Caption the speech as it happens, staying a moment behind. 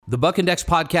The Buck Index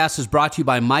podcast is brought to you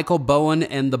by Michael Bowen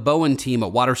and the Bowen team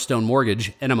at Waterstone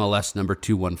Mortgage, NMLS number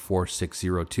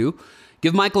 214602.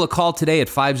 Give Michael a call today at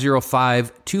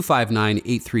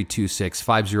 505-259-8326,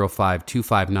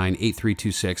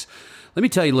 505-259-8326. Let me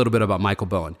tell you a little bit about Michael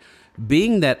Bowen.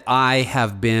 Being that I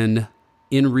have been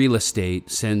in real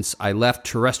estate since I left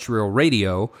terrestrial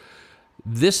radio,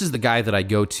 this is the guy that I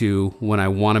go to when I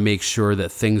want to make sure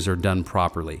that things are done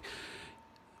properly.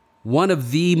 One of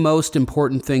the most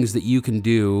important things that you can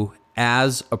do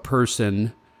as a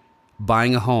person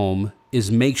buying a home is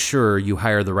make sure you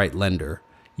hire the right lender.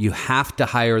 You have to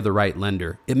hire the right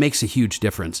lender. It makes a huge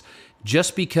difference.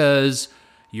 Just because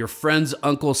your friend's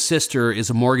uncle's sister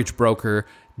is a mortgage broker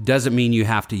doesn't mean you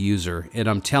have to use her. And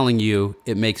I'm telling you,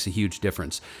 it makes a huge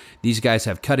difference. These guys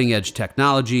have cutting edge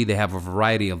technology. They have a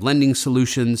variety of lending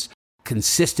solutions,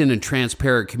 consistent and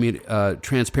transparent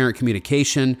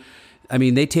communication. I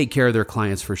mean, they take care of their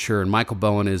clients for sure. And Michael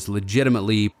Bowen is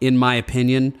legitimately, in my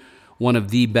opinion, one of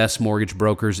the best mortgage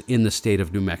brokers in the state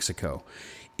of New Mexico.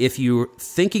 If you're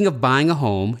thinking of buying a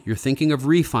home, you're thinking of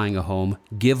refining a home,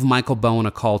 give Michael Bowen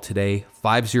a call today,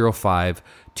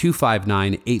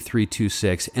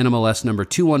 505-259-8326, NMLS number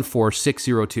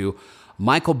 214602,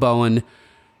 Michael Bowen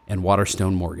and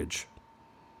Waterstone Mortgage.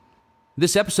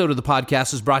 This episode of the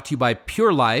podcast is brought to you by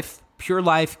Pure Life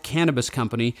Cannabis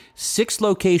Company, 6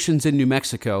 locations in New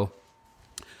Mexico.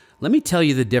 Let me tell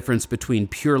you the difference between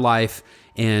Pure Life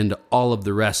and all of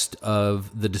the rest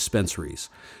of the dispensaries.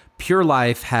 Pure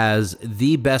Life has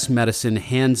the best medicine,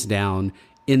 hands down,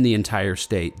 in the entire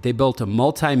state. They built a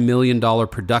multi-million-dollar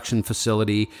production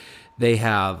facility. They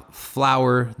have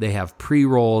flower, they have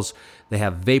pre-rolls, they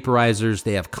have vaporizers,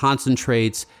 they have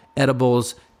concentrates,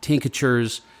 edibles,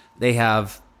 tinctures. They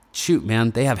have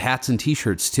they have hats and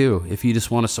t-shirts too if you just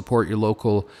want to support your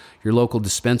local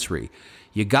dispensary.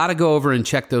 You got to go over and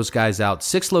check those guys out.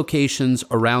 6 locations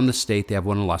around the state. They have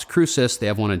one in Las Cruces, they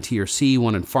have one in TRC,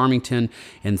 one in Farmington,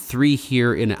 and 3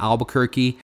 here in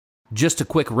Albuquerque. Just a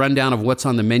quick rundown of what's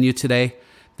on the menu today.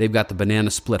 They've got the Banana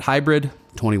Split Hybrid,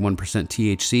 21%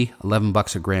 THC,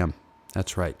 $11 a gram.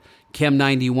 That's right. Chem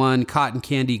 91, Cotton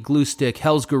Candy, Glue Stick,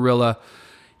 Hell's Gorilla,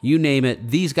 you name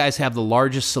it. These guys have the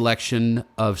largest selection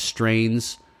of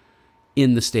strains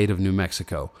in the state of New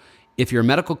Mexico. If you're a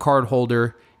medical card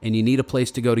holder and you need a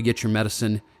place to go to get your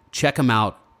medicine, check them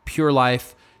out, Pure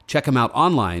Life. Check them out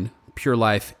online,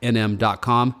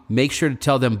 purelifenm.com. Make sure to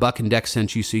tell them Buck and Dex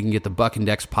sent you so you can get the Buck and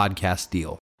Dex podcast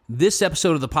deal. This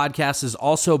episode of the podcast is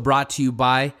also brought to you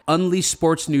by Unleash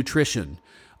Sports Nutrition.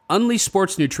 Unleash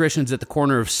Sports Nutrition is at the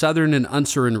corner of Southern and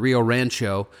Unser in Rio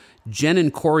Rancho. Jen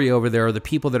and Corey over there are the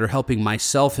people that are helping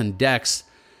myself and Dex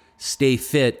stay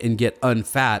fit and get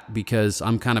unfat because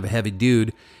I'm kind of a heavy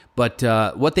dude. But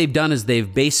what they've done is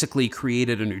they've basically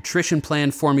created a nutrition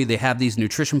plan for me. They have these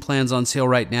nutrition plans on sale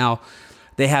right now.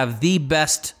 They have the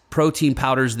best protein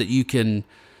powders that you can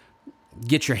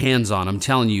get your hands on. I'm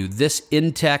telling you, this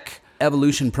Intech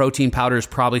Evolution protein powder is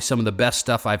probably some of the best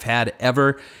stuff I've had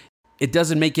ever. It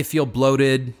doesn't make you feel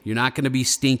bloated. You're not going to be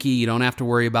stinky. You don't have to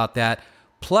worry about that.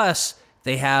 Plus,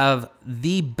 they have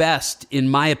the best, in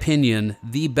my opinion,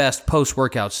 the best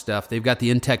post-workout stuff. They've got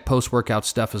the Intech post-workout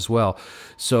stuff as well.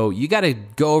 So you got to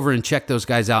go over and check those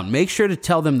guys out. Make sure to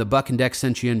tell them the Buck and Dex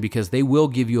sent you in because they will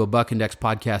give you a Buck and Dex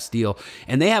podcast deal.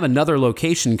 And they have another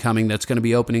location coming that's going to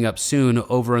be opening up soon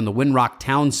over in the Windrock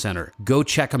Town Center. Go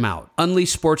check them out. Unleash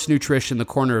Sports Nutrition, the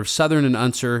corner of Southern and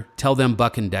Unser. Tell them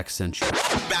Buck and Dex sent you.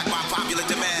 Back by popular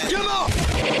demand. Come on!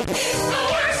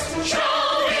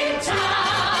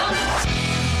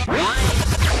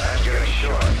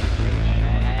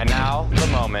 And now, the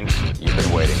moment you've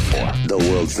been waiting for. The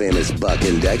world-famous Buck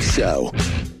and Dex Show.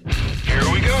 Here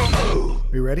we go.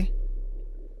 We ready?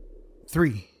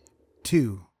 3,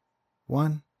 2,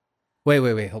 1.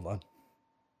 Wait, hold on.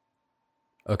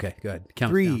 Okay, go ahead.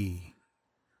 Count 3,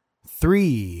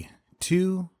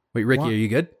 2. Wait, Ricky, 1. are you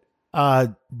good?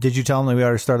 Did you tell him that we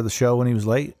already started the show when he was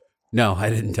late? No,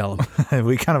 I didn't tell him.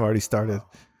 We kind of already started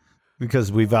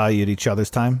because we valued each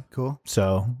other's time. Cool.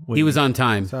 So he was on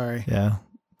time. Sorry. Yeah.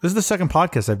 This is the second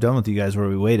podcast I've done with you guys where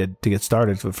we waited to get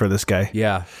started for this guy.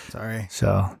 Yeah. Sorry.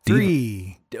 So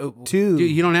 3, 2. Dude,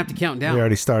 you don't have to count down. We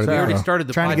already started. We already started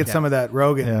the trying podcast. to get some of that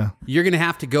Rogan. Yeah. You're going to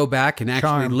have to go back and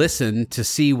actually listen to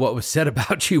see what was said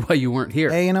about you while you weren't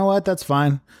here. Hey, you know what? That's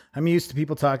fine. I'm used to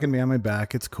people talking to me on my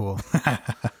back. It's cool.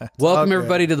 Welcome,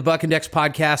 everybody, to the Buck and Dex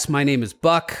podcast. My name is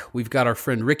Buck. We've got our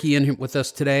friend Ricky in here with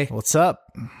us today. What's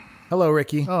up? Hello,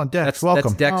 Ricky. Oh, Dex,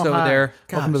 welcome. That's Dex over there.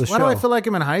 Gosh, welcome to the show. Why do I feel like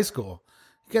I'm in high school?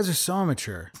 You guys are so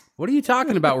immature. What are you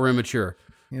talking about? We're immature.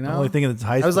 You know, the only thing that's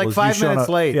high school. I was like 5 minutes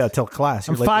late. Yeah, till class.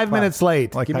 I'm 5 minutes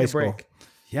late. Like Give me a break.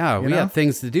 Yeah, we know? have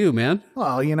things to do, man.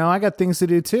 Well, I got things to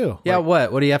do too. Yeah,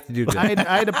 what? What do you have to do? I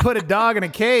had to put a dog in a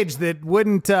cage that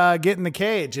wouldn't get in the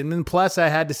cage. And then plus I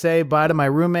had to say bye to my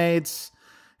roommates.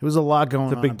 It was a lot going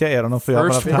on. It's a big day. I don't know if we have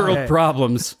First enough time. world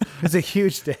problems. It's a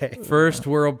huge day. First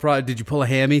world problem. Did you pull a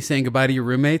hammy saying goodbye to your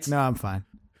roommates? No, I'm fine.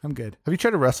 I'm good. Have you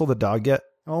tried to wrestle the dog yet?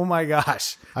 Oh my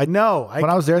gosh. I know. When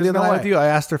I was there the there's other no night with way. you, I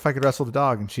asked her if I could wrestle the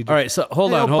dog, and she All right, so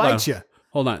hold on. They'll bite you.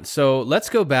 Hold on. So let's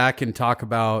go back and talk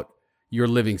about your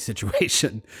living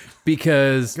situation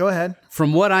because Go ahead.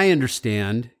 from what I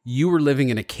understand, you were living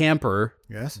in a camper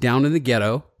Yes. down in the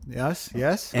ghetto, Yes.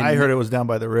 And I heard it was down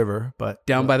by the river, but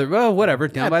down by the whatever,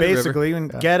 down by the river. Basically,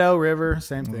 ghetto, river,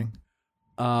 same thing.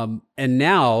 And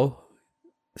now,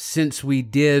 since we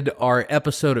did our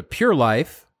episode of Pure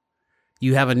Life,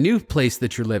 you have a new place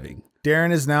that you're living.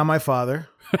 Darren is now my father.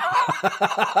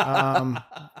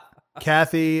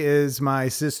 Kathy is my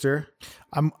sister.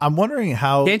 I'm wondering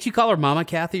how. Can't you call her Mama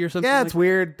Kathy or something? Yeah, like it's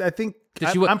weird. I think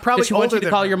Does she I'm probably does she want older you to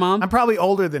than call her. your mom? I'm probably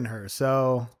older than her,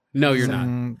 so No, you're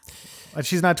not.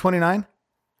 she's not 29.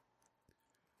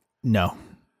 No,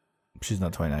 she's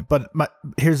not 29. But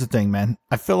here's the thing, man.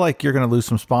 I feel like you're going to lose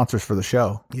some sponsors for the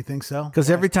show. You think so? Because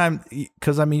every time, you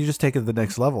just take it to the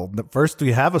next level. First,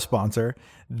 you have a sponsor,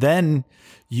 then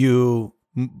you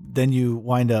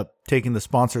wind up taking the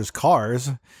sponsor's cars,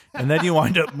 and then you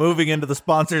wind up moving into the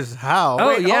sponsor's house. Oh,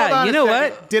 Wait, yeah, hold on you a know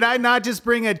second. what? Did I not just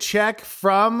bring a check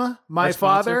from my Our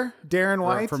sponsor? father, Darren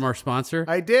White? From our sponsor.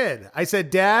 I did. I said,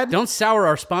 Dad, Don't sour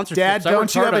our sponsorship. Dad,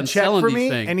 don't you have a check for me?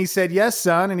 And he said, yes,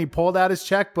 son. And he pulled out his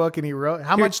checkbook and he wrote,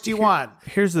 how much do you want?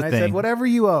 Here's the And thing. I said, whatever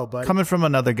you owe, buddy. Coming from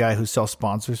another guy who sells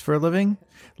sponsors for a living,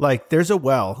 like there's a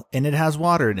well and it has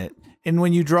water in it. And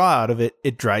when you draw out of it,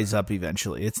 it dries up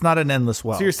eventually. It's not an endless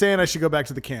well. So you're saying I should go back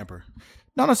to the camper?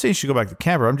 No, I'm not saying you should go back to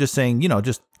camper. I'm just saying,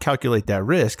 just calculate that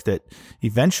risk that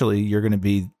eventually you're going to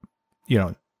be,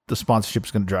 the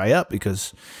sponsorship's going to dry up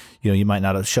because, you might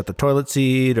not have shut the toilet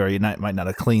seat or you might not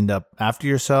have cleaned up after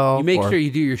yourself. You make sure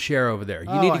you do your share over there.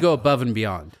 You need to go above and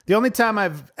beyond. The only time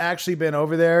I've actually been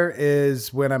over there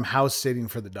is when I'm house sitting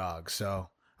for the dogs. So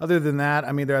other than that,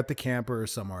 I'm either at the camper or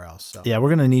somewhere else. So Yeah, we're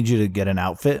going to need you to get an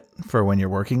outfit for when you're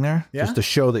working there, Yeah? just to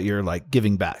show that you're like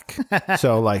giving back.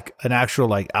 So like an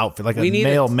actual outfit, like We need a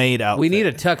male-made outfit. We need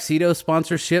a tuxedo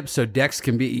sponsorship so Dex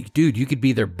can be, dude, you could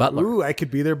be their butler. ooh, I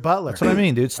could be their butler. That's what I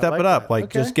mean, dude. Step like it up. that. Like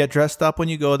Okay. just get dressed up when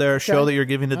you go there. Show that you're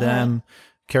giving to them.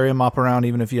 Carry a mop around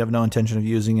even if you have no intention of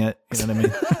using it. You know what I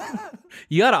mean?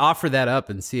 You got to offer that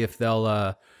up and see if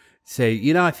they'll say,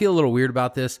 I feel a little weird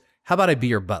about this. How about I be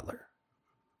your butler?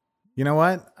 You know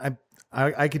what?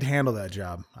 I could handle that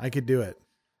job. I could do it.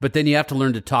 But then you have to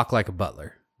learn to talk like a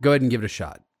butler. Go ahead and give it a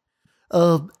shot.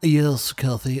 Yes,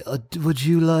 Kathy. Would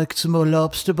you like some more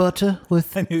lobster butter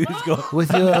with I knew he was going.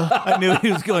 with your? I knew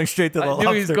he was going straight to the I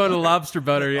knew he was lobster. going to lobster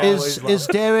butter. Yeah. Is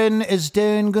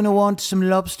Darren gonna want some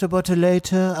lobster butter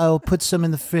later? I'll put some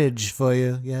in the fridge for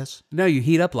you. Yes. No, you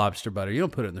heat up lobster butter. You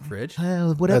don't put it in the fridge.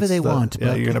 Well, whatever That's they the- want. yeah,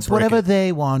 but you're gonna it's break whatever it.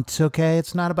 they want. Okay,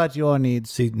 it's not about your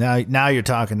needs. See, now you're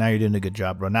talking. Now you're doing a good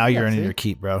job, bro. Now you're earning see? your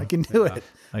keep, bro. I can do it.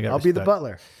 I got I'll be the respect.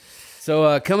 butler.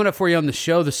 So coming up for you on the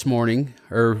show this morning,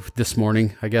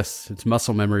 I guess it's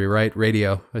muscle memory, right?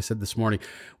 Radio, I said this morning.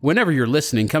 Whenever you're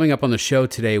listening, coming up on the show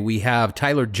today, we have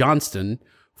Tyler Johnston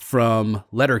from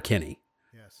Letterkenny.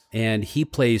 Yes. And he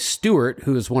plays Stewart,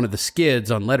 who is one of the skids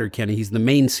on Letterkenny. He's the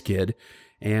main skid.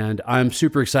 And I'm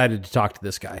super excited to talk to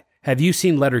this guy. Have you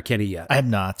seen Letterkenny yet? I have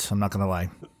not. I'm not going to lie.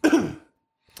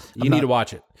 You need to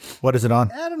watch it. What is it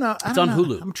on? I don't know. It's on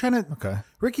Hulu. I'm trying to. Okay.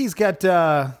 Ricky's got.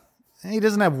 He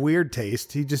doesn't have weird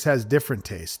taste. He just has different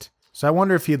taste. So I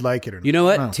wonder if he'd like it or not. You know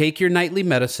what? Take your nightly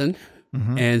medicine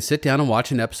and sit down and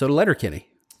watch an episode of Letterkenny.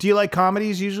 Do you like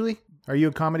comedies usually? Are you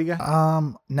a comedy guy?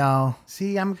 No.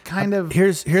 See, I'm kind of.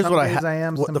 Here's some what I days I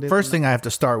am. well, some the days first I'm thing I have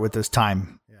to start with is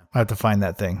time. I have to find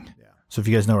that thing. So if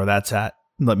you guys know where that's at,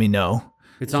 let me know.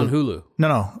 It's on Hulu.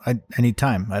 No. I need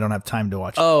time. I don't have time to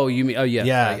watch it. Oh, you mean? Oh, yes.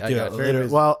 Yeah, I dude, got it. literally.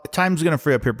 Well, time's going to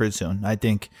free up here pretty soon. I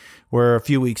think we're a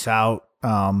few weeks out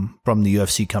from the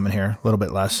UFC coming here, a little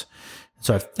bit less.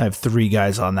 So I have 3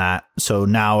 guys on that. So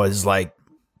now is like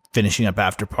finishing up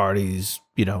after parties,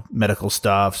 medical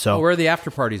stuff. So Where are the after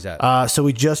parties at? so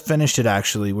we just finished it,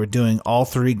 actually. We're doing all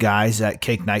 3 guys at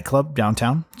Cake Nightclub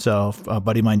downtown. So a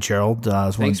buddy of mine, Gerald. Is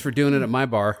one. Thanks for doing it at my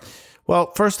bar.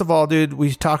 Well, first of all, dude,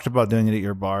 we talked about doing it at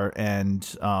your bar, and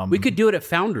We could do it at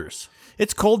Founders.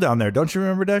 it's cold down there. Don't you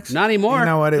remember, Dex? Not anymore. You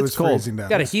know what? It It's was cold. freezing down.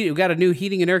 We got a new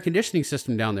heating and air conditioning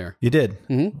system down there. You did?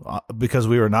 Because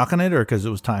we were knocking it, or because it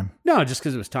was time? No, just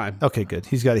because it was time. Okay, good.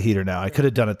 He's got a heater now. I could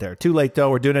have done it there. Too late, though.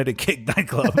 We're doing it at Cake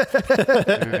Nightclub. All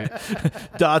right.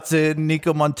 Dotson,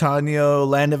 Nico Montano,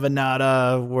 Land of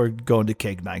Anata. We're going to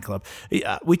Cake Nightclub.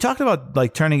 We talked about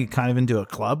like turning it kind of into a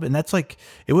club, and that's like,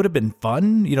 it would have been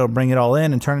fun, bring it all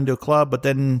in and turn it into a club, but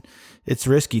then it's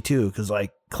risky too, because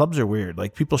like clubs are weird.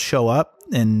 Like people show up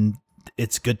and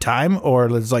it's good time, or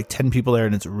there's like 10 people there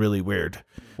and it's really weird.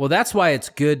 Well, that's why it's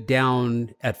good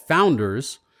down at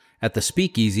Founders at the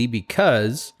Speakeasy,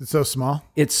 because It's so small.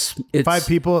 it's 5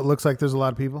 people. It looks like there's a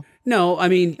lot of people. No, I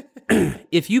mean,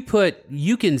 if you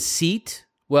can seat.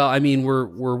 Well, I mean,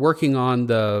 we're working on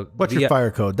the What's your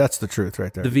fire code? That's the truth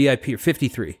right there. the VIP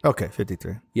 53. Okay,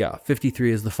 53. Yeah,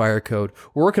 53 is the fire code.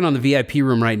 We're working on the VIP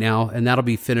room right now, and that'll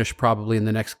be finished probably in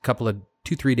the next couple of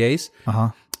 2-3 days.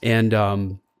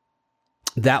 And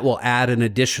that will add an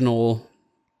additional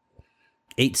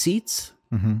 8 seats.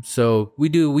 So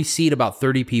we seat about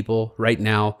 30 people right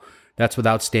now. That's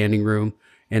without standing room.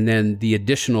 And then the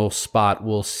additional spot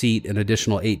will seat an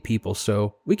additional 8 people.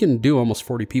 So we can do almost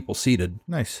 40 people seated.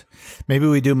 Nice. Maybe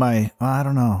we do I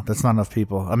don't know. That's not enough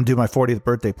people. I'm going to do my 40th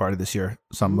birthday party this year.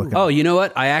 So I'm looking. Oh, you know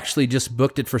what? I actually just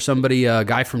booked it for somebody, a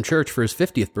guy from church, for his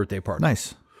 50th birthday party.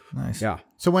 Nice. Yeah.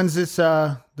 So when's this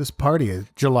party?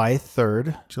 July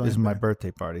 3rd is my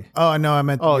birthday party. Oh no, I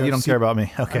meant. Oh, you don't care about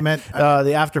me. Okay. I meant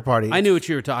the after party. I knew what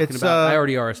you were talking It's, about. I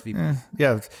already RSVP'd.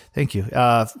 Yeah, thank you.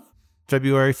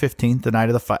 February 15th, the night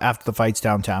of after the fights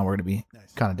downtown. We're going to be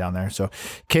kind of down there. So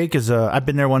Cake is, I've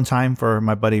been there one time for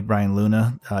my buddy Brian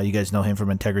Luna. You guys know him from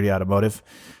Integrity Automotive.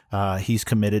 He's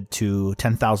committed to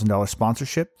 $10,000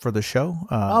 sponsorship for the show.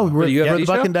 for the UFC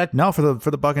Buck show? and Deck. No, for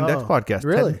the Buck and Deck podcast.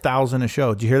 really? 10,000 a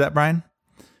show. Did you hear that, Brian?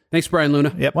 Thanks, Brian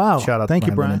Luna. Yep. Wow. Shout out Thank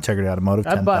to you, Brian Brian. Luna, Integrity Automotive.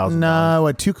 I've bought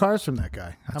 $10,000. 2 cars from that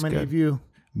guy. How many good. of you?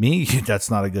 Me?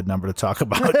 That's not a good number to talk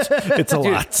about. It's a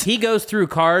Dude, lot. he goes through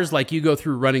cars like you go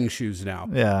through running shoes now.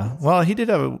 Yeah. Well, he did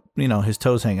have his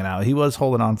toes hanging out. He was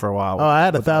holding on for a while. Oh, I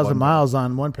had with the 1,000 one- miles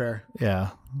on one pair.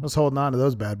 Yeah. I was holding on to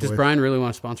those bad boys. Does Brian really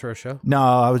want to sponsor our show? No,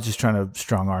 I was just trying to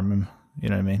strong arm him. You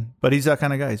know what I mean? But he's that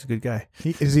kind of guy. He's a good guy.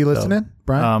 Is he listening,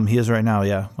 Brian? He is right now.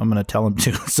 Yeah, I'm gonna tell him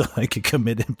to, so I can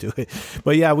commit him to it.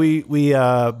 But yeah,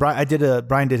 Brian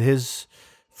did his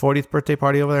 40th birthday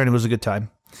party over there, and it was a good time.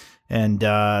 And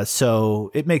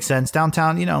so it makes sense.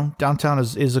 Downtown, downtown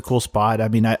is a cool spot. I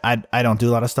mean, I don't do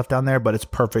a lot of stuff down there, but it's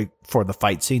perfect for the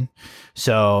fight scene.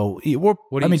 So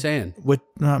What are you saying?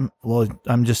 Well,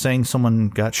 I'm just saying someone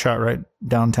got shot right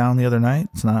downtown the other night.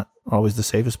 It's not always the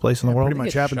safest place in the world. pretty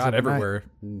much Get happens shot every night. everywhere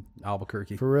in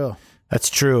Albuquerque. For real. That's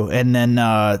true. And then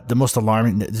the most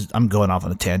alarming, I'm going off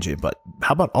on a tangent, but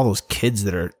how about all those kids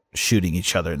that are shooting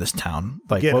each other in this town?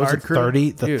 Like, Get what was hard it, crew?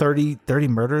 30? Dude. 30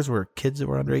 murders were kids that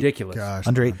were under Ridiculous. Gosh.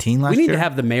 under 18 last We need year? to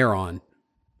have the mayor on.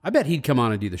 I bet he'd come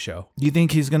on and do the show. Do you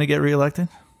think he's going to get reelected?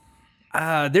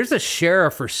 There's a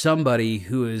sheriff or somebody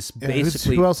who is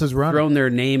basically who else is running? thrown their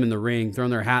name in the ring, thrown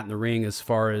their hat in the ring as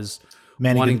far as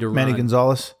Manny, wanting to Manny run.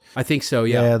 Gonzalez? I think so,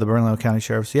 yeah. Yeah, the Bernalillo County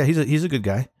Sheriff's. Yeah, he's a good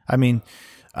guy. I mean,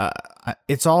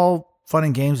 it's all fun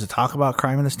and games to talk about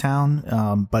crime in this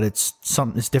town, but it's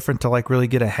different to like really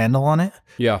get a handle on it.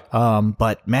 Yeah.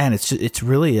 But man, it's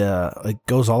really it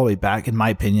goes all the way back, in my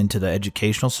opinion, to the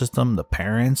educational system, the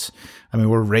parents. I mean,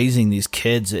 we're raising these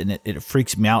kids, and it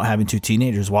freaks me out having 2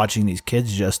 teenagers watching these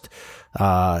kids just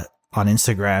on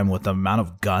Instagram with the amount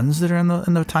of guns that are in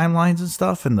the timelines and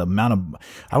stuff, and the amount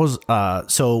of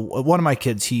so one of my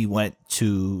kids, he went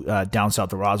to down south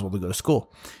to Roswell to go to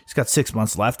school. He's got 6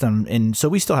 months left, and so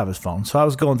we still have his phone. So I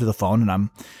was going through the phone, and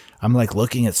I'm like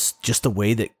looking at just the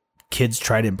way that kids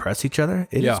try to impress each other.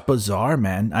 It is bizarre,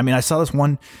 man. I mean, I saw this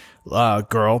one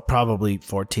girl, probably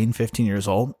 14, 15 years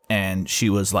old, and she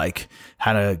was like,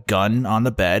 had a gun on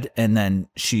the bed, and then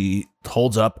she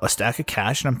holds up a stack of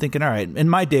cash, and I'm thinking, all right, in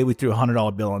my day, we threw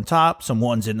 $100 bill on top, some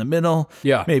ones in the middle,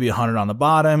 maybe 100 on the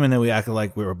bottom, and then we acted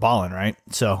like we were balling, right?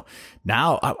 So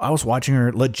now I was watching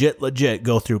her legit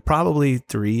go through probably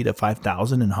 3,000 to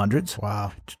 5,000 in hundreds.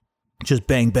 Wow. Just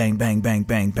bang, bang, bang, bang,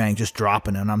 bang, bang, just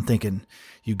dropping. And I'm thinking,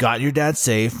 you got your dad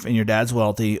safe and your dad's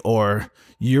wealthy, or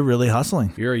you're really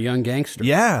hustling. You're a young gangster.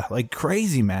 Yeah, like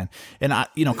crazy, man. And I,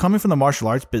 coming from the martial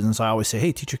arts business, I always say,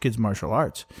 hey, teach your kids martial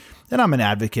arts. And I'm an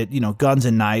advocate, guns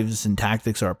and knives and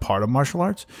tactics are a part of martial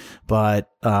arts.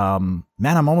 But, man,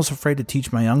 I'm almost afraid to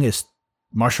teach my youngest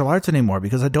martial arts anymore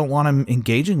because I don't want him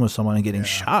engaging with someone and getting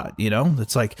shot.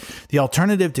 It's like the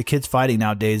alternative to kids fighting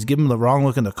nowadays, give them the wrong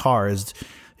look in the car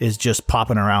is just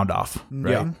popping a round off.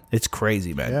 Right? Yeah. It's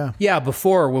crazy, man. Yeah. Yeah,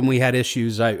 before when we had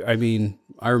issues, I mean,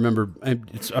 I remember,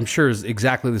 I'm sure it's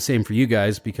exactly the same for you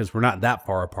guys because we're not that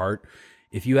far apart.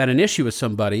 If you had an issue with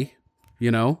somebody,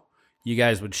 you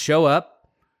guys would show up,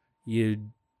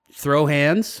 you'd throw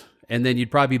hands, and then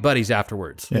you'd probably be buddies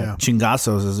afterwards. Yeah.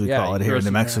 Chingazos, as we call it here in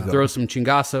New Mexico. Throw some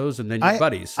chingazos, and then you're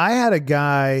buddies. I had a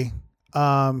guy.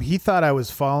 He thought I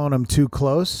was following him too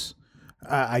close.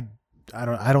 I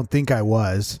don't think I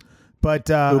was. But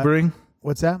Ubering?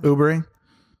 What's that? Ubering?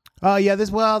 Oh yeah.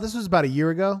 This was about a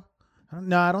year ago.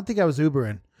 No, I don't think I was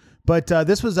Ubering. But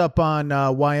this was up on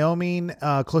Wyoming,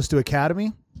 close to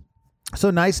Academy. So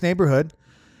nice neighborhood.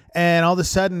 And all of a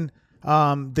sudden,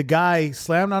 the guy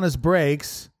slammed on his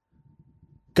brakes,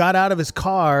 got out of his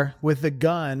car with the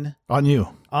gun. On you.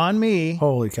 On me.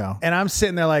 Holy cow. And I'm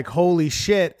sitting there like, holy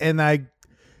shit. And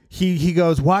he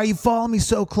goes, "Why are you following me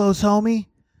so close, homie?"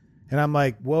 And I'm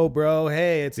like, "Whoa, bro.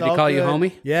 Hey, it's all good." Did he call you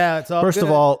homie? Yeah, it's all First good.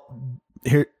 of all,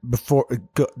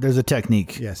 there's a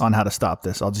technique Yes. on how to stop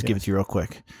this. I'll just give it to you real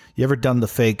quick. You ever done the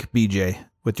fake BJ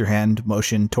with your hand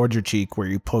motion towards your cheek where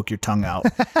you poke your tongue out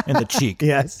in the cheek?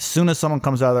 Yes. As soon as someone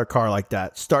comes out of their car like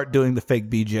that, start doing the fake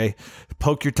BJ.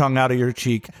 Poke your tongue out of your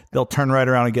cheek. They'll turn right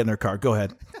around and get in their car. Go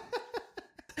ahead.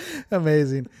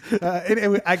 Amazing.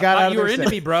 I got out of You were there into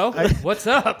me, bro. What's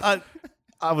up?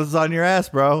 I was on your ass,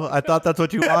 bro. I thought that's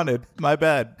what you wanted. My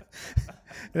bad.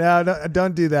 No,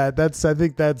 don't do that. I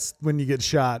think that's when you get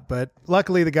shot. But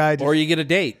luckily, the guy just, Or you get a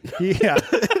date. yeah,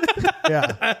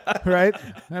 yeah, right.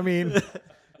 I mean,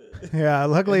 yeah.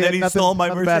 Luckily, And then he nothing, stole my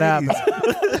nothing bad Mercedes.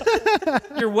 happened.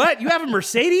 You're what? You have a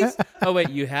Mercedes? Oh, wait,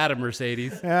 you had a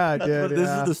Mercedes. Yeah, I did. This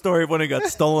yeah. is the story of when it got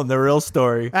stolen, the real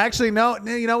story. Actually, no.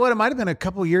 You know what? It might have been a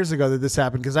couple years ago that this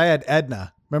happened because I had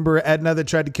Edna. Remember Edna that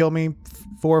tried to kill me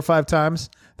 4 or 5 times?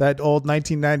 That old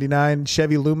 1999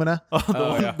 Chevy Lumina.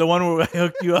 The one where I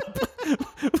hooked you up.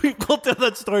 We'll tell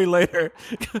that story later.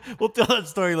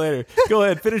 Go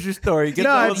ahead, finish your story. Get No,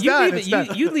 that it's one- done. You It's done.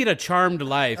 you lead a charmed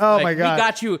life. Oh, my God.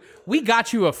 We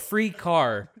got you a free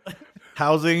car,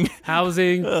 housing,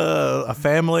 housing. a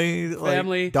family,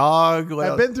 Family. like dog.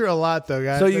 I've been through a lot though,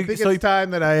 guys. So I think it's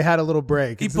time that I had a little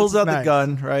break. He It's pulls out the nice.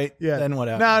 gun, right? Yeah. Then what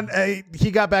happened? No, he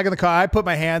got back in the car. I put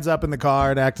my hands up in the car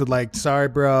and acted like, "Sorry,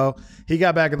 bro." He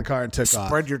got back in the car and took off.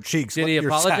 Spread your cheeks. Did let he your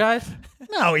apologize?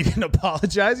 No, he didn't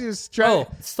apologize. He was trying. Oh,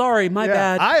 sorry, my Yeah,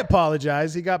 bad. I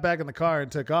apologized. He got back in the car and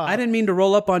took off. I didn't mean to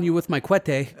roll up on you with my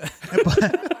cuete.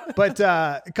 But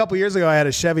a couple years ago, I had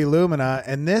a Chevy Lumina,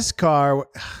 and this car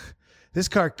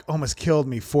almost killed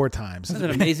me 4 times. That's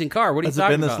an amazing car. What are you Has it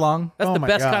talking been about? this long? That's Oh the my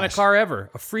best kind of gosh. car ever.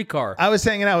 A free car. I was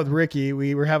hanging out with Ricky.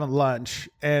 We were having lunch,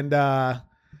 and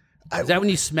Is that when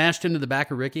you smashed into the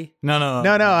back of Ricky? No.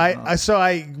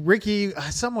 Ricky,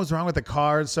 something was wrong with the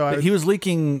car, so He was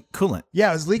leaking coolant. it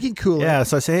was leaking coolant. Yeah,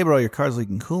 so I say, hey, bro, your car's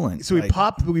leaking coolant. So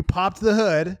we popped the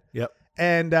hood. Yep.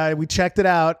 And we checked it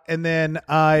out, and then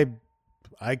I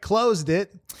closed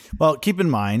it. Well, keep in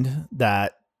mind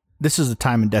that this is a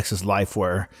time in Dex's life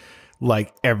where,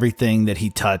 like, everything that he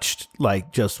touched,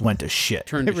 like, just went to shit.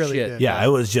 Turned It to really shit. did. Yeah, it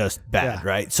was just bad, Yeah.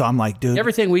 right? So I'm like, dude,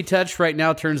 Everything we touch right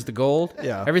now turns to gold.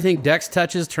 Yeah. Everything Dex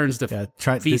touches turns to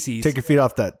feces. take your feet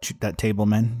off that table,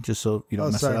 man, just so you don't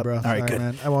Oh, mess sorry, it up. bro. All right, Sorry, good.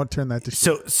 man. I won't turn that to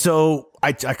shit. So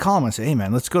I call him. I say, hey,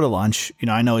 man, let's go to lunch. You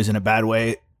know, I know he's in a bad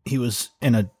way. He was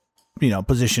in a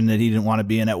position that he didn't want to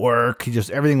be in at work.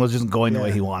 Everything was just going the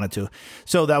way he wanted to.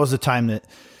 So that was the time that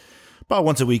about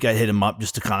once a week I hit him up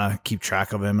just to kind of keep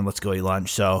track of him and let's go eat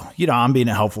lunch. So, I'm being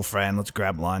a helpful friend. Let's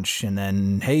grab lunch. And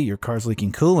then, hey, your car's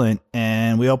leaking coolant.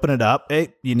 And we open it up.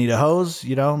 Hey, you need a hose?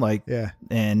 Yeah.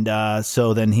 And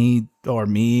so then he or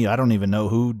me, I don't even know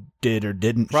who did or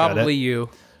didn't shut Probably it. you.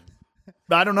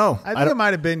 I don't know. I think it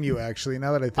might have been you, actually,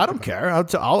 now that I think I don't care.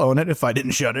 I'll own it if I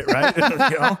didn't shut it, right?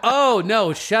 Oh,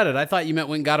 no, shut it. I thought you meant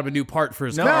went and got him a new part for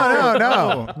his car.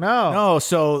 No. No,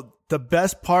 so the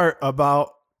best part about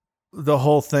the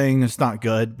whole thing, it's not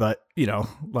good, but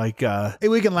Hey,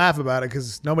 we can laugh about it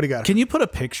because nobody got can you put a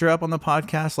picture up on the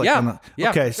podcast? Yeah. Yeah,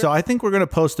 Okay, sure. so I think we're gonna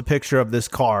post a picture of this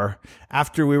car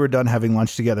after we were done having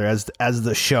lunch together as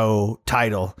the show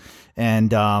title. And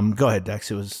go ahead, Dex.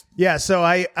 It was Yeah, so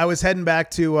I was heading back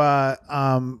to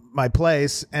my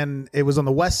place, and it was on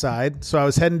the west side. So I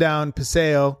was heading down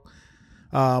Paseo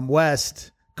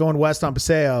west, going west on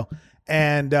Paseo,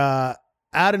 and out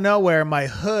of nowhere, my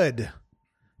hood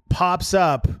pops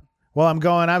up. Well,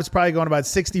 I was probably going about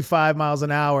 65 miles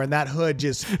an hour, and that hood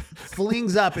just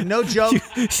flings up. And no joke,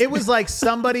 it was like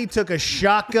somebody took a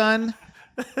shotgun.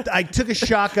 I took a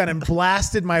shotgun and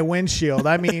blasted my windshield.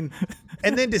 I mean,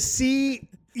 and then to see,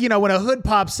 when a hood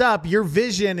pops up, your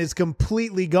vision is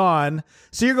completely gone.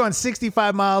 So you're going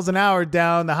 65 miles an hour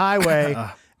down the highway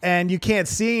and you can't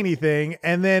see anything.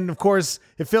 And then, of course,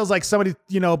 it feels like somebody,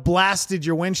 blasted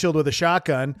your windshield with a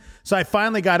shotgun. So I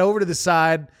finally got over to the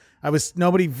side.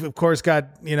 Nobody, of course,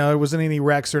 got, there wasn't any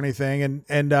wrecks or anything.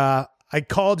 And I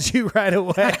called you right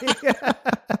away.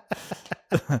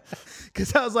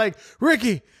 Because I was like,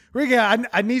 Ricky,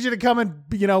 I need you to come and,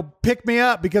 pick me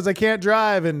up because I can't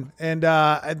drive. And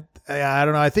I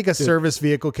don't know. I think a service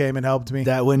vehicle came and helped me.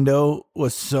 That window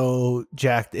was so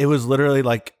jacked. It was literally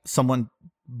like someone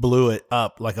blew it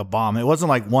up like a bomb. It wasn't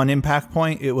like one impact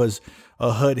point. It was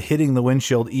a hood hitting the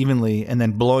windshield evenly and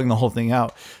then blowing the whole thing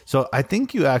out. So I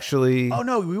think you actually... Oh,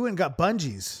 no, we went and got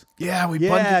bungees. Yeah, we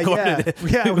bungee corded it.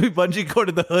 Yeah, we bungee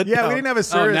corded the hood. Yeah, down. we didn't have a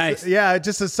service. Oh, nice. Yeah,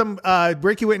 just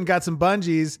Ricky went and got some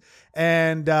bungees,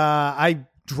 and I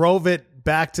drove it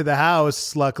back to the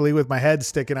house, luckily, with my head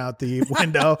sticking out the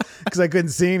window because I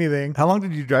couldn't see anything. How long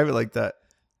did you drive it like that?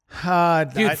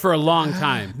 Dude, for a long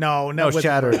time. No,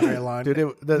 shattered. Very long.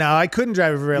 Dude, No, I couldn't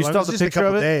drive it for very long. You still It was have just the a picture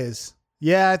couple of it? days.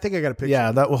 Yeah, I think I got a picture.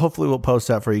 Yeah, hopefully we'll post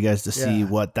that for you guys to see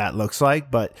what that looks like.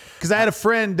 But because I had a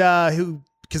friend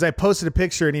because I posted a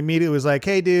picture and he immediately was like,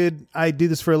 "Hey, dude, I do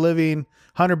this for a living.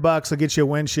 $100, I'll get you a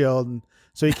windshield." And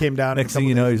so he came down. next thing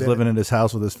you know, he's living in his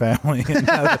house with his family and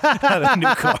had a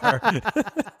new car.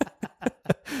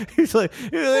 He's like,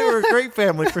 they were a great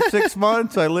family for 6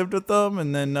 months. I lived with them,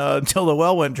 and then until the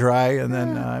well went dry, and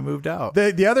then I moved out.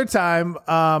 The other time,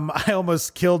 I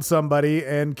almost killed somebody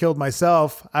and killed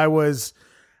myself. I was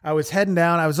heading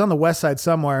down. I was on the west side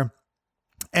somewhere,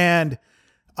 and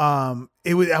I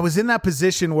was in that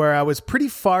position where I was pretty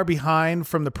far behind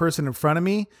from the person in front of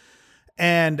me,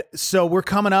 and so we're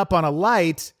coming up on a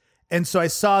light, and so I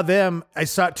saw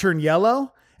it turn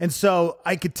yellow. And so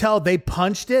I could tell they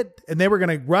punched it and they were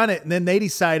going to run it. And then they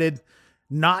decided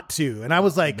not to. And I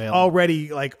was like,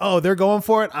 already like, oh, they're going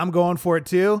for it. I'm going for it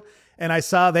too. And I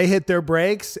saw they hit their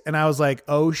brakes and I was like,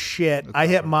 oh shit. I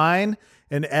hit mine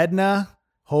and Edna,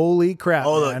 holy crap.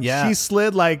 Man. Yeah. She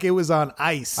slid like it was on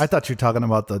ice. I thought you were talking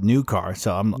about the new car.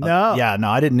 So I'm No.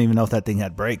 I didn't even know if that thing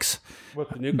had brakes. What,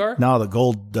 the new car? No, the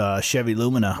gold Chevy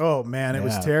Lumina. Oh man, it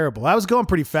was terrible. I was going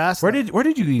pretty fast. Where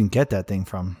did you even get that thing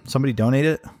from? Somebody donate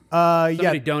it?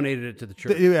 Somebody donated it to the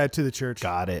church. Yeah, to the church.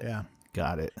 Got it. Yeah.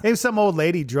 Got it. Maybe some old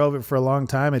lady drove it for a long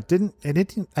time. It didn't. I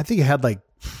think it had like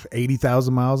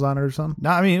 80,000 miles on it or something.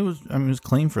 No, I mean it was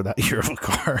clean for that year of a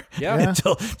car. Yeah.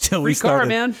 Until we Free car, started,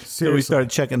 man. Till we started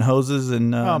checking hoses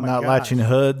and not gosh. latching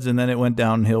hoods, and then it went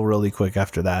downhill really quick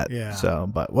after that. Yeah. So,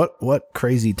 but what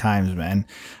crazy times, man!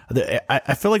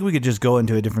 I feel like we could just go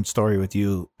into a different story with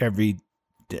you every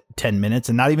 10 minutes,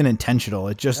 and not even intentional.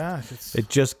 It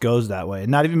just goes that way.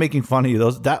 Not even making fun of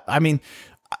you.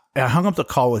 I hung up the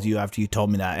call with you after you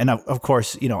told me that. And of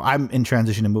course, I'm in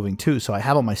transition and moving too. So I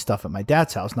have all my stuff at my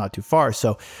dad's house, not too far.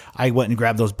 So I went and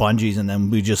grabbed those bungees and then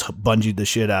we just bungeed the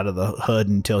shit out of the hood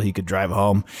until he could drive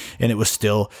home. And it was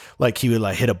still like he would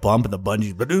like hit a bump and the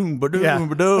bungees, ba-doom, ba-doom, Yeah.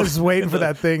 ba-doom. I was waiting for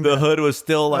that thing. The hood was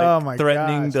still like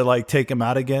threatening gosh. to like take him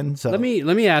out again. So Let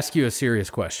me ask you a serious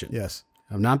question. Yes.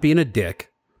 I'm not being a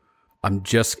dick. I'm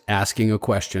just asking a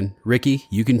question. Ricky,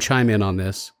 you can chime in on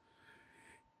this.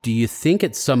 Do you think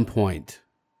at some point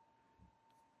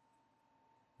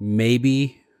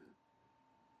maybe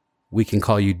we can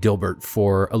call you Dilbert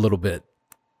for a little bit?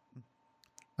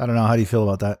 I don't know. How do you feel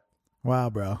about that? Wow,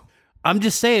 bro. I'm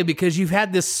just saying because you've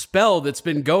had this spell that's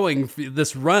been going,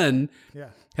 this run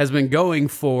has been going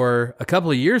for a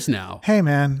couple of years now. Hey,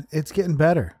 man, it's getting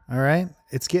better. All right?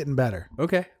 It's getting better.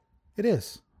 Okay. It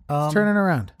is. It's turning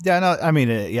around. Yeah, no, I mean,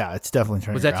 it's definitely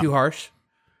turning Was that around. too harsh?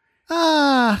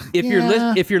 If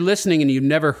If you're listening and you've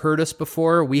never heard us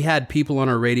before, we had people on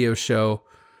our radio show.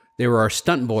 They were our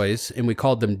stunt boys, and we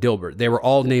called them Dilbert. They were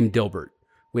all named Dilbert.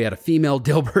 We had a female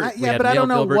Dilbert. We had but I male don't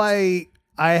know Dilberts. why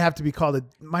I have to be called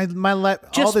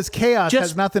all this chaos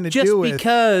has nothing to do with. Just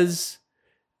because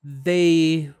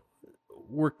they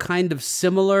were kind of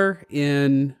similar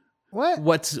in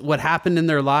what happened in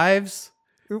their lives.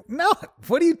 No,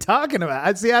 what are you talking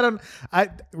about?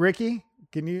 Ricky,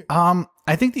 can you?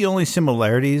 I think the only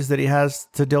similarities that he has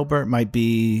to Dilbert might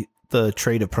be the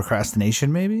trait of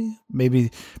procrastination.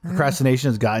 Maybe procrastination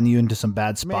has gotten you into some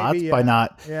bad spots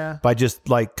by just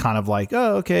like kind of like,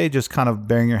 oh, okay, just kind of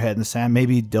burying your head in the sand.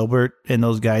 Maybe Dilbert and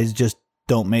those guys just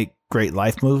don't make great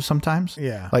life moves sometimes.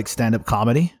 Yeah. Like stand-up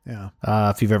comedy. Yeah.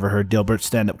 If you've ever heard Dilbert's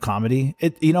stand-up comedy,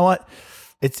 you know what?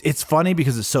 It's funny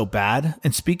because it's so bad.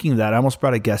 And speaking of that, I almost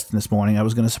brought a guest in this morning. I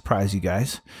was going to surprise you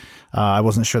guys. I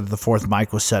wasn't sure that the fourth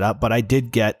mic was set up, but I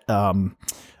did get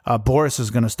Boris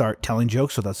is going to start telling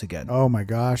jokes with us again. Oh my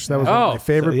gosh, that was one of my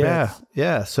favorite bits.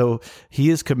 Yeah. So he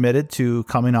is committed to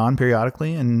coming on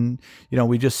periodically, and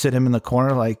we just sit him in the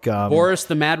corner like Boris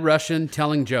the Mad Russian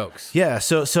telling jokes. Yeah.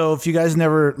 So if you guys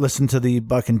never listened to the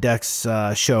Buck and Dex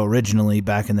show originally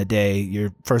back in the day,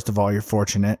 first of all, you're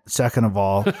fortunate. Second of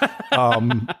all,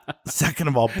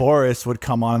 Boris would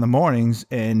come on in the mornings,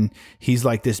 and he's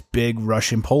like this big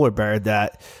Russian polar bear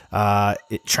that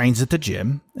it trains at the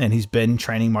gym, and he's been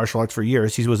training martial arts for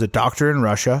years. He was a doctor in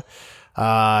Russia.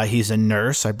 He's a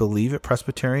nurse, I believe, at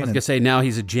Presbyterian. I was going to say now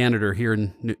he's a janitor here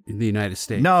in the United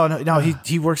States. No.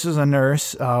 He works as a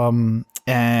nurse,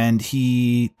 and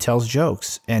he tells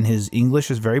jokes, and his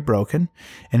English is very broken,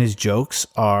 and his jokes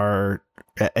are,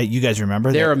 you guys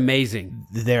remember? They're amazing.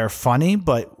 They're funny,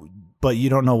 but you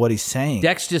don't know what he's saying.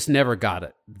 Dex just never got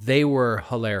it. They were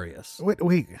hilarious. Wait,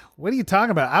 what are you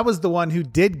talking about? I was the one who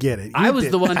did get it. I was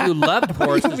the one who loved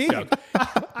Boris's joke.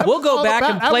 We'll go back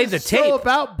and play the tape. So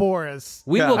about Boris.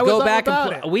 We will go back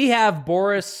and play. We have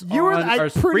Boris on our I'm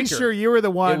pretty Spreaker. sure you were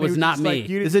the one. It was who not just, me. like,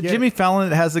 you Is didn't it get Jimmy Fallon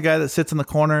that has the guy that sits in the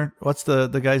corner? What's the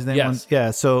guy's name? Yes.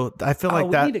 Yeah. So I feel like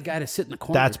we that. need a guy to sit in the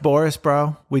corner. That's Boris,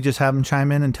 bro. We just have him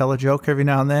chime in and tell a joke every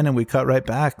now and then, and we cut right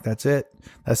back. That's it.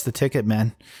 That's the ticket,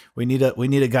 man. We need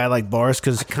a guy like Boris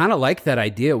because I kind of like that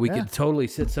idea. We could totally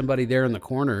sit somebody there in the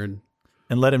corner and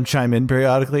let him chime in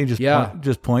periodically.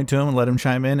 Just point to him and let him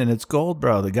chime in, and it's gold,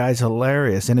 bro. The guy's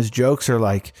hilarious, and his jokes are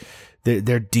like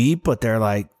they're deep, but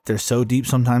they're so deep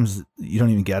sometimes you don't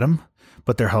even get them,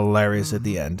 but they're hilarious at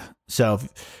the end. So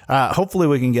hopefully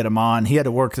we can get him on. He had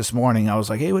to work this morning. I was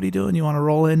like, hey, what are you doing? You want to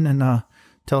roll in and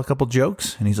tell a couple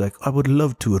jokes? And he's like, I would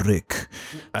love to, Rick.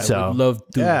 I would love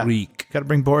to Rick. Got to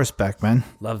bring Boris back, man.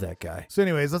 Love that guy. So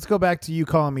anyways, let's go back to you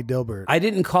calling me Dilbert. I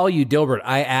didn't call you Dilbert.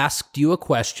 I asked you a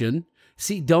question.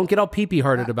 See, don't get all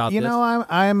pee-pee-hearted about this.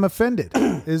 I'm offended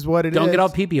is what it is. Don't get all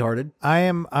pee-pee-hearted.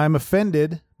 I'm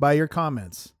offended by your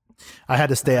comments. I had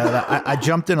to stay out of that. I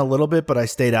jumped in a little bit, but I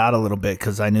stayed out a little bit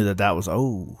because I knew that was,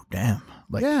 damn.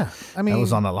 Like, Yeah, I mean, that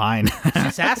was on the line.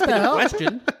 Just ask me a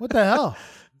question. what the hell?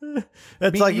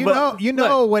 It's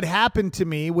what happened to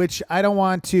me, which I don't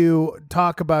want to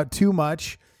talk about too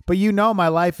much, but my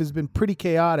life has been pretty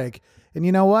chaotic. And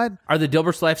you know what? Are the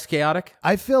Dilbert's lives chaotic?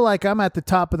 I feel like I'm at the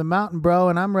top of the mountain, bro,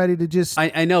 and I'm ready to just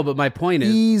I know, but my point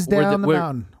is, ease down the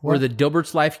mountain. Were What? the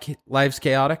Dilbert's lives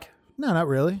chaotic? No, not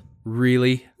really.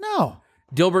 Really? No.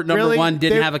 Dilbert number Really? one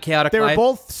didn't have a chaotic They life? were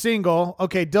both single.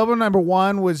 Okay, Dilbert number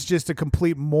one was just a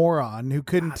complete moron who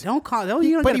couldn't. Don't call.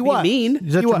 You don't But gotta he be was. mean.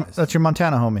 That's your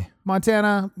Montana homie.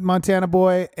 Montana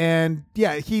boy, and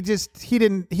yeah, he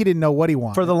didn't know what he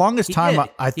wanted. For the longest time,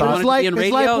 I He wanted thought to be in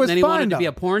his life radio, was and then he fine, wanted to be though.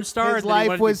 a porn star, His and then he life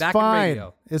wanted to was be back in fine.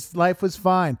 radio. His life was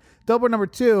fine. Dilbert number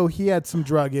two, he had some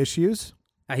drug issues,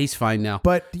 He's fine now.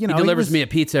 but he delivers me a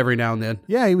pizza every now and then.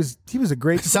 Yeah, he was a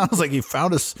great. sounds like he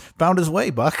found his way,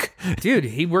 Buck. Dude,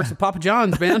 he works at Papa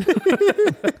John's, man.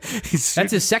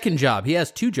 That's his second job. He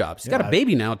has two jobs. He's got a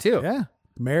baby now, too. Yeah,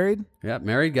 married. Yeah,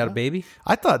 married, got a baby.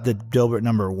 I thought that Dilbert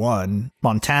number one,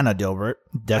 Montana Dilbert,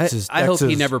 I hope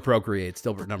he never procreates,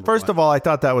 Dilbert number First one. of all, I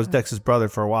thought that was Dex's brother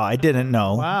for a while. I didn't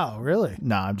know. Wow, really?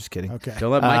 No, I'm just kidding. Okay.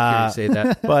 Don't let Mike hear you say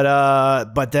that.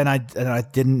 But then I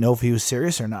didn't know if he was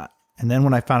serious or not. And then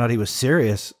when I found out he was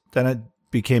serious, then it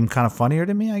became kind of funnier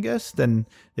to me, I guess, than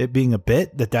it being a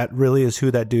bit that really is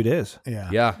who that dude is. Yeah.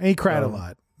 Yeah. And he cried a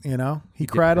lot. He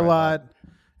cried a lot,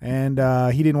 and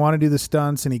he didn't want to do the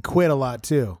stunts, and he quit a lot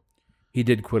too. He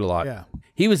did quit a lot. Yeah.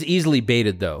 He was easily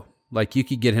baited, though. Like, you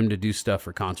could get him to do stuff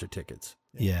for concert tickets.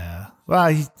 Yeah.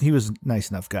 Well, he was a nice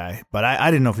enough guy, but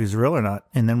I didn't know if he was real or not.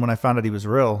 And then when I found out he was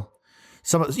real,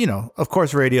 of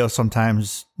course, radio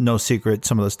sometimes, no secret,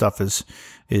 some of the stuff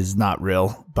is not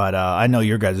real. But I know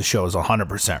your guys' show is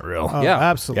 100% real. Oh, Yeah.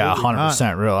 absolutely. Yeah,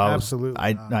 100% real. Absolutely.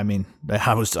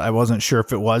 I wasn't sure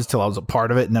if it was till I was a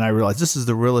part of it, and then I realized this is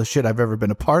the realest shit I've ever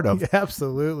been a part of.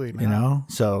 Absolutely.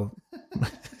 So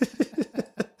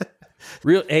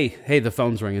Hey, the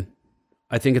phone's ringing.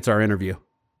 I think it's our interview.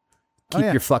 Keep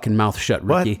yeah. your fucking mouth shut,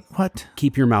 Ricky. what?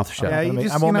 Keep your mouth shut. Yeah, you I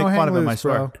just won't make hang fun of him, loose, I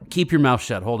swear. bro. Keep your mouth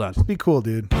shut. Hold on. Be cool,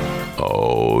 dude.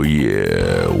 Oh,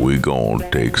 yeah, we're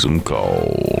gonna take some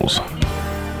calls.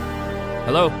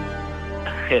 Hello.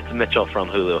 It's Mitchell from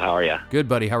Hulu. How are you? Good,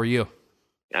 buddy. How are you?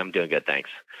 I'm doing good, thanks.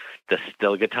 This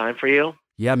still a good time for you?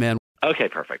 Yeah, man. Okay,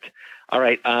 perfect. All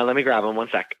right, let me grab him. 1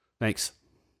 sec. Thanks.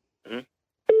 Mhm.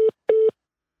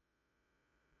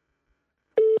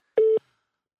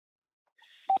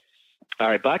 All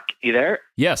right, Buck, you there?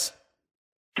 Yes.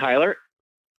 Tyler?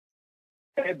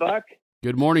 Hey, Buck.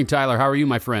 Good morning, Tyler. How are you,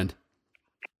 my friend?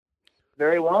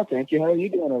 Very well, thank you. How are you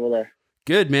doing over there?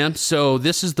 Good, man. So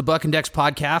this is the Buck and Dex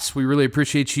podcast. We really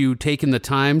appreciate you taking the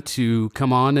time to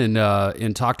come on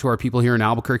and talk to our people here in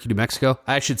Albuquerque, New Mexico.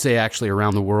 I should say actually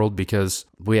around the world, because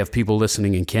we have people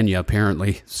listening in Kenya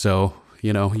apparently. So,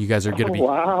 you know, you guys are going to be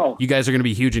wow. You guys are going to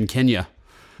be huge in Kenya.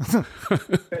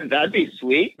 That'd be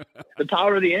sweet. The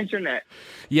power of the internet.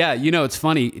 Yeah, you know, it's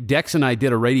funny. Dex and I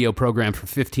did a radio program for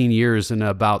 15 years, and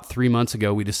about 3 months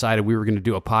ago, we decided we were going to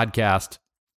do a podcast.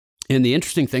 And the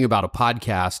interesting thing about a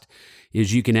podcast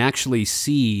is you can actually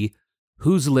see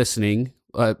who's listening,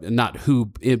 not who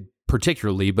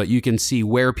particularly, but you can see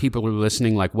where people are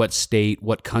listening, like what state,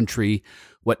 what country,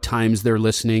 what times they're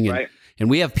listening. And, Right. and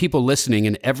we have people listening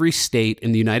in every state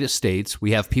in the United States.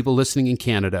 We have people listening in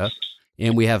Canada,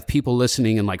 and we have people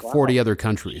listening in like 40 other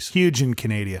countries. Huge in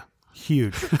Canada.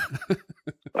 Huge.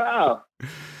 Wow.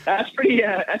 That's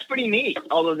pretty neat.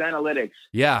 All those analytics.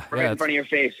 Yeah. Right in front of your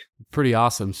face. Pretty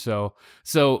awesome. So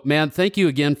man, thank you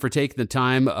again for taking the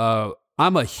time.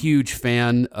 I'm a huge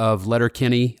fan of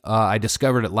Letterkenny. I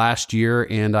discovered it last year,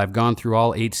 and I've gone through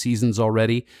all 8 seasons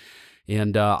already.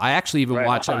 And I actually even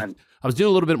watched. I was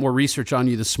doing a little bit more research on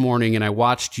you this morning, and I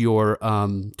watched your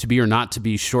 "To Be or Not to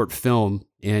Be" short film.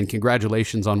 And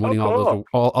congratulations on winning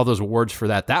all those awards for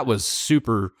that. That was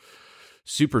super,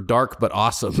 super dark but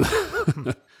awesome.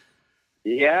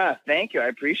 Yeah, thank you. I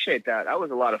appreciate that. That was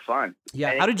a lot of fun.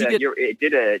 Yeah, And how did you get? It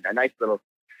did a nice little.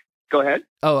 Go ahead.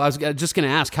 Oh, I was just going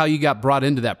to ask how you got brought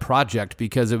into that project,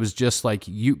 because it was just like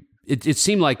you. It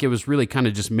seemed like it was really kind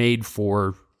of just made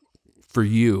for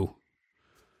you.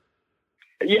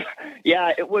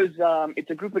 Yeah. It was. It's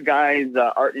a group of guys,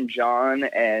 Art and John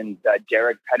and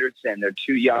Derek Pedersen. They're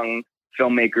 2 young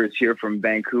filmmakers here from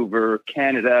Vancouver,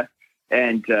 Canada.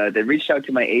 And they reached out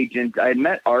to my agent. I had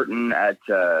met Arton at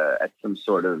some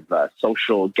sort of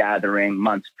social gathering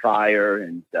months prior,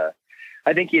 and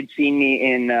I think he had seen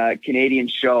me in a Canadian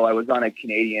show. I was on a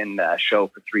Canadian show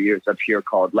for 3 years up here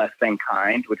called Less Than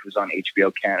Kind, which was on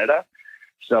HBO Canada.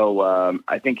 So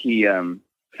I think he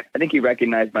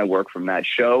recognized my work from that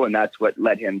show, and that's what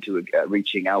led him to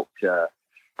reaching out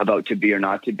about To Be or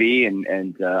Not to Be.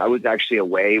 And I was actually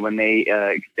away when they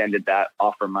extended that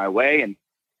offer my way, and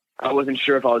I wasn't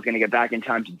sure if I was going to get back in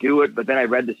time to do it, but then I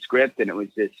read the script, and it was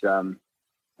this, Kurt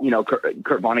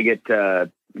Vonnegut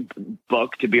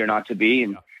book, To Be or Not to Be,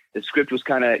 and the script was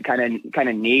kind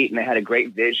of neat, and they had a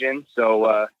great vision.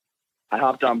 So I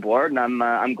hopped on board, and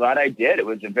I'm glad I did. It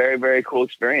was a very, very cool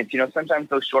experience. You know, sometimes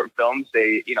those short films,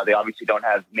 they obviously don't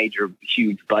have major,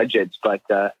 huge budgets, but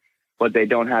what they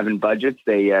don't have in budgets,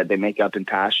 they make up in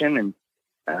passion, and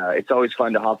it's always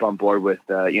fun to hop on board with,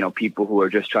 people who are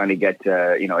just trying to get,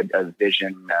 a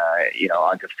vision,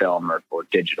 onto film or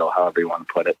digital, however you want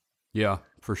to put it. Yeah,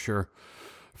 for sure.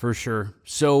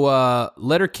 So,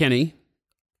 Letterkenny,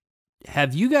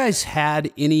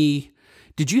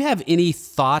 did you have any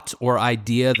thought or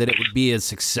idea that it would be as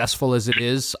successful as it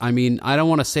is? I mean, I don't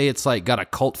want to say it's like got a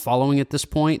cult following at this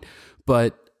point,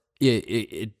 but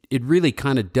it really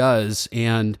kind of does.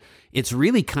 And it's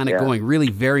really kind of going really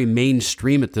very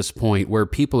mainstream at this point, where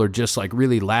people are just like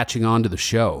really latching on to the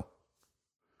show.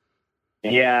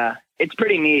 Yeah, it's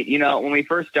pretty neat. You know, when we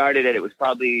first started it, it was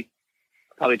probably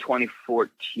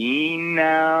 2014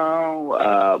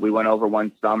 now. We went over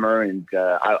one summer, and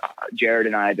Jared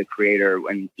and I, the creator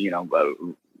and,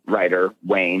 writer,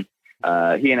 Wayne,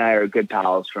 he and I are good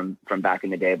pals from back in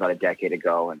the day, about a decade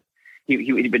ago. And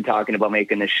he'd been talking about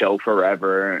making this show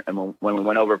forever. And when we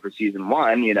went over for season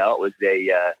 1, it was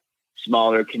a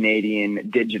smaller Canadian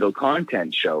digital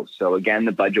content show. So again,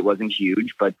 the budget wasn't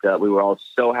huge, but we were all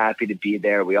so happy to be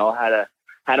there. We all had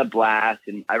a blast.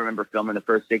 And I remember filming the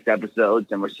first 6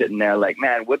 episodes, and we're sitting there like,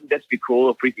 man, wouldn't this be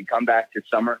cool if we could come back to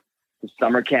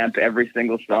summer camp every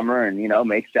single summer and,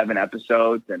 make 7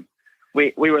 episodes. And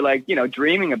we were like,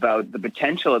 dreaming about the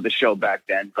potential of the show back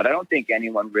then, but I don't think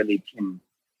anyone really can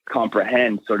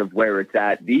comprehend sort of where it's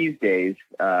at these days,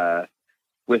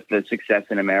 with the success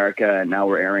in America, and now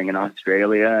we're airing in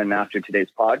Australia. And after today's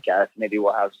podcast, maybe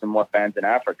we'll have some more fans in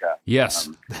Africa. Yes.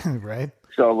 Right.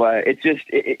 So it's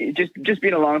just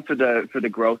being along for the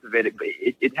growth of it.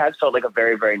 It has felt like a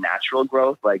very, very natural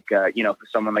growth. Like, for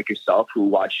someone like yourself who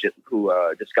watched it, who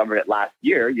discovered it last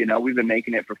year, we've been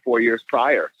making it for 4 years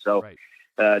prior. So right.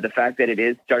 The fact that it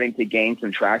is starting to gain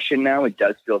some traction now, it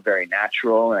does feel very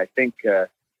natural. And I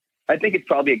think it's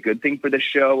probably a good thing for the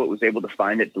show. It was able to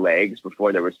find its legs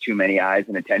before there was too many eyes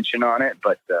and attention on it.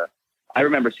 But I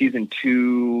remember season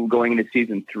 2 going into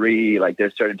season 3, like there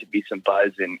started to be some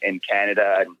buzz in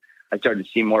Canada, and I started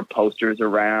to see more posters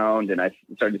around, and I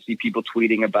started to see people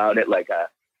tweeting about it. Like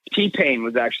T-Pain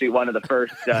was actually one of the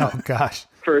first. Oh gosh.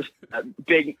 first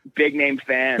big name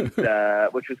fans,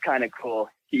 which was kind of cool.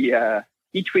 He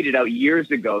tweeted out years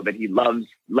ago that he loves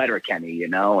Letterkenny,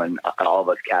 and all of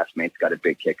us castmates got a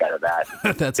big kick out of that.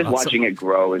 That's just awesome. Watching it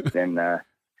grow has been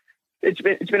it's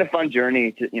been a fun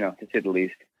journey to say the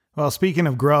least. Well, speaking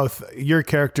of growth, your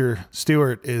character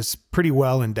Stewart is pretty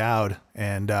well endowed,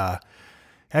 and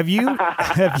have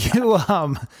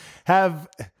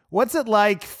what's it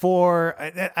like for,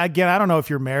 again, I don't know if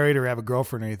you're married or have a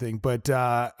girlfriend or anything, but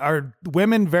are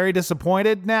women very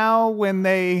disappointed now when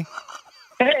they?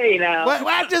 Hey, now.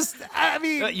 I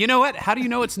mean, you know what? How do you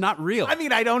know it's not real? I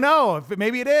mean, I don't know.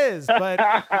 Maybe it is, but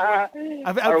I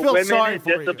feel women sorry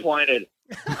for disappointed.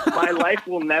 My life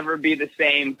will never be the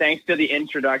same thanks to the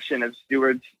introduction of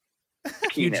Stewart's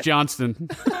Huge Johnston.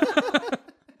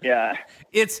 Yeah.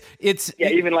 It's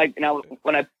even like now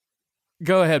when I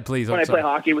go ahead, please. When I play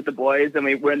hockey with the boys and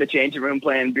we're in the changing room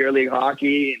playing beer league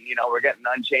hockey and we're getting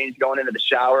unchanged going into the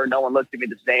shower, no one looks at me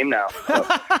the same now. So.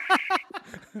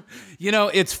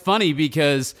 It's funny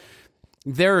because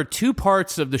there are two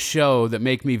parts of the show that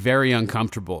make me very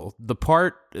uncomfortable.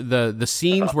 The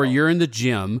scenes where you're in the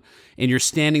gym and you're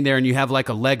standing there and you have like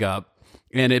a leg up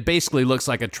and it basically looks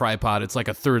like a tripod. It's like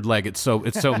a third leg. It's so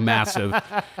massive.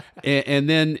 and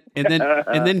then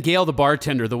Gail, the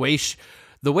bartender, the way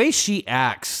she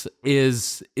acts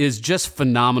is just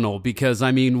phenomenal because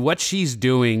I mean what she's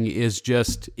doing is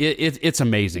just it's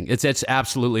amazing. It's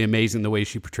absolutely amazing the way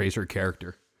she portrays her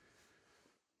character.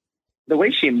 The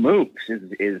way she moves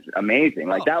is amazing.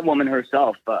 Like that woman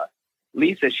herself,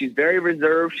 Lisa, she's very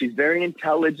reserved. She's very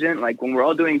intelligent. Like when we're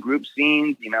all doing group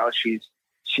scenes, she's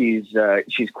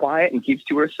quiet and keeps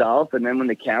to herself. And then when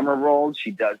the camera rolls,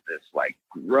 she does this like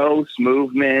gross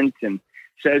movement and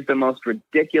says the most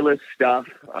ridiculous stuff.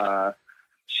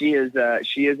 She is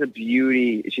a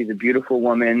beauty. She's a beautiful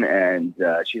woman, and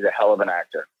she's a hell of an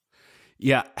actor.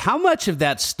 Yeah. How much of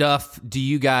that stuff do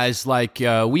you guys like?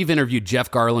 We've interviewed Jeff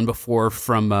Garland before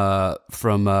from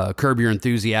Curb Your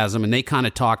Enthusiasm, and they kind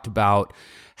of talked about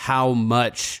how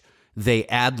much they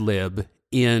ad-lib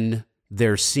in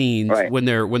their scenes when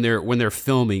they're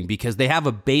filming because they have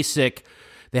a basic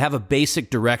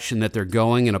direction that they're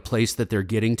going and a place that they're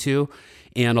getting to,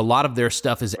 and a lot of their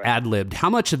stuff is ad-libbed.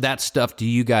 How much of that stuff do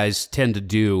you guys tend to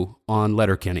do on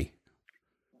Letterkenny?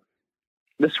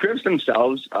 The scripts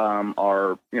themselves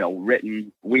are,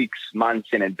 written weeks, months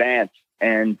in advance.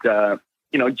 And,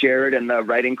 Jared and the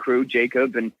writing crew,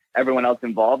 Jacob and everyone else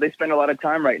involved, they spend a lot of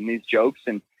time writing these jokes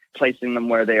and placing them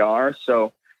where they are.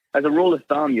 So as a rule of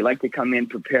thumb, you like to come in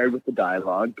prepared with the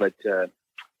dialogue. But,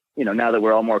 now that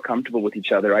we're all more comfortable with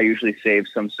each other, I usually save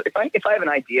some. If I have an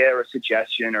idea or a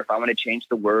suggestion, or if I want to change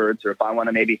the words, or if I want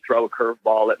to maybe throw a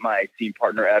curveball at my scene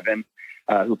partner, Evan,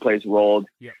 who plays Rold.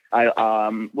 Yeah.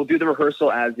 We'll do the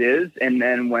rehearsal as is. And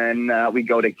then when we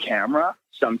go to camera,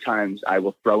 sometimes I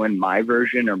will throw in my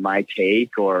version or my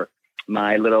take or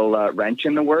my little wrench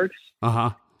in the works.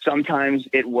 Uh-huh. Sometimes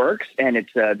it works and it's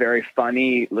a very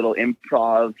funny little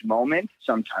improv moment.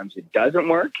 Sometimes it doesn't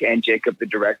work. And Jacob, the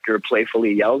director,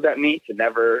 playfully yells at me to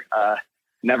never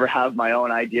have my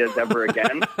own ideas ever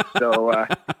again. So,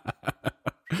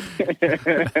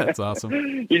 that's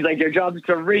awesome. He's like, your job's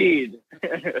to read.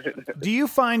 Do you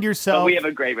find yourself? But we have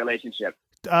a great relationship.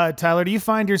 Tyler, do you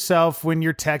find yourself when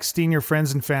you're texting your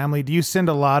friends and family? Do you send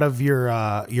a lot of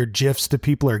your GIFs to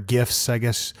people or GIFs? I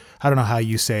guess I don't know how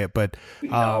you say it, but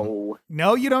no,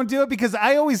 you don't do it because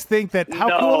I always think that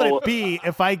how cool would it be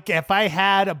if I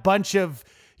had a bunch of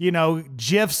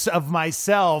GIFs of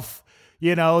myself.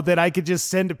 That I could just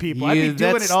send to people. I'd be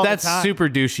doing it all the time. That's super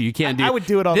douchey. You can't do it. I would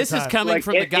do it all the time. This is coming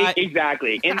from the guy.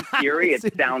 Exactly. In theory,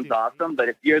 it sounds awesome, but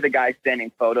if you're the guy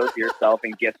sending photos of yourself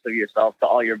and gifts of yourself to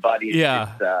all your buddies,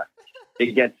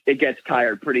 it gets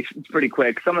tired pretty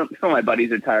quick. Some of my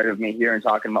buddies are tired of me here and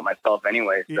talking about myself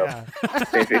anyway. So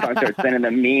if I start sending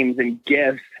them memes and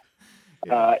gifts,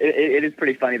 it is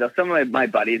pretty funny though. Some of my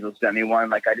buddies will send me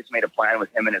one. Like I just made a plan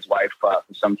with him and his wife for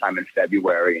sometime in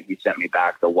February, and he sent me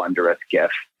back the wondrous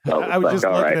gift. So I was just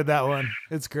looking at that one.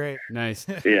 It's great. Nice.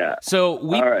 Yeah. So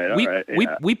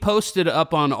we posted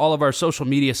up on all of our social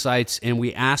media sites, and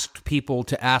we asked people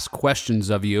to ask questions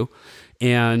of you.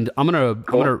 And I'm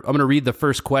gonna read the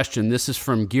first question. This is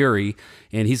from Geary,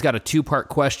 and he's got a 2-part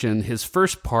question. His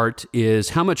first part is,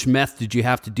 how much meth did you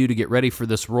have to do to get ready for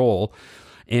this role?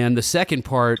 And the second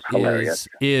part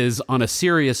is on a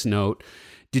serious note.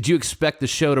 Did you expect the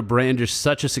show to brandish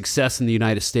such a success in the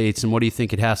United States? And what do you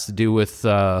think it has to do with?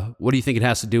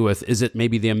 Is it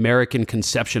maybe the American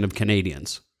conception of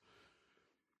Canadians?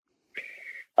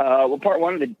 Well, part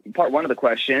one of the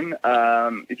question,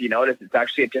 if you notice, it's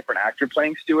actually a different actor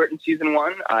playing Stewart in season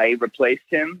 1. I replaced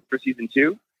him for season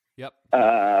 2. Yep.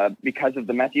 Because of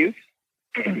the meth use.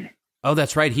 Oh,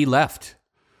 that's right. He left.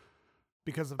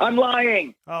 Because of I'm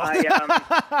lying.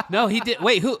 Oh. No, he did.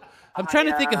 Wait, who? I'm trying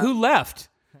to think of who left.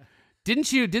 Didn't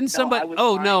somebody?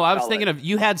 I was thinking of,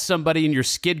 you had somebody in your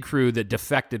skid crew that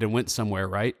defected and went somewhere,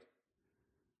 right?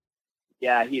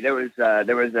 Yeah, there was a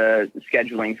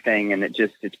scheduling thing, and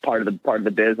it's part of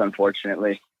the biz,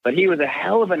 unfortunately. But he was a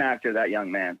hell of an actor, that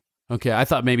young man. Okay, I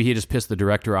thought maybe he just pissed the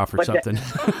director off or something.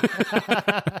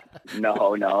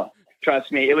 No.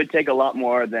 Trust me, it would take a lot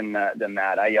more than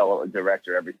that. I yell at the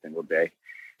director every single day.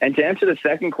 And to answer the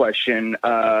second question,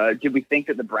 did we think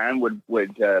that the brand would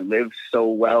live so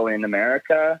well in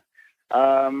America?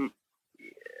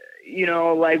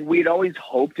 We'd always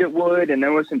hoped it would, and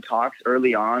there were some talks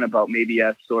early on about maybe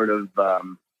us sort of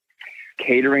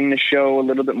catering the show a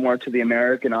little bit more to the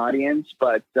American audience.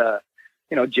 But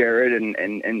Jared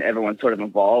and everyone sort of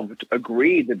involved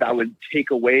agreed that would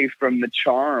take away from the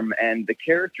charm and the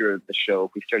character of the show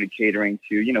if we started catering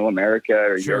to America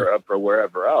or Europe or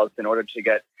wherever else in order to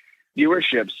get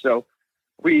viewership. So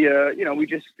we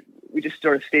just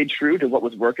sort of stayed true to what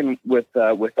was working with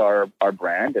our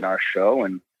brand and our show.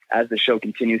 And as the show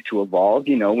continues to evolve,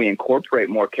 we incorporate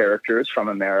more characters from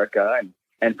America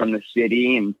and from the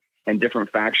city and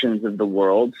different factions of the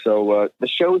world. So the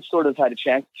show sort of had a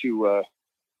chance to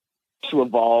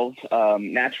evolve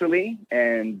naturally,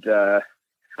 and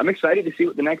I'm excited to see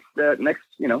what the next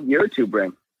year or two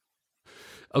bring.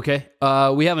 Okay,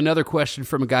 we have another question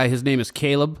from a guy. His name is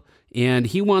Caleb, and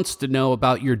he wants to know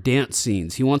about your dance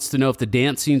scenes. He wants to know if the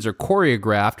dance scenes are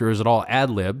choreographed or is it all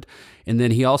ad-libbed, and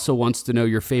then he also wants to know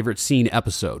your favorite scene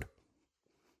episode.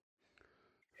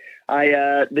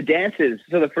 The dances.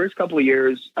 So the first couple of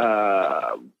years,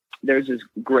 there's this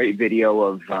great video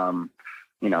of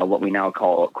what we now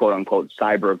call quote unquote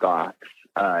cyber goths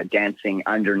dancing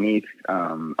underneath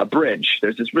a bridge.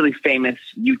 There's this really famous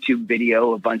YouTube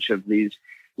video, a bunch of these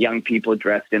young people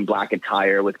dressed in black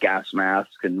attire with gas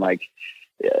masks and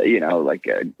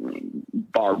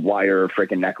barbed wire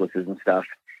freaking necklaces and stuff.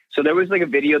 So there was like a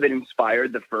video that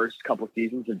inspired the first couple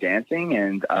seasons of dancing,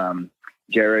 and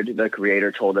Jared, the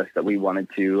creator, told us that we wanted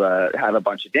to have a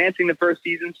bunch of dancing the first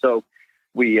season. So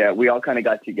we all kind of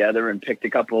got together and picked a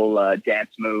couple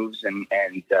dance moves, and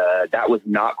that was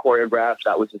not choreographed.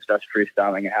 That was just us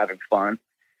freestyling and having fun.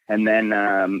 And then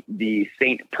the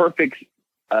St. Patrick's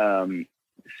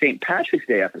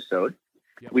Day episode,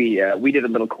 yep. We did a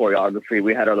little choreography.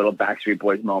 We had our little Backstreet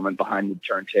Boys moment behind the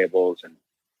turntables, and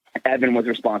Evan was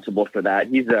responsible for that.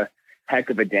 He's a heck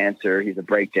of a dancer. He's a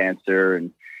break dancer,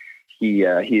 and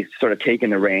he's sort of taken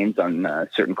the reins on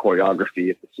certain choreography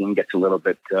if the scene gets a little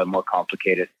bit more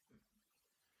complicated.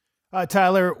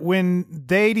 Tyler, when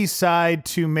they decide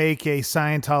to make a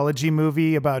Scientology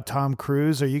movie about Tom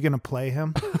Cruise, are you going to play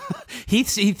him? He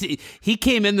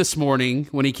came in this morning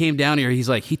when he came down here. He's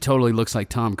like, he totally looks like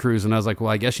Tom Cruise. And I was like, well,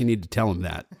 I guess you need to tell him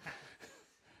that.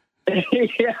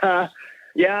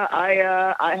 Yeah.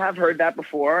 I have heard that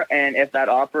before. And if that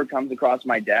offer comes across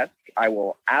my desk, I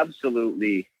will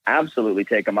absolutely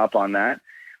take him up on that.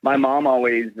 My mom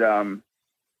always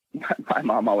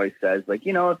says, like,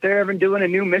 if they're ever doing a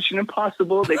new Mission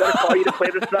Impossible, they got to call you to play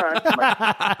the son.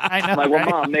 I'm like, well,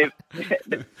 Mom,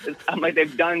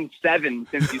 they've done 7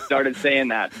 since you started saying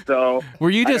that. So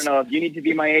I don't know if you need to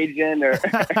be my agent or.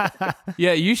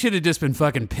 Yeah, you should have just been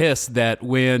fucking pissed that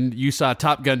when you saw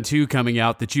Top Gun 2 coming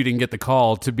out that you didn't get the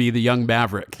call to be the young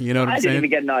Maverick. You know what I'm saying? I didn't even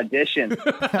get an audition.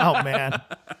 Oh man.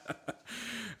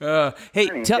 Hey,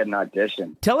 get an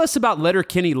audition. Tell us about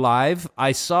Letterkenny Live.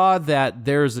 I saw that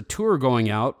there's a tour going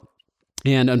out,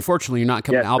 and unfortunately you're not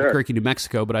coming to Albuquerque, New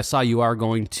Mexico, but I saw you are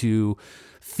going to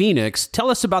Phoenix. Tell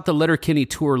us about the Letterkenny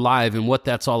Tour Live and what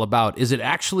that's all about. Is it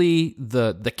actually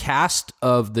the cast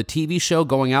of the TV show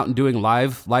going out and doing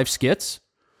live skits?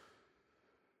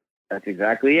 That's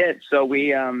exactly it. So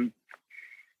we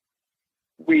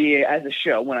as a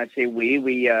show, when I say we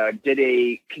did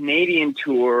a Canadian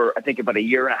tour, I think about a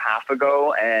year and a half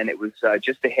ago, and it was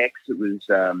just the Hicks. It was,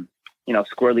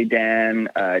 Squirrely Dan,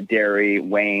 Derry,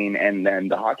 Wayne, and then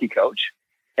the hockey coach.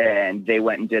 And they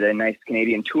went and did a nice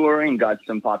Canadian tour and got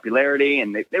some popularity,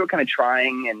 and they were kind of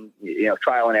trying and,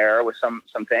 trial and error with some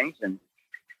things. And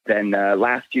then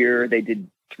last year they did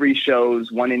 3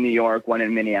 shows, one in New York, one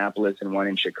in Minneapolis, and one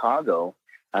in Chicago.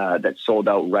 That sold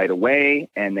out right away,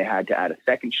 and they had to add a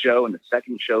second show, and the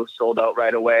second show sold out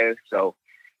right away. So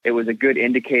it was a good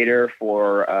indicator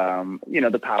for,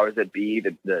 the powers that be,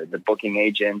 the booking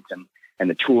agent and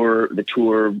the tour,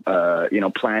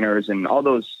 planners and all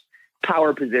those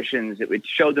power positions. It would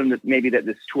show them that maybe that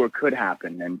this tour could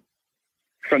happen. And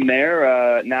from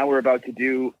there, now we're about to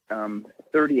do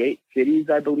 38 cities,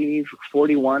 I believe,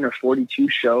 41 or 42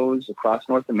 shows across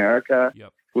North America.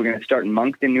 Yep. We're going to start in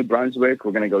Moncton, New Brunswick.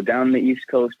 We're going to go down the East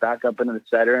Coast, back up into the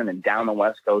center, and then down the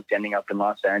West Coast, ending up in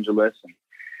Los Angeles. And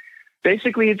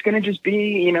basically, it's going to just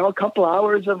be, a couple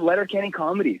hours of Letterkenny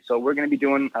comedy. So we're going to be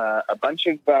doing a bunch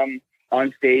of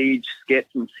on-stage skits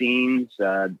and scenes.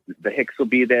 The Hicks will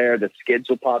be there. The Skids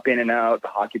will pop in and out. The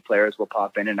hockey players will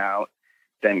pop in and out.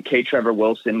 Then K. Trevor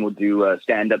Wilson will do a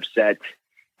stand-up set.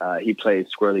 He plays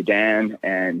Squirrely Dan.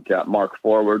 And Mark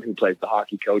Forward, who plays the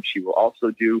hockey coach, he will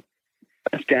also do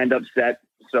a stand-up set.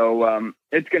 So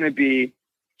it's going to be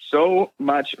so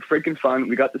much freaking fun.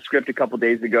 We got the script a couple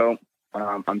days ago.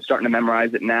 I'm starting to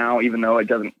memorize it now, even though it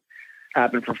doesn't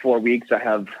happen for 4 weeks. I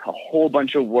have a whole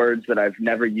bunch of words that I've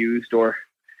never used or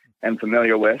am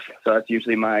familiar with. So that's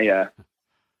usually my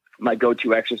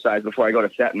go-to exercise before I go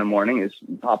to set in the morning is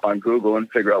hop on Google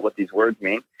and figure out what these words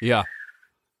mean. Yeah.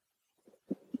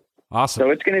 Awesome.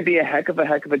 So it's going to be a heck of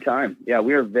a time. Yeah,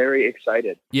 we are very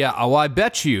excited. Yeah, well, I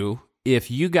bet you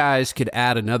if you guys could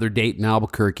add another date in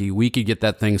Albuquerque, we could get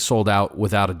that thing sold out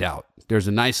without a doubt. There's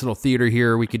a nice little theater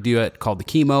here. We could do it called the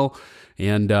Chemo,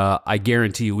 and I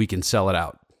guarantee you we can sell it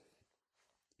out.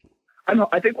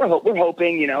 I think we're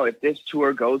hoping, if this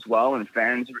tour goes well and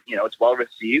fans, it's well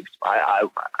received,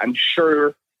 I'm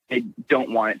sure they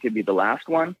don't want it to be the last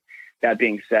one. That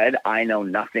being said, I know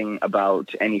nothing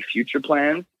about any future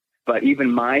plans. But even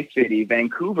my city,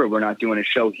 Vancouver, we're not doing a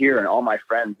show here. And all my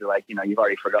friends are like, you've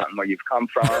already forgotten where you've come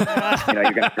from. You're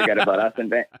going to forget about us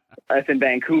in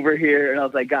Vancouver here. And I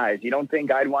was like, guys, you don't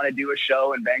think I'd want to do a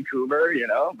show in Vancouver,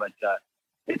 But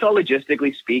it's all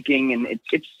logistically speaking. And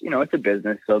it's a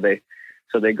business. So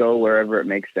they go wherever it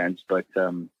makes sense. But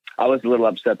I was a little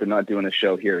upset they're not doing a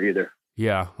show here either.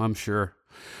 Yeah, I'm sure.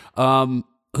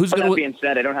 That being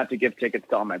said, I don't have to give tickets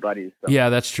to all my buddies. So. Yeah,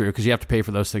 that's true, because you have to pay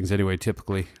for those things anyway,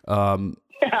 typically.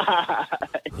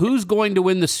 Who's going to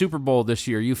win the Super Bowl this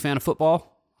year? You a fan of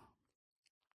football?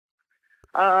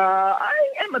 I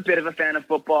am a bit of a fan of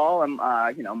football. I'm,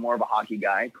 more of a hockey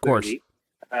guy, clearly.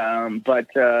 Of course. But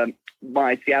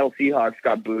my Seattle Seahawks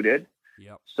got booted.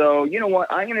 Yep. So, you know what?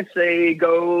 I'm going to say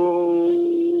go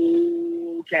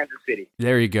Kansas City.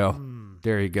 There you go.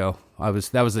 There you go. That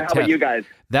was a test. How about you guys?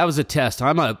 That was a test.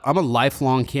 I'm a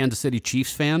lifelong Kansas City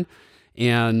Chiefs fan,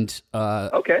 and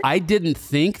I didn't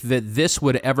think that this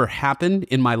would ever happen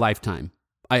in my lifetime.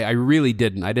 I really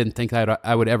didn't. I didn't think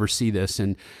I would ever see this,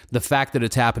 and the fact that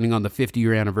it's happening on the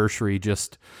 50-year anniversary,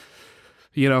 just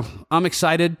I'm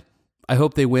excited. I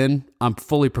hope they win. I'm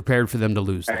fully prepared for them to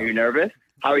lose. Are you nervous?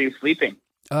 How are you sleeping?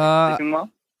 Sleeping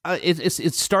well?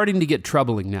 It's starting to get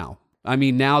troubling now. I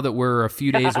mean, now that we're a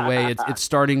few days away, it's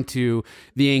starting to,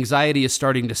 the anxiety is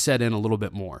starting to set in a little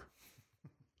bit more.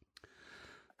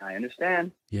 I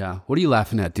understand. Yeah. What are you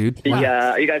laughing at, dude?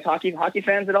 Are you guys hockey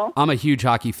fans at all? I'm a huge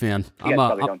hockey fan. I'm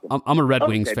a Red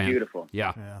Wings fan. Beautiful.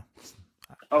 Yeah.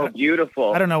 Oh,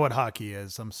 beautiful. I don't know what hockey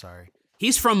is. I'm sorry.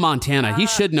 He's from Montana. He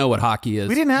should know what hockey is.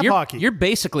 We didn't have hockey. You're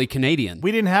basically Canadian.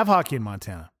 We didn't have hockey in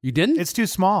Montana. You didn't? It's too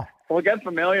small. Well, get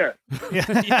familiar.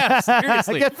 Yeah,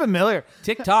 seriously. Get familiar.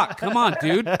 TikTok. Come on,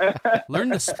 dude. Learn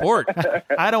the sport.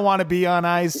 I don't want to be on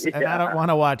ice, and I don't want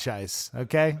to watch ice.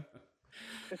 Okay.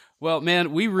 Well,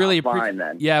 man, we really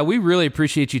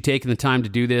appreciate you taking the time to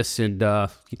do this, and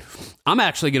I'm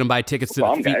actually going to buy tickets to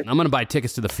I'm going to buy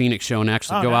tickets to the Phoenix show and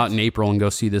actually go out in April and go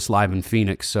see this live in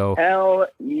Phoenix. So hell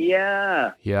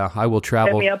yeah, I will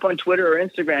travel. Hit me up on Twitter or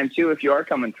Instagram too if you are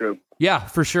coming through. Yeah,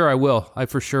 for sure I will. I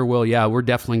for sure will. Yeah, we're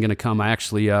definitely going to come. I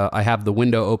actually I have the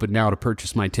window open now to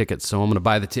purchase my tickets, so I'm going to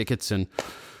buy the tickets and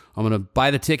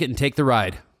take the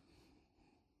ride.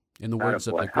 In the words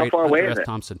of the great Hunter S.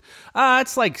 Thompson.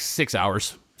 It's like 6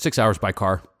 hours. 6 hours by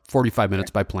car, 45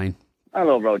 minutes by plane. A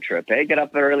little road trip, hey? Get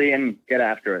up early and get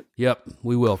after it. Yep,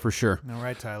 we will for sure. All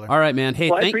right, Tyler. All right, man.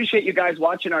 Hey, I appreciate you guys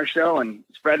watching our show and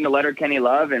spreading the Letterkenny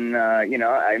love. And,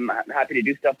 I'm happy to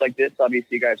do stuff like this.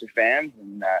 Obviously, you guys are fans.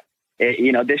 And,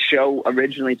 this show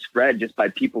originally spread just by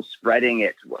people spreading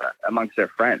it amongst their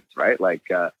friends, right? Like,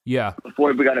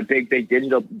 before we got a big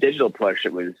digital push,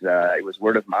 it was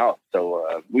word of mouth.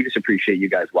 So we just appreciate you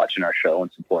guys watching our show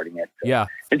and supporting it. Yeah,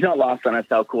 it's not lost on us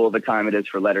how cool of a time it is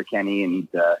for Letterkenny, and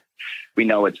we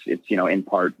know it's in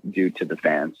part due to the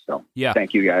fans. So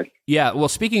thank you guys. Yeah. Well,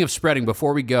 speaking of spreading,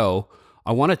 before we go,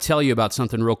 I want to tell you about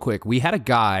something real quick. We had a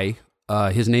guy.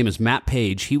 His name is Matt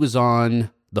Page. He was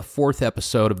on the 4th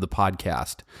episode of the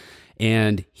podcast,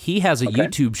 and he has a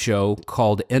YouTube show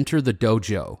called Enter the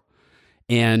Dojo.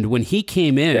 And when he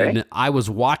came in, I was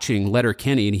watching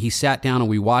Letterkenny, and he sat down and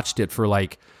we watched it for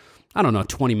like I don't know,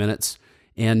 20 minutes.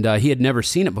 And he had never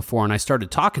seen it before. And I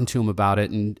started talking to him about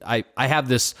it. And I have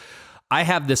this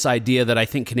idea that I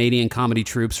think Canadian comedy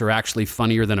troupes are actually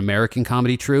funnier than American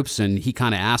comedy troupes. And he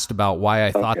kind of asked about why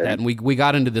I thought that. And we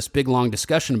got into this big, long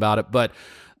discussion about it. But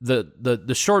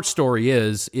the short story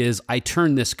is I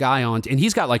turned this guy on, and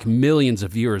he's got like millions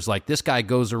of viewers. Like, this guy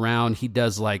goes around, he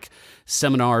does like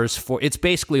seminars it's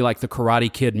basically like the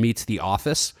Karate Kid meets The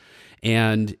Office,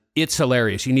 and it's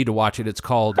hilarious. You need to watch it. It's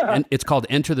called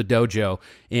Enter the Dojo,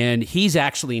 and he's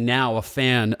actually now a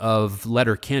fan of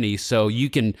Letterkenny, so you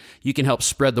can help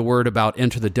spread the word about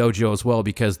Enter the Dojo as well,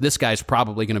 because this guy's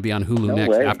probably going to be on Hulu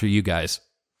next after you guys.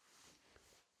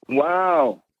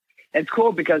 Wow. It's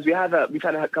cool because we've had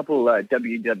a couple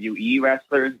WWE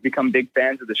wrestlers become big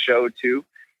fans of the show too.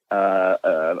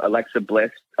 Alexa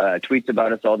Bliss tweets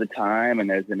about us all the time, and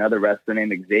there's another wrestler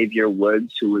named Xavier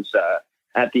Woods who was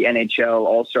at the NHL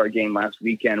All-Star Game last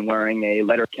weekend wearing a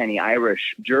Letterkenny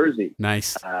Irish jersey.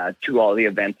 Nice. To all the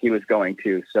events he was going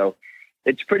to. So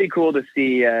it's pretty cool to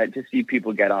see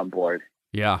people get on board.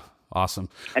 Yeah, awesome.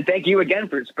 And thank you again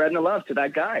for spreading the love to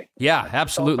that guy. Yeah,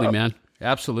 absolutely, man.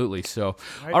 Absolutely. So,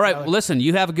 all right, well, listen,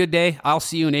 you have a good day. I'll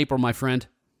see you in April, my friend.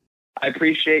 I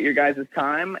appreciate your guys'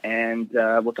 time, and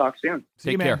we'll talk soon.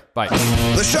 Take care. Bye.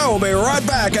 The show will be right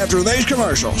back after these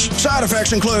commercials. Side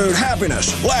effects include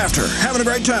happiness, laughter, having a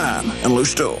great time, and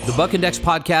loose stool. The Buck and Dex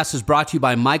podcast is brought to you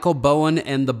by Michael Bowen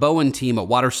and the Bowen team at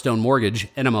Waterstone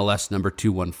Mortgage, NMLS number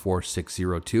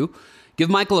 214602. Give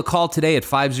Michael a call today at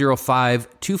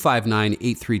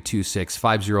 505-259-8326,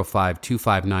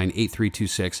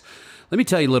 505-259-8326. Let me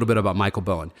tell you a little bit about Michael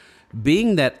Bowen.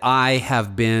 Being that I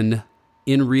have been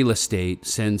in real estate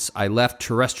since I left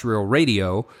terrestrial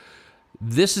radio,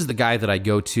 this is the guy that I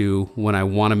go to when I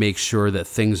want to make sure that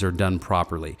things are done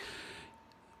properly.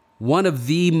 One of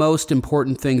the most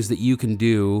important things that you can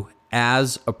do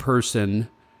as a person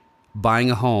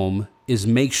buying a home is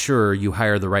make sure you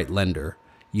hire the right lender.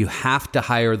 You have to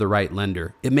hire the right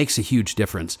lender. It makes a huge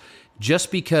difference.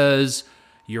 Just because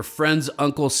your friend's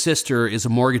uncle's sister is a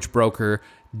mortgage broker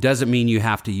doesn't mean you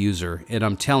have to use her. And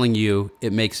I'm telling you,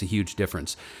 it makes a huge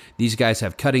difference. These guys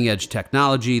have cutting edge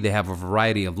technology. They have a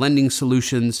variety of lending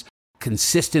solutions,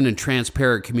 consistent and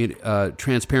transparent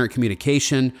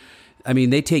communication. I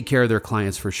mean, they take care of their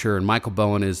clients for sure. And Michael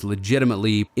Bowen is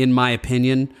legitimately, in my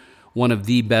opinion, one of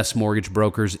the best mortgage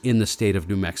brokers in the state of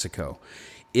New Mexico.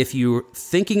 If you're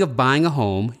thinking of buying a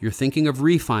home, you're thinking of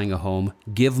refining a home,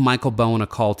 give Michael Bowen a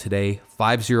call today,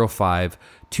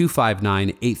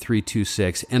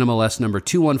 505-259-8326, NMLS number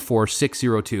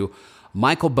 214602,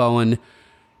 Michael Bowen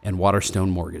and Waterstone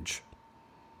Mortgage.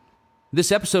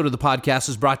 This episode of the podcast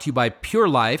is brought to you by Pure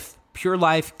Life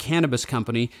Cannabis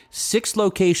Company, 6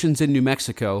 locations in New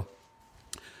Mexico.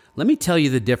 Let me tell you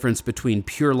the difference between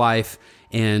Pure Life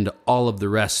and all of the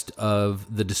rest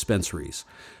of the dispensaries.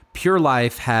 Pure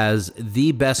Life has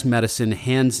the best medicine,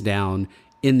 hands down,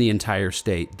 in the entire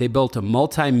state. They built a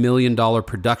multi-million-dollar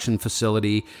production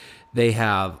facility. They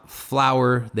have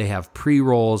flower, they have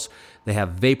pre-rolls, they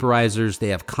have vaporizers, they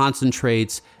have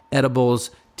concentrates, edibles,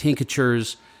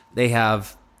 tinctures. They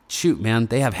have,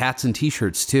 they have hats and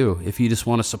t-shirts too, if you just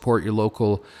want to support your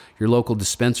local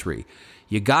dispensary.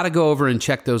 You got to go over and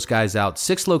check those guys out.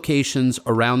 6 locations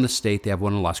around the state. They have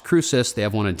one in Las Cruces. They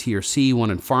have one in TRC,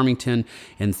 one in Farmington,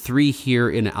 and 3 here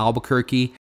in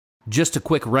Albuquerque. Just a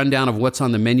quick rundown of what's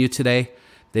on the menu today.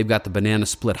 They've got the Banana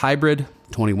Split Hybrid,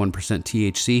 21%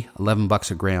 THC,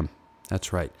 $11 a gram.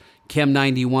 That's right. Chem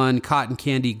 91, Cotton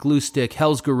Candy, Glue Stick,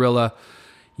 Hell's Gorilla,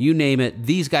 you name it.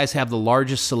 These guys have the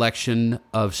largest selection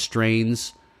of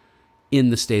strains in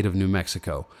the state of New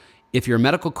Mexico. If you're a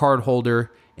medical card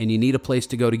holder and you need a place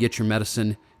to go to get your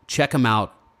medicine, check them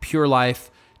out, Pure Life.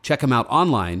 Check them out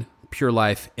online,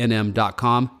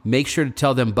 purelifenm.com. Make sure to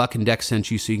tell them Buck and Dex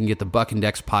sent you so you can get the Buck and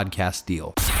Dex podcast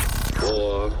deal.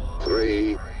 4,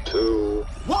 3, 2,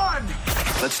 1.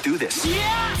 Let's do this.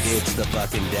 Yeah! it's the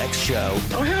Buck and Dex Show.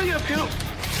 Oh, hell yeah, pimp.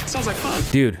 Sounds like fun.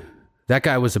 Dude, that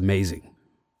guy was amazing.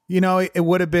 You know, it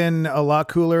would have been a lot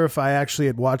cooler if I actually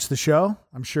had watched the show.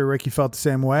 I'm sure Ricky felt the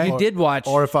same way. You did watch.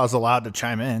 Or if I was allowed to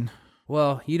chime in.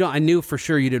 Well, I knew for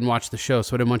sure you didn't watch the show,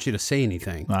 so I didn't want you to say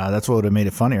anything. That's what would have made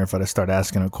it funnier if I'd have started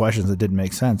asking him questions that didn't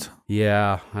make sense.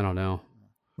 Yeah, I don't know.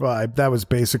 Well, that was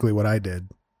basically what I did.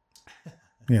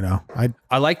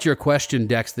 I liked your question,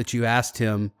 Dex, that you asked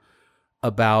him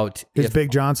about his if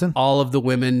Big Johnston. All of the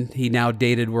women he now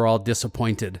dated were all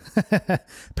disappointed.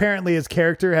 Apparently, his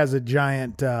character has a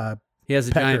giant. He has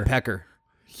a giant pecker.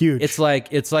 Huge. It's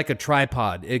like a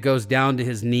tripod. It goes down to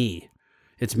his knee.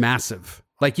 It's massive.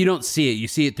 Like, you don't see it. You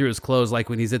see it through his clothes, like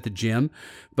when he's at the gym.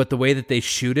 But the way that they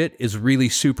shoot it is really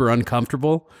super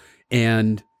uncomfortable.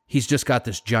 and he's just got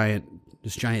this giant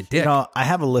dick. You know, I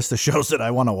have a list of shows that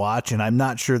I want to watch, and I'm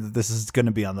not sure that this is going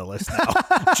to be on the list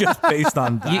now, just based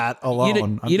on that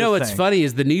alone. You know what's funny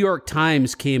is the New York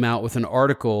Times came out with an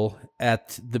article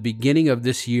at the beginning of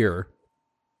this year,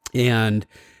 and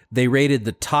they rated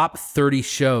the top 30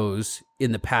 shows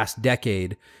in the past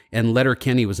decade, and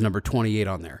Letterkenny was number 28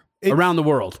 on there around the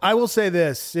world. I will say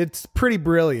this. It's pretty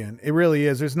brilliant. It really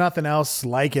is. There's nothing else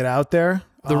like it out there.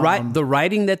 The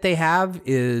writing that they have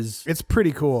it's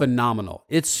pretty cool. Phenomenal.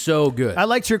 It's so good. I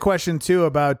liked your question too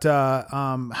about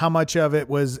how much of it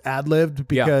was ad-libbed,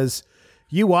 because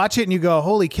you watch it and you go,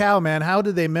 holy cow, man, how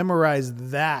did they memorize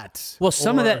that? Well,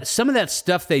 some of that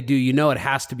stuff they do, you know, it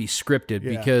has to be scripted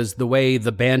because the way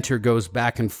the banter goes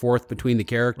back and forth between the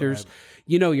characters,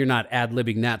 you know, you're not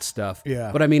ad-libbing that stuff.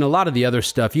 Yeah. But I mean, a lot of the other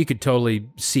stuff you could totally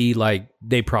see, like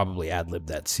they probably ad-libbed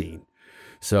that scene.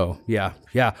 So, yeah.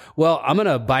 Well, I'm going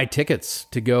to buy tickets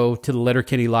to go to the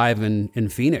Letterkenny Live in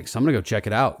Phoenix. I'm going to go check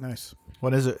it out. Nice.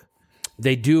 What is it?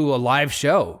 They do a live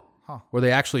show where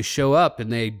they actually show up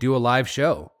and they do a live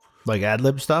show. Like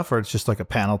ad-lib stuff, or it's just like a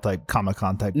panel type,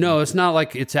 Comic-Con type? No, it's not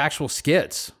like it's actual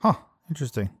skits. Huh.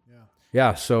 Interesting.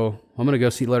 Yeah, so I'm going to go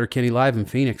see Letterkenny Live in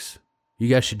Phoenix. You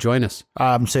guys should join us.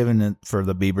 I'm saving it for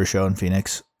the Bieber show in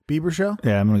Phoenix. Bieber show?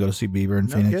 Yeah, I'm going to go see Bieber in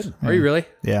Phoenix. Kidding. Yeah. Are you really?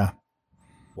 Yeah.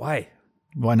 Why?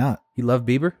 Why not? You love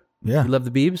Bieber? Yeah. You love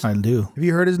the Biebs? I do. Have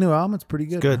you heard his new album? It's pretty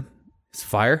good. It's good. Man. It's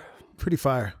fire. Pretty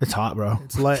fire. It's hot, bro.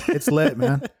 It's lit. It's lit,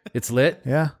 man. It's lit?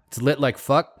 Yeah. It's lit like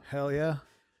fuck? Hell yeah.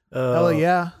 Hell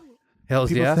yeah. Hell's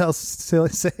People yeah? still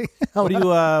say. What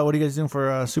are you guys doing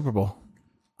for Super Bowl?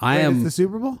 It's the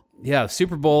Super Bowl? Yeah,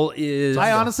 Super Bowl is...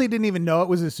 I honestly didn't even know it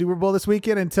was a Super Bowl this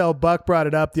weekend until Buck brought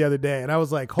it up the other day, and I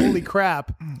was like, holy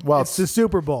crap. Well, it's the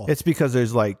Super Bowl. It's because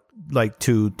there's like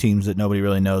two teams that nobody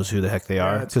really knows who the heck they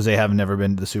are, because they have never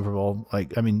been to the Super Bowl.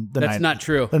 Like, I mean, That's not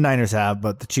true. The Niners have,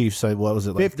 but the Chiefs, what was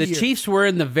it like? The Chiefs were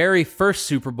in the very first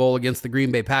Super Bowl against the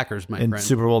Green Bay Packers, my In friend.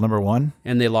 Super Bowl number 1?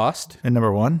 And they lost. In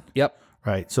number 1? Yep.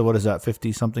 Right. So what is that,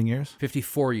 50-something years?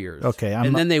 54 years. Okay.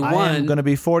 Then they won. I'm going to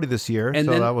be 40 this year, and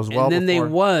so then, that was well And then before.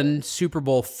 they won Super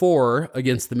Bowl 4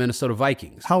 against the Minnesota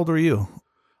Vikings. How old were you?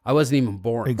 I wasn't even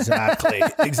born. Exactly.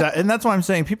 Exactly. And that's why I'm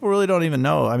saying people really don't even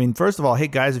know. I mean, first of all, hey,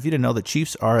 guys, if you didn't know, the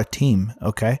Chiefs are a team,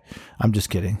 okay? I'm just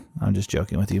kidding. I'm just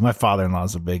joking with you. My father-in-law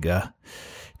is a big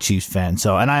Chiefs fan,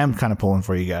 and I am kind of pulling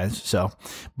for you guys. So,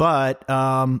 but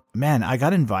man, I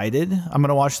got invited. I'm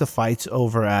gonna watch the fights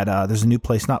over at there's a new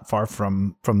place not far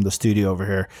from the studio over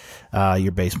here,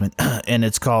 your basement, and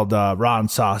it's called Raw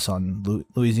and Sauce on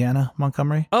Louisiana,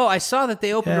 Montgomery. Oh, I saw that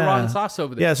they opened a Raw and Sauce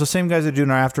over there. Yeah, so same guys are doing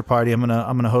our after party. I'm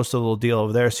gonna host a little deal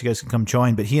over there, so you guys can come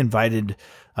join. But he invited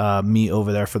me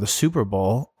over there for the Super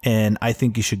Bowl, and I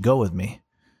think you should go with me.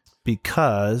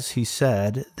 Because he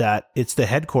said that it's the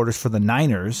headquarters for the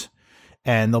Niners,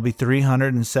 and there'll be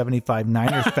 375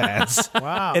 Niners fans.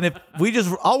 Wow. And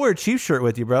I'll wear a Chiefs shirt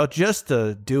with you, bro, just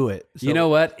to do it. So, you know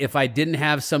what? If I didn't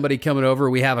have somebody coming over,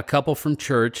 we have a couple from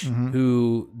church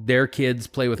who their kids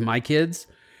play with my kids.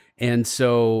 And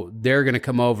so they're going to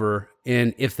come over.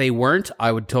 And if they weren't,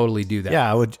 I would totally do that.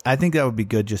 Yeah, I think that would be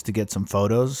good just to get some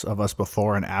photos of us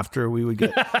before and after we would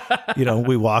get,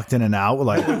 we walked in and out with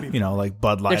like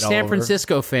Bud Light They're all San over.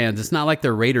 Francisco fans. It's not like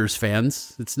they're Raiders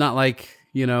fans. It's not like,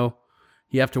 you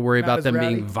have to worry about them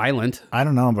being violent. I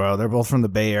don't know, bro. They're both from the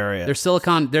Bay Area. They're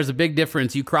Silicon. There's a big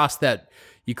difference. You cross that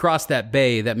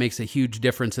bay, that makes a huge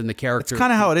difference in the character. It's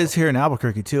kind of how it is here in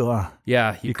Albuquerque too, huh?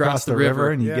 Yeah, you cross the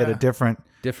river and you get a different.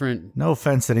 No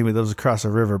offense to anybody that lives across a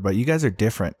river, but you guys are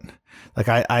different. Like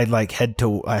I like head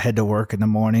to work in the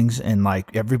mornings, and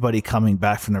like everybody coming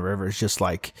back from the river is just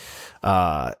like,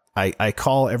 I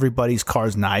call everybody's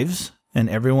cars knives. And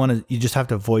you just have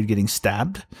to avoid getting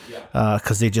stabbed,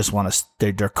 because they just want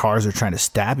to. Their cars are trying to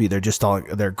stab you.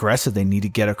 They're aggressive. They need to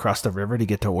get across the river to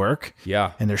get to work.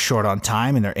 Yeah, and they're short on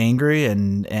time, and they're angry,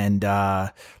 and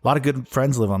a lot of good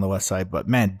friends live on the west side. But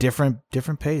man, different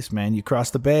pace, man. You cross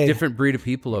the bay, different breed of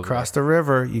people over cross the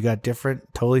river. You got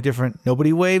totally different.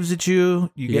 Nobody waves at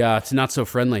you. It's not so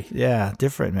friendly. Yeah,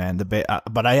 different, man. The bay,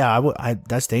 but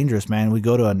that's dangerous, man. We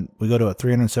go to a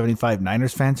 375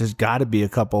 Niners fans. There's got to be a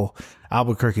couple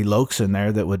Albuquerque lokes in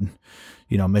there that would,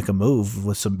 make a move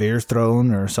with some beers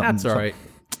thrown or something. That's all right.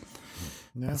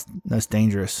 That's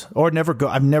dangerous. Or never go.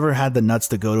 I've never had the nuts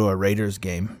to go to a Raiders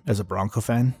game as a Bronco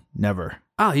fan. Never.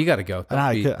 Oh, you got to go.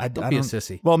 Don't be I a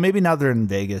sissy. Well, maybe now they're in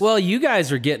Vegas. Well, you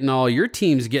guys are your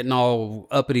team's getting all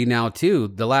uppity now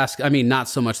too. Not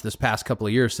so much this past couple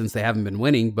of years since they haven't been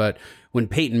winning, but when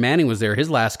Peyton Manning was there, his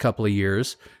last couple of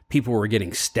years, people were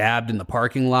getting stabbed in the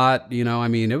parking lot. You know,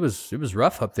 it was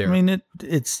rough up there.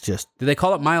 It's just. Do they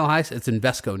call it Mile High? It's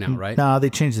Invesco now, right? No, they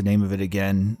changed the name of it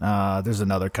again. There's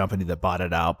another company that bought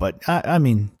it out, but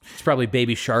it's probably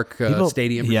Baby Shark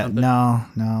Stadium or something.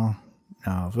 No.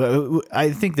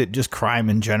 I think that just crime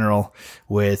in general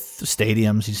with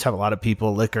stadiums, you just have a lot of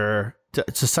people, liquor.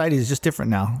 Society is just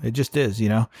different now. It just is,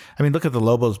 look at the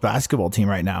Lobos basketball team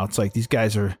right now. It's like these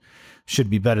guys should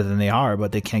be better than they are,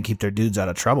 but they can't keep their dudes out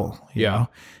of trouble. You know?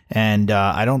 And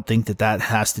I don't think that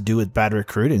has to do with bad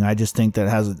recruiting. I just think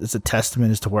that it's a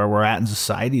testament as to where we're at in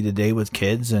society today with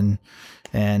kids and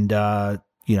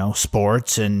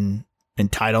sports and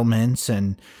entitlements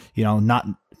and, not.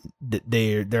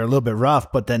 They're a little bit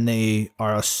rough, but then they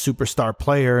are a superstar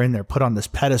player and they're put on this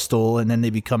pedestal and then they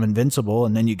become invincible.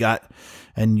 And then you got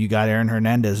Aaron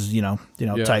Hernandez,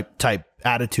 type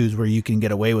attitudes where you can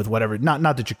get away with whatever. Not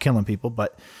that you're killing people,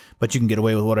 but you can get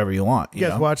away with whatever you want. You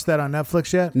guys watched that on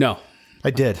Netflix yet? No, I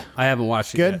did. I haven't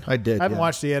watched it Good? yet. I did. I haven't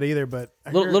watched it yet either, but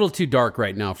a little too dark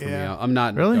right now for me. I'm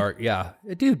not really dark. Yeah,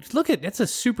 dude, it's a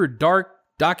super dark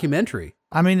documentary.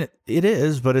 It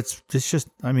is, but it's just.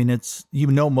 It's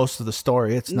most of the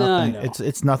story. It's nothing. No.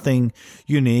 It's nothing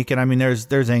unique. And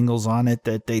there's angles on it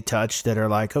that they touch that are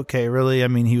like, okay, really.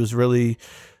 He was really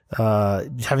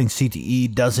having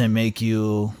CTE doesn't make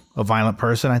you a violent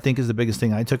person. I think is the biggest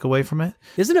thing I took away from it.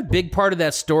 Isn't a big part of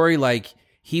that story like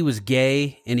he was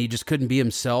gay and he just couldn't be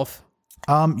himself?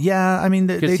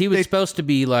 Because he was supposed to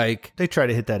be like they try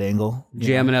to hit that angle,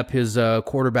 jamming up his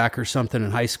quarterback or something in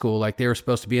high school. Like they were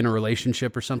supposed to be in a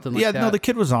relationship or something like that. Yeah, no, the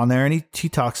kid was on there and he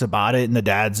talks about it. And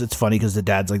it's funny because the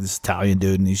dad's like this Italian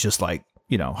dude and he's just like,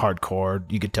 hardcore.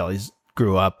 You could tell he's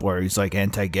grew up where he's like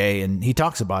anti-gay and he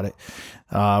talks about it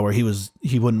where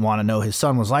he wouldn't want to know his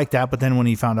son was like that. But then when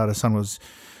he found out his son was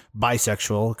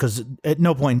bisexual, because at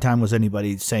no point in time was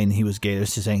anybody saying he was gay. They're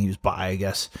just saying he was bi, I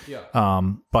guess. Yeah.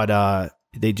 But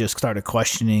they just started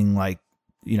questioning, like,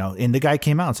 and the guy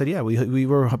came out and said, yeah, we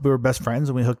were best friends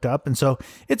and we hooked up. And so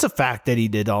it's a fact that he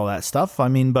did all that stuff.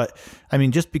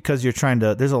 Just because you're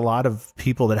there's a lot of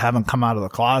people that haven't come out of the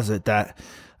closet that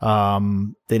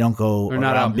they don't go they're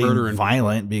not around out being murdering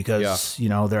violent because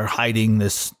they're hiding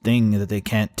this thing that they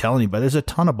can't tell anybody. There's a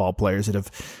ton of ball players that have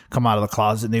come out of the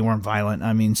closet and they weren't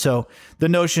violent. So the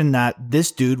notion that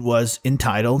this dude was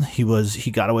entitled,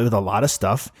 he got away with a lot of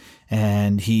stuff,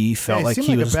 and he felt like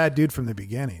he was a bad dude from the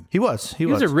beginning. He was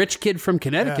a rich kid from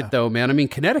Connecticut, though, man.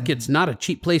 Connecticut's not a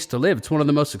cheap place to live. It's one of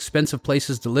the most expensive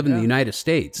places to live in the United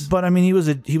States. But he was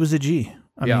a G.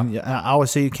 I always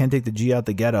say you can't take the G out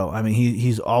the ghetto.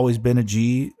 He's always been a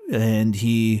G, and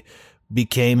he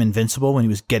became invincible when he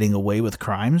was getting away with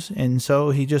crimes. And so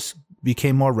he just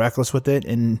became more reckless with it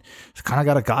and kind of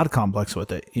got a God complex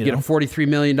with it. You get a $43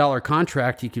 million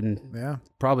contract, you can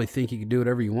probably think you can do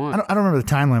whatever you want. I don't remember the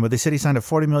timeline, but they said he signed a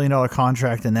 $40 million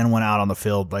contract and then went out on the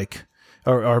field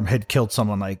or had killed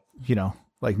someone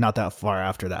not that far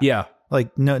after that. Yeah.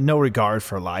 No regard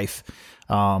for life.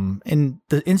 And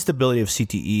the instability of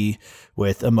CTE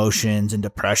with emotions and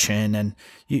depression, and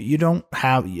you don't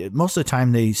have, most of the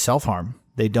time they self-harm.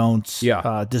 They don't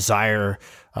desire,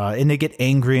 and they get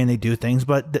angry and they do things,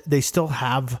 but they still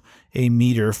have a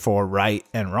meter for right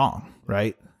and wrong,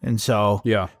 right? And so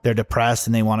they're depressed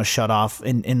and they want to shut off.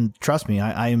 And trust me,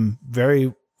 I'm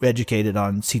very educated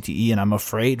on CTE, and I'm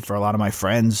afraid for a lot of my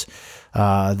friends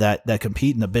that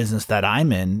compete in the business that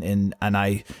I'm in, and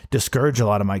I discourage a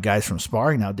lot of my guys from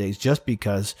sparring nowadays just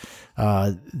because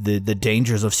the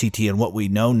dangers of CTE and what we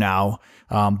know now.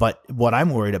 But what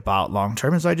I'm worried about long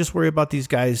term is I just worry about these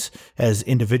guys as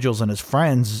individuals and as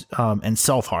friends, and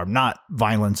self-harm, not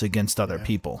violence against other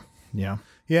people. Yeah.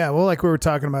 Yeah, well, like we were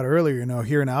talking about earlier,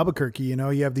 here in Albuquerque,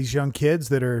 you have these young kids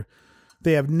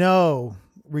they have no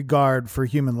regard for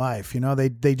human life.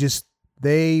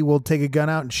 They will take a gun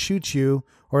out and shoot you,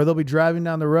 or they'll be driving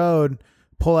down the road,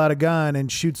 pull out a gun and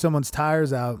shoot someone's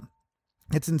tires out.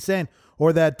 It's insane.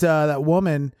 Or that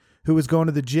woman who was going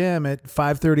to the gym at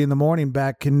 5:30 in the morning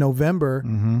back in November,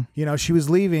 she was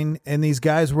leaving and these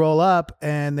guys roll up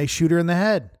and they shoot her in the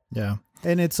head. Yeah.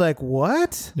 And it's like,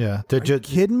 what? Yeah. Are you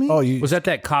kidding me? Oh, was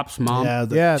that cop's mom?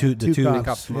 Yeah. Two cops.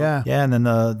 Cop's mom. Yeah. Yeah. And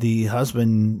then the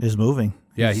husband is moving.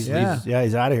 Yeah. He's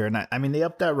out of here. And they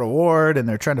upped that reward and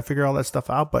they're trying to figure all that stuff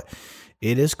out. But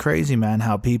it is crazy, man,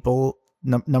 how people,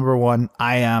 number one,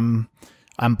 I'm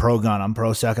pro gun. I'm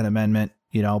pro Second Amendment,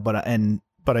 but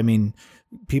But I mean,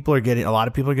 a lot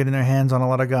of people are getting their hands on a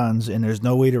lot of guns, and there's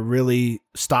no way to really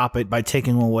stop it by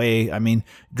taking them away. I mean,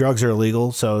 drugs are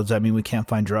illegal, so does that mean we can't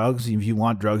find drugs? If you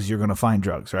want drugs, you're going to find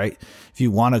drugs, right? If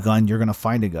you want a gun, you're going to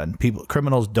find a gun.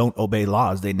 Criminals don't obey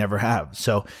laws. They never have.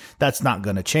 So that's not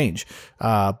going to change.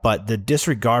 But the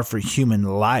disregard for human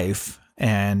life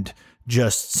and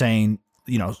just saying,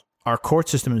 our court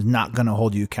system is not going to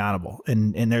hold you accountable.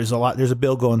 And there's a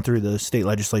bill going through the state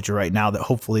legislature right now that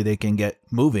hopefully they can get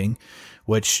moving,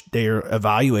 which they're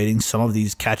evaluating some of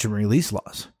these catch and release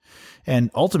laws. And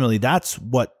ultimately, that's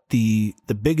what the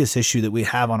biggest issue that we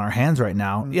have on our hands right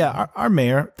now. Yeah, our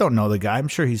mayor, don't know the guy. I'm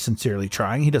sure he's sincerely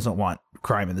trying. He doesn't want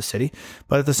crime in the city.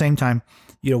 But at the same time,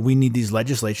 we need these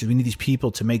legislatures. We need these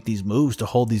people to make these moves to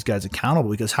hold these guys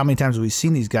accountable, because how many times have we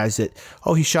seen these guys that,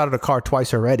 he shot at a car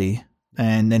twice already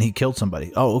and then he killed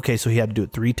somebody. Oh, okay. So he had to do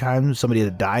it 3 times. Somebody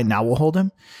had to die. Now we'll hold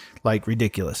him. Like,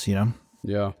 ridiculous,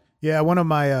 Yeah. Yeah, one of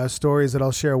my stories that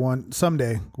I'll share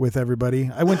someday with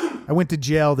everybody. I went to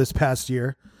jail this past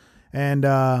year, and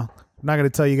I'm not going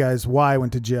to tell you guys why I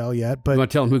went to jail yet. But You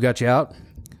want to tell them who got you out?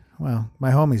 Well,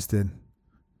 my homies did.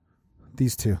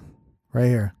 These two, right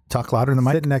here, Talk louder in the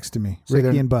mic. sitting next to me,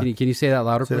 Ricky and Buck. Can you say that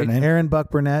louder, Say their please? name. Aaron Buck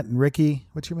Burnett and Ricky.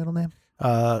 What's your middle name?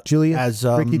 Julius.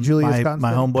 Ricky Julius.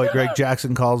 My homeboy Greg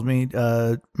Jackson calls me.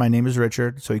 My name is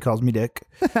Richard, so he calls me Dick,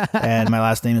 and my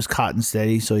last name is Cotton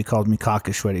Steady, so he calls me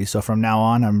Cockashwetty. So from now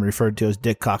on, I'm referred to as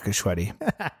Dick Cockashwetty.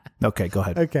 Okay, go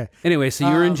ahead. Okay. Anyway, so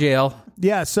you're in jail.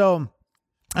 Yeah, so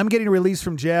I'm getting released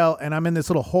from jail, and I'm in this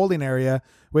little holding area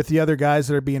with the other guys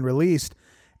that are being released.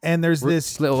 And there's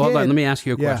this Hold on, kid- let me ask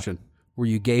you a Yeah. question. Were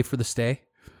you gay for the stay?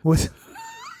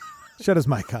 Shut his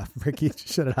mic off, Ricky.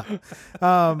 Shut it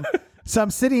off. So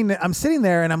I'm sitting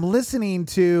there and I'm listening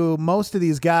to most of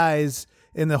these guys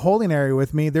in the holding area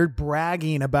with me. They're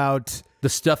bragging about The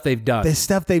stuff they've done. the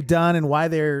stuff they've done and why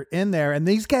they're in there. And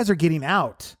these guys are getting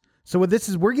out. So what this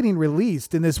is, we're getting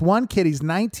released. And this one kid, he's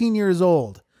 19 years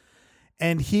old,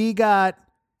 and he got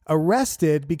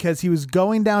arrested because he was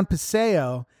going down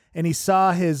Paseo and he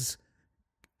saw his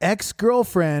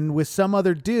ex-girlfriend with some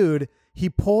other dude. He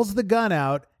pulls the gun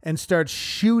out and starts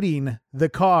shooting the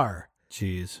car.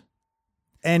 Jeez.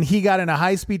 And he got in a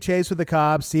high-speed chase with the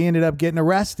cops. He ended up getting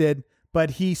arrested,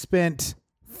 but he spent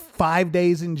 5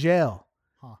 days in jail.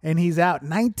 And he's out,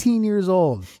 19 years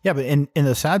old. Yeah, but and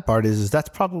the sad part is that's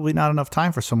probably not enough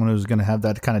time for someone who's going to have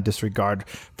that kind of disregard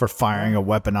for firing a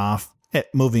weapon off at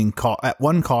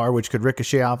one car, which could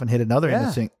ricochet off and hit another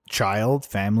innocent child,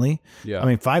 family. Yeah. I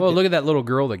mean, 5. Well, look at that little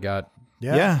girl that got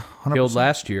Yeah, 100%. killed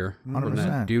last year from 100%.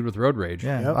 that dude with road rage.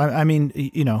 Yeah, Yep. I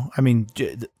mean,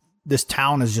 this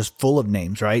town is just full of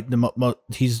names, right?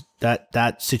 He's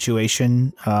that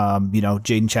situation.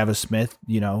 Jaden Chavez Smith.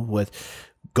 With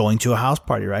going to a house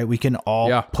party, right? We can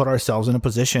all put ourselves in a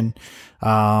position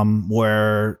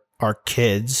where our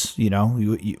kids,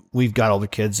 we've got older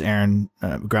kids. Aaron,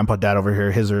 grandpa, dad over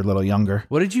here, his are a little younger.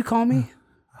 What did you call me?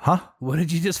 Huh? What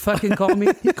did you just fucking call me?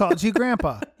 He called you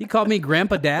grandpa. He called me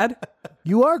Grandpa Dad?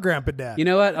 You are grandpa dad. You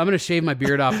know what? I'm going to shave my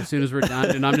beard off as soon as we're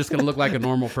done, and I'm just going to look like a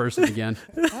normal person again.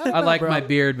 I like my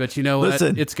beard, but you know what?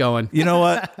 Listen, It's going. You know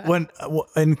what?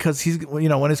 Because he's,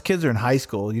 when his kids are in high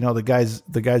school, the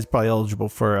guy's probably eligible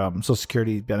for Social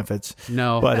Security benefits.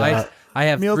 No, but I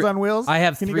have Meals on Wheels? I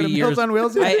have Can you 3 go to years. Meals on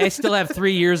Wheels yet? I still have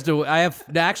 3 years to. I have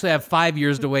 5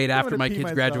 years to wait after gonna my pee kids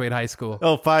myself. graduate high school.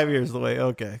 Oh, 5 years away.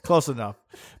 Okay, close enough.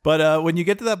 But when you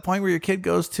get to that point where a kid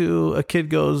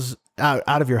goes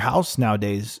out of your house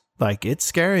nowadays, like, it's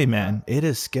scary, man. It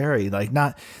is scary.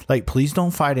 Please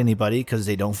don't fight anybody, because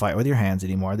they don't fight with your hands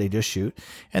anymore. They just shoot.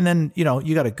 And then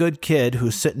you got a good kid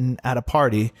who's sitting at a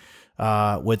party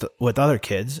with other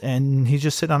kids, and he's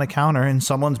just sitting on a counter, and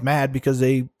someone's mad because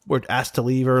they were asked to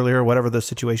leave earlier, whatever the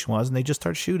situation was, and they just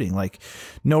start shooting. Like,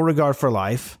 no regard for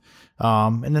life.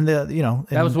 And then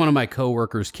That was one of my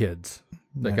coworkers' kids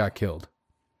that got killed.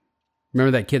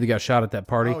 Remember that kid that got shot at that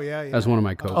party? Oh, yeah. That was one of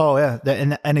my coworkers. Oh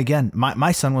yeah, and again,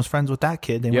 my son was friends with that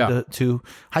kid. They went to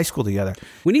high school together.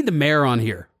 We need the mayor on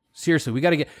here. Seriously, we got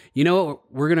to get. You know what?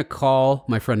 We're gonna call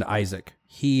my friend Isaac.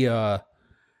 He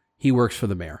works for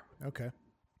the mayor. Okay.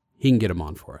 He can get him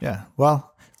on for it. Yeah.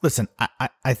 Well, listen,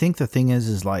 I think the thing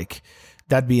is like,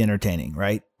 that'd be entertaining,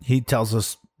 right? He tells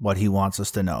us what he wants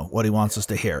us to know, what he wants us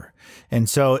to hear. And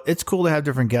so it's cool to have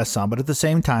different guests on, but at the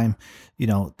same time,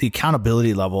 the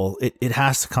accountability level, it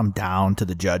has to come down to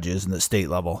the judges and the state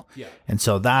level. Yeah. And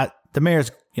so that the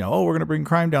mayor's, we're going to bring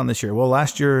crime down this year. Well,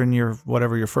 last year in your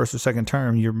first or second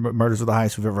term, your murders were the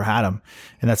highest we've ever had them.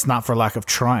 And that's not for lack of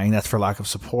trying. That's for lack of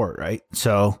support. Right.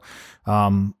 So,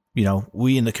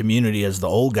 we in the community as the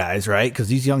old guys, right? Because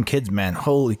these young kids, man,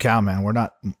 holy cow, man, we're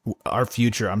not our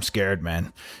future. I'm scared,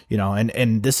 man.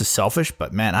 And this is selfish,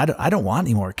 but man, I don't want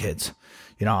any more kids.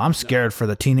 I'm scared for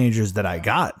the teenagers that I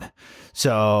got.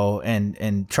 So,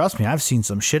 and trust me, I've seen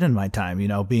some shit in my time,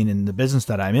 being in the business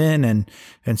that I'm in.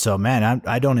 And so, man,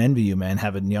 I don't envy you, man,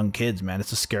 having young kids, man.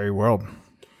 It's a scary world.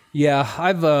 Yeah.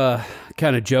 I've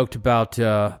kind of joked about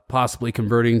possibly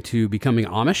converting to becoming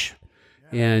Amish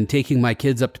and taking my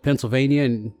kids up to Pennsylvania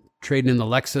and trading in the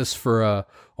Lexus for a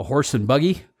horse and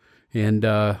buggy. And,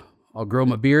 I'll grow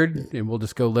my beard and we'll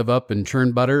just go live up and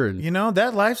churn butter. And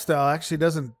that lifestyle actually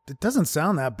doesn't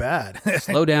sound that bad.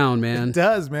 Slow down, man. It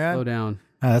does, man. Slow down.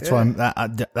 That's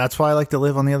why I like to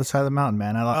live on the other side of the mountain,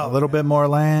 man. I like a little bit more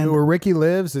land. Where Ricky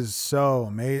lives is so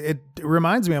amazing. It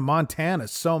reminds me of Montana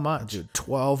so much. Dude,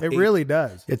 12. It really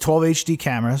does. Yeah, 12 HD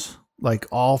cameras, like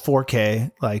all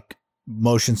 4K, like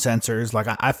motion sensors. Like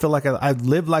I feel like I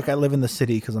live like I live in the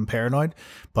city because I'm paranoid.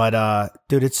 But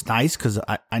dude, it's nice because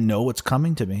I know what's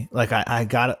coming to me. Like I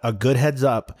got a good heads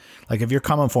up. Like if you're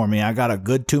coming for me, I got a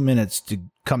good 2 minutes to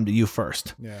come to you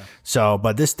first. Yeah. So,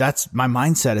 but that's my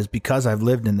mindset is because I've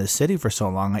lived in this city for so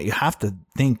long. You have to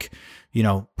think,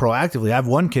 proactively. I have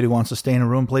one kid who wants to stay in a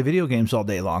room and play video games all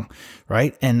day long,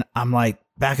 right? And I'm like,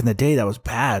 back in the day, that was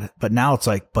bad, but now it's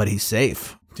like, but he's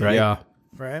safe, right? Yeah.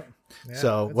 Right. Yeah,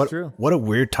 so true. What a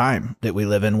weird time that we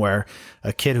live in where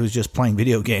a kid who's just playing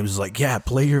video games is like, yeah,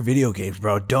 play your video games,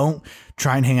 bro. Don't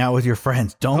try and hang out with your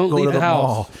friends. Don't go leave to the house.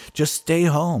 mall. Just stay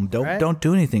home. Don't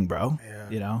do anything, bro.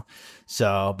 Yeah.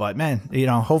 So, but man,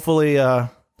 hopefully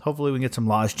we can get some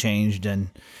laws changed and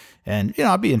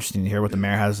it'll be interesting to hear what the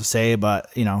mayor has to say, but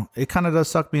it kind of does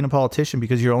suck being a politician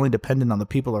because you're only dependent on the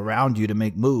people around you to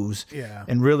make moves. Yeah.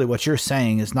 And really what you're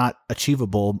saying is not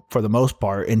achievable for the most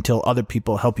part until other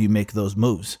people help you make those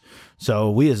moves.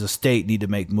 So we as a state need to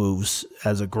make moves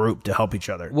as a group to help each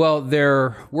other. Well,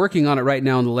 they're working on it right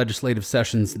now in the legislative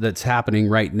sessions that's happening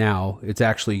right now. It's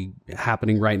actually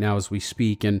happening right now as we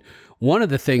speak. And one of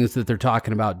the things that they're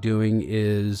talking about doing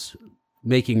is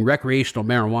making recreational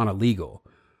marijuana legal.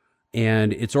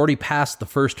 And it's already passed the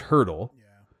first hurdle.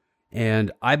 Yeah.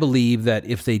 And I believe that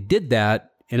if they did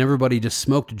that and everybody just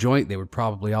smoked a joint, they would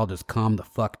probably all just calm the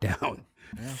fuck down.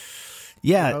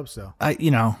 Yeah. I hope so.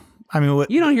 You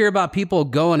don't hear about people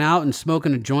going out and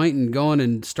smoking a joint and going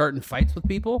and starting fights with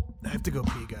people? I have to go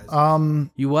pee, guys.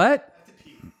 You what? I have to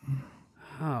pee.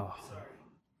 Oh. Sorry.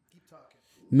 Keep talking.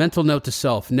 Mental note to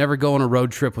self, never go on a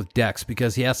road trip with Dex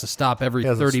because he has to stop every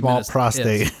 30 minutes. Small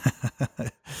prostate.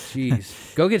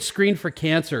 Jeez. Go get screened for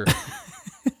cancer.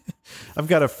 I've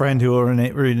got a friend who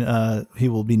he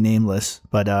will be nameless,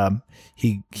 but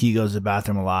he goes to the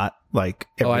bathroom a lot, like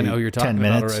every I know you're talking 10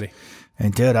 minutes. about already.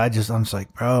 And dude, I'm just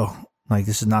like, bro, like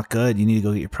this is not good. You need to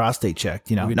go get your prostate checked.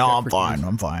 No, I'm fine.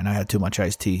 I'm fine. I had too much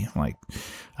iced tea. I'm like,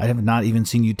 I have not even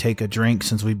seen you take a drink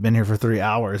since we've been here for 3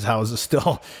 hours. How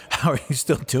are you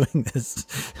still doing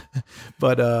this?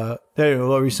 But anyway,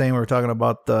 what were you saying? We were talking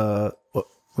about I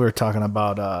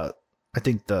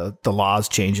think the laws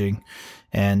changing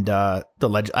and the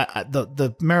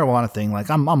marijuana thing. Like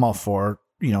I'm all for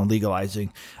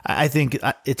legalizing. I think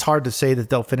it's hard to say that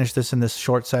they'll finish this in this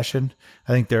short session.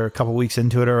 I think they're a couple weeks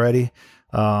into it already.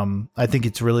 I think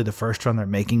it's really the first run they're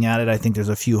making at it. I think there's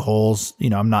a few holes.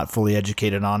 I'm not fully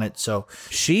educated on it. So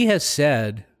she has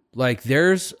said like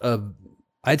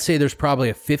I'd say there's probably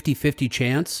a 50-50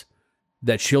 chance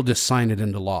that she'll just sign it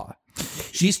into law.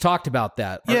 She's talked about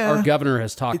that. Yeah. Our governor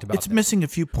has talked about it's that. missing a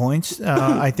few points.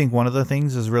 I think one of the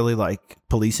things is really like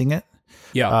policing it.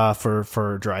 Yeah.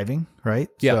 For driving, right?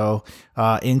 Yeah. So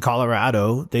in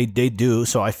Colorado, they do.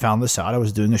 So I found this out. I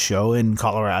was doing a show in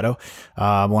Colorado.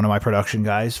 One of my production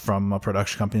guys from a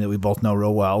production company that we both know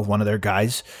real well, one of their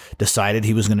guys decided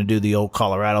he was going to do the old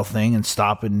Colorado thing and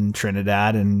stop in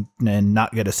Trinidad and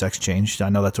not get a sex change. I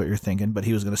know that's what you're thinking, but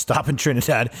he was going to stop in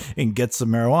Trinidad and get some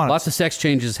marijuana. Lots of sex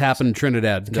changes happen in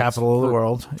Trinidad. Capital of the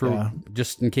world. Yeah.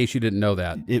 Just in case you didn't know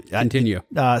that. Continue.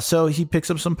 So he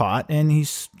picks up some pot and he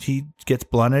gets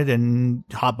blunted and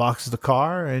hotboxes the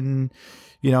car, and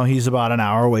he's about an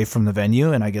hour away from the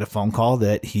venue, and I get a phone call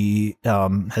that he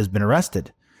has been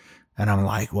arrested, and I'm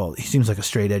like, well, he seems like a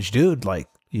straight edge dude, like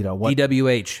what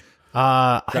DWH,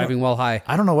 driving while high.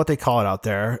 I don't know what they call it out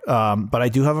there, but I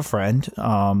do have a friend,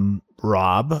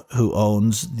 Rob, who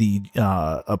owns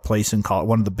a place in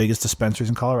one of the biggest dispensaries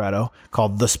in Colorado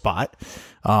called The Spot.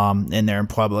 And they're in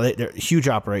Pueblo. They're a huge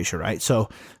operation, right? So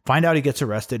find out he gets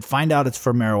arrested, find out it's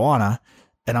for marijuana.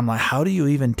 And I'm like, how do you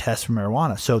even test for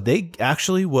marijuana? So they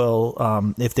actually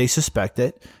will, if they suspect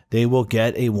it, they will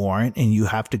get a warrant and you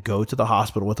have to go to the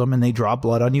hospital with them and they draw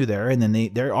blood on you there. And then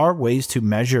there are ways to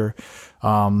measure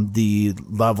the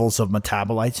levels of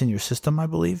metabolites in your system, I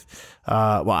believe.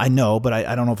 Well, I know, but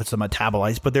I don't know if it's the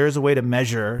metabolites, but there is a way to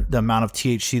measure the amount of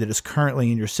THC that is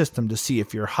currently in your system to see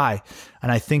if you're high.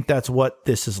 And I think that's what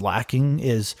this is lacking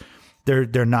is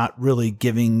they're not really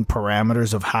giving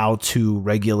parameters of how to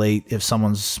regulate if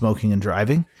someone's smoking and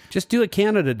driving. Just do what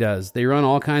Canada does. They run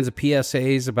all kinds of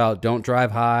PSAs about don't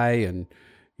drive high and,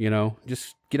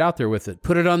 just get out there with it.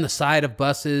 Put it on the side of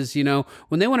buses.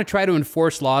 When they want to try to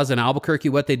enforce laws in Albuquerque,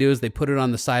 what they do is they put it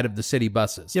on the side of the city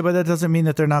buses. Yeah, but that doesn't mean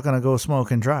that they're not going to go smoke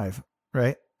and drive,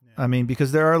 right? Yeah. I mean,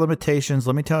 because there are limitations.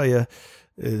 Let me tell you,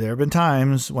 there have been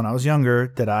times when I was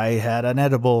younger that I had an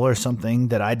edible or something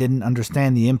that I didn't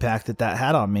understand the impact that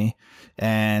had on me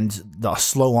and the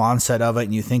slow onset of it.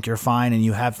 And you think you're fine and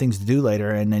you have things to do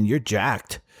later and then you're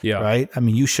jacked. Yeah. Right. I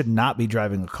mean, you should not be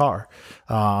driving a car.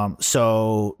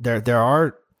 So there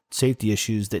are safety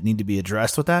issues that need to be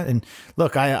addressed with that. And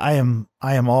look, I am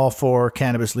all for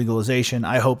cannabis legalization.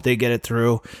 I hope they get it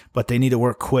through, but they need to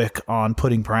work quick on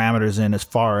putting parameters in as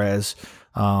far as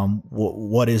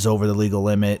what is over the legal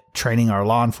limit, training our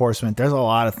law enforcement. There's a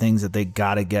lot of things that they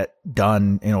got to get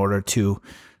done in order to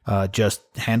just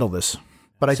handle this.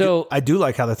 But I do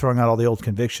like how they're throwing out all the old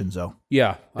convictions, though.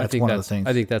 Yeah, I think that's one of the things.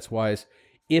 I think that's wise.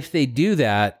 If they do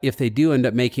that, if they do end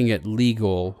up making it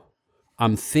legal,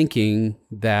 I'm thinking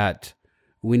that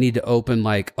we need to open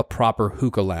like a proper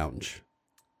hookah lounge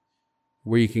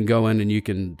where you can go in and you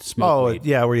can smoke weed.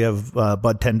 Yeah, where you have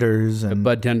bud tenders.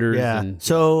 Yeah. And,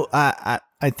 so I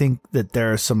think that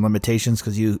there are some limitations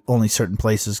because only certain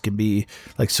places can be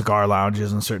like cigar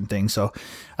lounges and certain things. So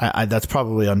that's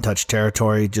probably untouched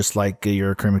territory, just like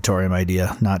your crematorium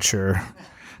idea. Not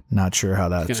sure how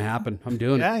that's going to happen. I'm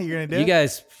doing it. Yeah, you're going to do it. You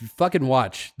guys fucking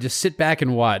watch. Just sit back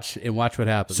and watch what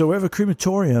happens. So we have a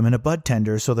crematorium and a bud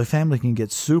tender so the family can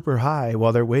get super high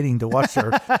while they're waiting to watch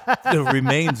their the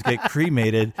remains get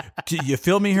cremated. You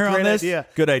feel me here on this? Idea.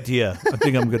 Good idea. I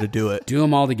think I'm going to do it. Do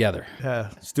them all together. Yeah,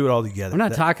 let's do it all together. I'm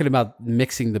not talking about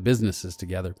mixing the businesses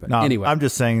together, but anyway. I'm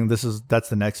just saying that's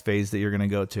the next phase that you're going to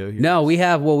go to. No, we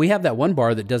have that one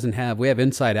bar that doesn't have, we have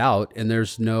Inside Out and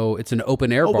it's an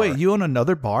open air bar. Oh wait, you own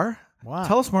another bar? Wow.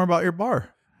 Tell us more about your bar.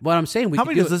 What I'm saying, we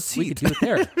could do it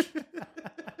there.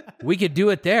 We could do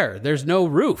it there. There's no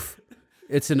roof.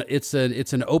 It's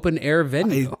an open air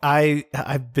venue.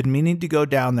 I've been meaning to go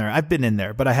down there. I've been in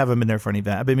there, but I haven't been there for an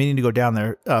event. I've been meaning to go down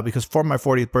there because for my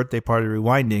 40th birthday party,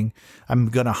 Rewinding, I'm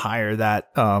gonna hire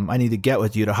that. I need to get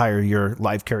with you to hire your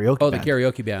live karaoke. Oh, band. The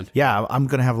karaoke band. Yeah, I'm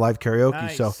gonna have live karaoke.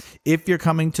 Nice. So if you're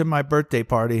coming to my birthday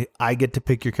party, I get to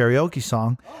pick your karaoke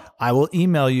song. I will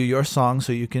email you your song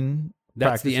so you can.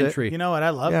 That's the entry. You know what? I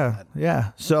love that.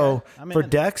 Yeah. So for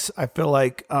Dex, I feel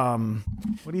like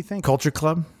what do you think? Culture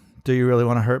Club. Do you really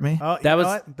want to hurt me? Oh,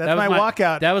 that's my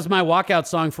walkout. That was my walkout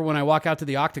song for when I walk out to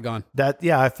the Octagon.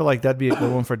 I feel like that'd be a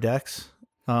good one for Dex.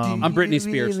 I'm Britney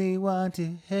Spears. Really want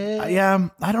to help? Yeah,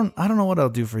 I don't know what I'll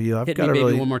do for you. Hit me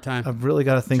maybe one more time. I've really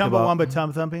got to think about Chumbawamba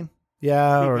Tum Thumping.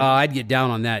 Yeah, or I'd get down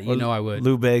on that. You know I would.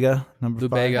 Lou Bega, number Lou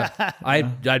 5. Bega.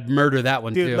 I'd murder that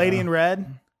one too. Lady in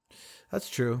Red. That's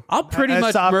true. I'll pretty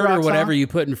much soft murder rock whatever song? you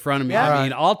put in front of me. Yeah. I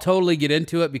mean, I'll totally get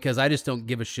into it because I just don't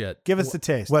give a shit. Give us the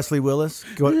taste. Wesley Willis.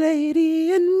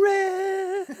 Lady in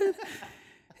red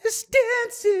is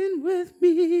dancing with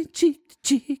me cheek to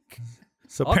cheek.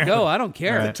 So I'll go. I don't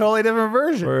care. All right. A totally different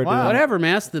version. Wow. Whatever,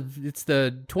 man. It's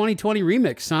the 2020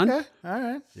 remix, son. Okay. All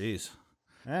right. Jeez.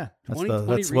 Yeah.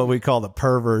 That's what we call the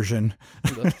perversion.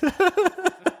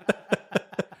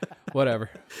 Whatever.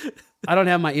 I don't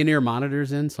have my in-ear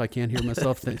monitors in, so I can't hear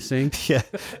myself sing. Yeah,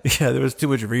 there was too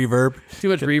much reverb. Too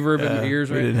much reverb in your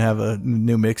ears, We right? didn't have a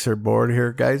new mixer board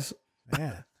here, guys.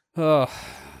 Yeah. Oh,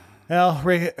 Well,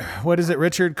 what is it?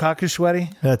 Richard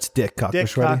Cockashwetty? That's Dick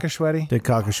Cockashwetty. Dick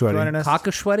Cockashwetty. Joining us.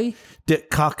 Cockashwetty?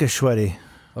 Dick Cockashwetty.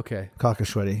 Okay.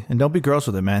 Cockashwetty. And don't be gross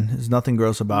with it, man. There's nothing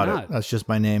gross about it. That's just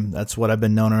my name. That's what I've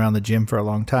been known around the gym for a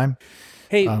long time.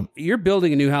 Hey, you're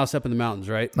building a new house up in the mountains,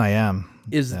 right? I am.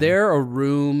 Is there a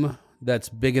room that's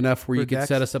big enough where you could Dex?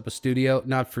 set us up a studio?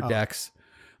 Not for Dex.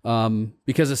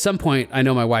 Because at some point, I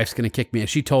know my wife's going to kick me.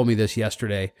 She told me this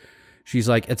yesterday. She's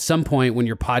like, at some point when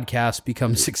your podcast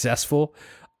becomes successful,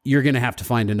 you're going to have to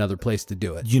find another place to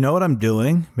do it. You know what I'm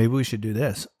doing? Maybe we should do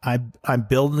this. I'm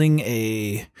building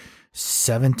a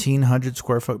 1,700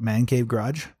 square foot man cave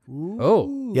garage.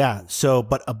 Oh. Yeah. So,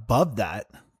 but above that,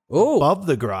 above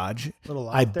the garage,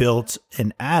 I built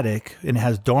an attic and it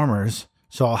has dormers.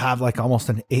 So I'll have like almost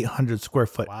an 800 square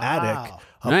foot attic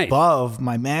Nice. above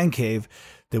my man cave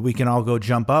that we can all go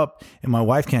jump up, and my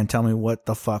wife can't tell me what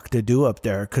the fuck to do up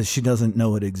there because she doesn't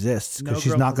know it exists because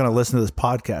she's not going to listen to this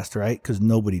podcast, right? Because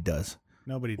nobody does.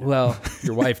 Nobody does. Well,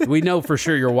 your wife, we know for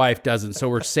sure your wife doesn't, so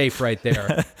we're safe right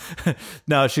there.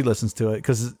 No, she listens to it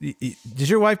because does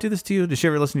your wife do this to you? Does she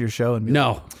ever listen to your show? And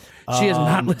No. She has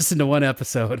not listened to one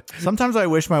episode. Sometimes I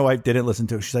wish my wife didn't listen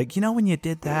to it. She's like, when you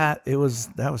did that, that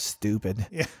was stupid.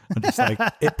 Yeah. I'm just like,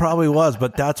 it probably was,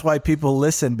 but that's why people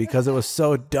listen because it was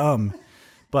so dumb.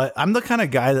 But I'm the kind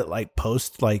of guy that like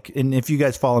posts like, and if you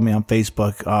guys follow me on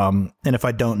Facebook, and if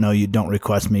I don't know you, don't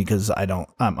request me because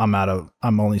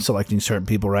I'm only selecting certain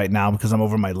people right now because I'm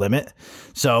over my limit.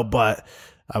 So, but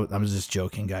I was just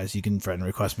joking, guys. You can friend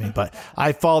request me, but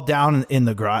I fall down in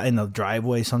the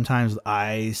driveway sometimes with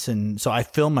ice, and so I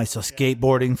film myself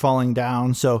skateboarding, falling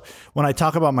down. So when I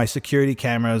talk about my security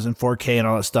cameras and 4K and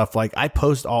all that stuff, like I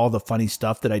post all the funny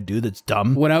stuff that I do that's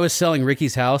dumb. When I was selling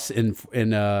Ricky's house in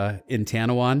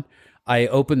Tanawan, I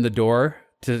opened the door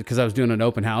because I was doing an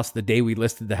open house the day we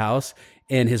listed the house,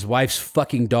 and his wife's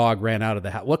fucking dog ran out of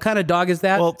the house. What kind of dog is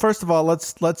that? Well, first of all,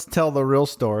 let's tell the real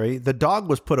story. The dog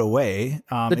was put away.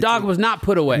 The dog was not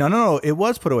put away. No. It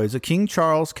was put away. It's a King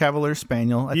Charles Cavalier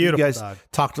Spaniel. I think you guys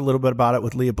talked a little bit about it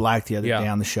with Leah Black the other day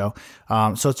on the show.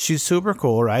 So she's super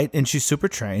cool, right? And she's super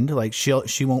trained. Like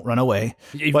she won't run away.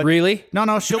 But really?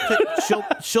 No.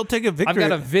 She'll take a victory. I've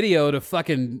got a video to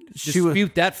fucking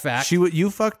dispute that fact. You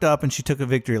fucked up and she took a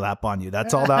victory lap on you.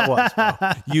 That's all that was,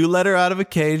 bro. You let her out of a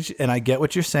cage, and I get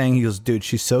what you're saying. He goes, dude,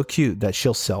 she's so cute that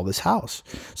she'll sell this house.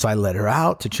 So I let her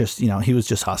out to just, he was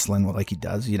just hustling like he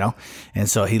does, and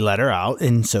so he let her out,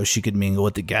 and so she could mingle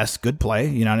with the guests. Good play,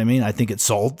 you know what I mean? I think it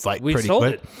sold pretty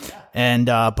quick. And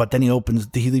but then he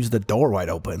leaves the door wide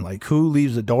open. Like, who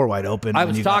leaves the door wide open? I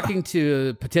was talking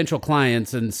to potential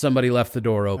clients, and somebody left the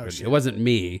door open. It wasn't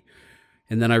me.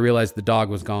 And then I realized the dog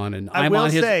was gone, and I'm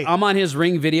on his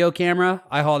Ring video camera.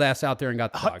 I hauled ass out there and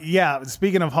got the dog. Yeah,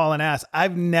 speaking of hauling ass,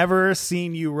 I've never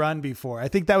seen you run before. I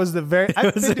think that was I've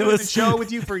been doing the show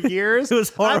with you for years. It was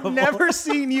horrible. I've never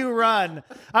seen you run.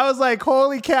 I was like,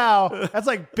 holy cow, that's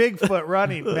like Bigfoot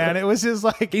running, man. It was just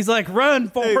like he's like, run,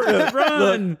 forward,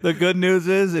 run. The good news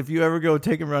is, if you ever go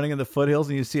take him running in the foothills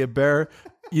and you see a bear,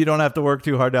 you don't have to work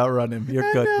too hard to outrun him.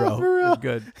 You're good, bro. You're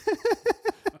good.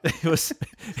 It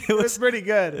was pretty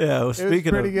good. Yeah,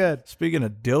 pretty good. Speaking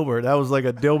of Dilbert, that was like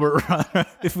a Dilbert run.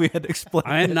 If we had to explain,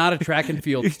 I am not a track and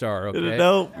field star. Okay,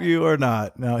 no, you are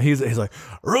not. No, he's like,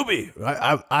 Ruby.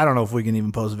 I don't know if we can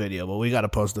even post a video, but we got to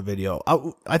post the video.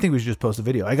 I think we should just post a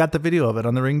video. I got the video of it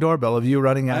on the Ring doorbell of you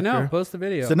running after. I know. Post the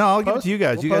video. So no, I'll give it to you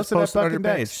guys. You guys post it on your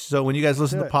page. So when you guys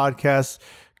listen to the podcast,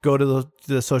 go to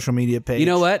the social media page. You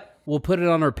know what? We'll put it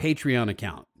on our Patreon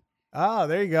account. Oh,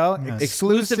 there you go. Yes.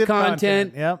 Exclusive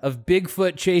content of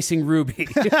Bigfoot chasing Ruby.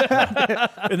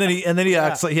 and then he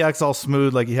acts all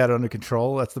smooth, like he had it under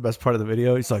control. That's the best part of the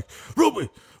video. He's like, Ruby,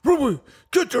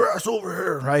 get your ass over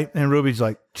here, right? And Ruby's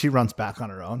like, she runs back on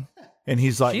her own. And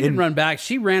he's like, she didn't run back.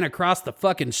 She ran across the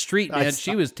fucking street, man.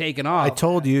 She was taking off. I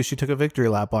told you she took a victory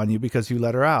lap on you because you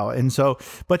let her out. And so,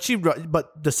 but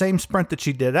the same sprint that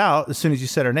she did out, as soon as you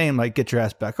said her name, like, get your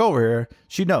ass back over here,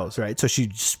 she knows, right? So she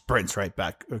sprints right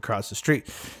back across the street.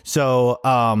 So,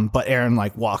 but Aaron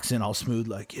like walks in all smooth,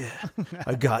 like, yeah,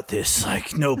 I got this,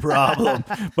 like, no problem.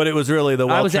 But it was really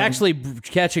I was actually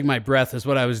catching my breath is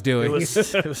what I was doing.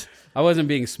 It was I wasn't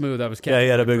being smooth. I was catching. Yeah, he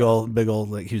had a big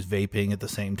old, like, he was vaping at the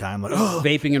same time. Like,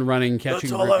 vaping and running,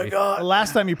 catching. That's all I got. The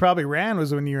last time you probably ran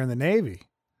was when you were in the Navy.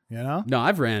 You know? No,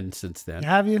 I've ran since then.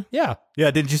 Have you? Yeah. Yeah.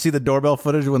 Didn't you see the doorbell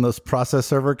footage when this process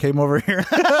server came over here?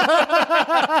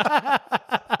 I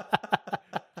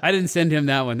didn't send him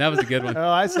that one. That was a good one. Oh,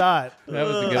 I saw it. That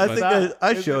was a good one.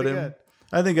 I showed him. Good.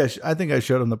 I think I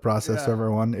showed him the process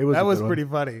server one. That was pretty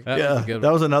funny. That was a good one.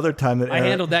 That was another time that I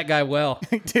handled that guy well.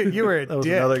 Dude, you were a that was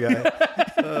dick. another guy.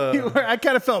 I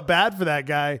kind of felt bad for that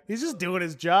guy. He's just doing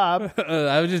his job.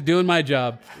 I was just doing my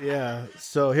job. Yeah.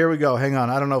 So here we go. Hang on.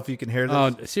 I don't know if you can hear this.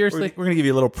 Oh, seriously? We're gonna give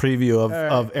you a little preview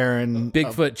of Aaron.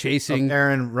 Bigfoot chasing. Of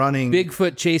Aaron running.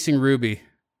 Bigfoot chasing Ruby.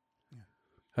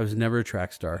 I was never a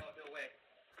track star.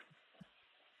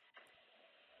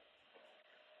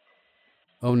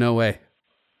 Oh, no way.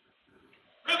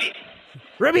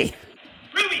 Ruby!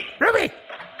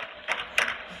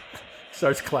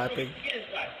 Starts clapping.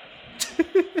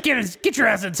 Get your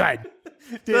ass inside.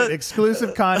 Dude,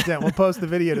 exclusive content. We'll post the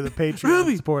video to the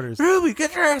Patreon supporters. Ruby,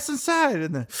 get your ass inside.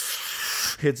 And then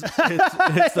hits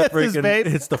the freaking,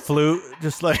 hits the flute,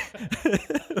 just like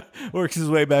works his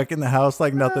way back in the house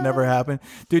like nothing ever happened.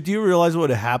 Dude, do you realize what would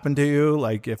have happened to you?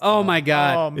 Like if my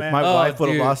God. If my wife would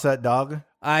have lost that dog?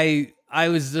 I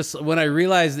was just, when I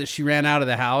realized that she ran out of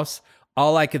the house,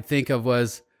 all I could think of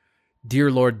was,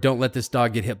 dear Lord, don't let this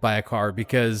dog get hit by a car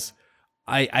because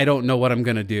I don't know what I'm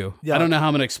going to do. Yeah. I don't know how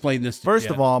I'm going to explain this to you. First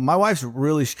of all, my wife's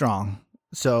really strong.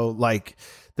 So like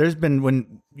there's been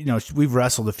we've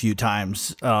wrestled a few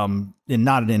times, in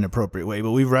not an inappropriate way,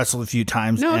 but we've wrestled a few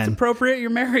times. No, it's appropriate. You're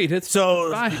married. It's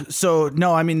fine. So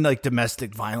no, I mean like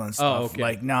domestic violence stuff. Oh, okay.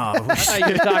 Like, no. I thought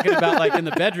you were talking about like in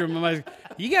the bedroom. I'm like,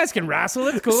 you guys can wrestle.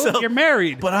 It's cool. You're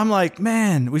married. But I'm like,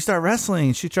 man, we start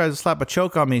wrestling. She tries to slap a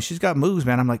choke on me. She's got moves,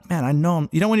 man. I'm like, man, I know.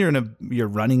 You know when you're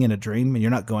running in a dream and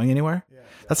you're not going anywhere? Yeah.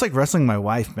 That's like wrestling my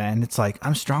wife, man. It's like,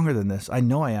 I'm stronger than this. I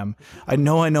know I am. I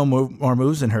know more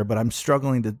moves than her, but I'm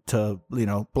struggling to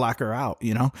black her out,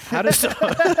 How does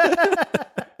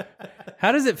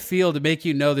How does it feel to make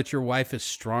you know that your wife is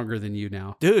stronger than you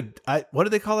now? Dude, what do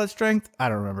they call that strength? I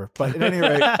don't remember. But at any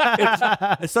rate,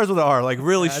 it starts with an R, like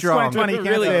really strong. 2020, you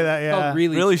can't say that, yeah.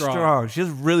 Really strong. She has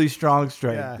really strong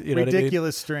strength. Yeah,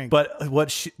 ridiculous strength. But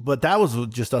that was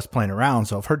just us playing around.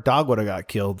 So if her dog would have got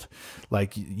killed,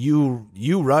 like you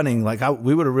running, like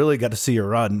we would have really got to see her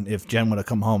run if Jen would have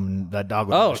come home and that dog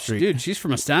would have on the street. Dude, she's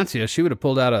from Estancia. She would have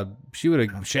pulled out she would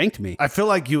have shanked me. I feel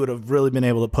like you would have really been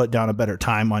able to put down a better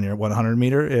time on your 100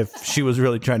 meter if she was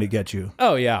really trying to get you.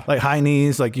 Oh, yeah. Like high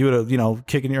knees, like you would have,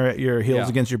 kicking your heels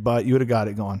against your butt, you would have got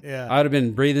it going. Yeah. I would have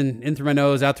been breathing in through my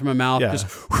nose, out through my mouth. Yeah. Just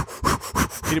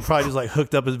He'd probably just like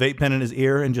hooked up his vape pen in his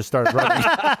ear and just started running.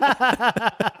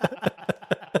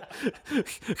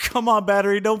 Come on,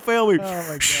 battery, don't fail me. Oh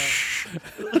my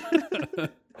god.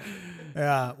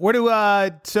 Yeah. Where do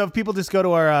so if people just go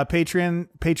to our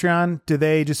Patreon, do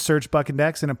they just search Buck and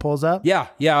Dex and it pulls up? Yeah.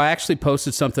 I actually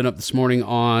posted something up this morning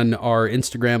on our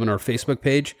Instagram and our Facebook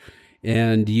page,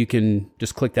 and you can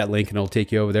just click that link and it'll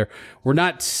take you over there. We're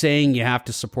not saying you have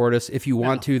to support us. If you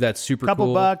want to, that's super cool.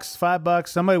 Couple bucks, $5.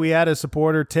 Somebody we had a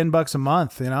supporter, $10 a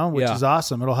month, which is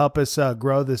awesome. It'll help us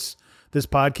grow this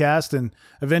podcast and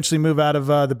eventually move out of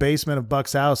the basement of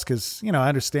Buck's house because, I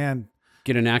understand.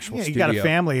 Get an actual studio. You got a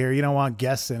family here. You don't want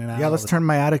guests in and out. Yeah, let's turn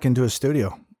my attic into a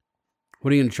studio.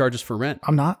 What are you going to charge us for rent?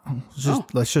 I'm not.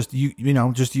 Let's just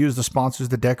just use the sponsors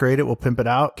to decorate it. We'll pimp it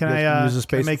out. Can I use the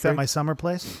space? Can I make that my summer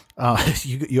place?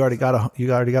 You already got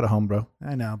a home, bro.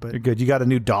 I know, but you're good. You got a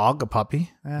new dog, a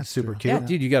puppy. That's super true. cute. Yeah,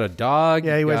 dude, you got a dog.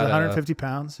 Yeah, he weighs 150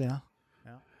 pounds. Yeah.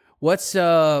 What's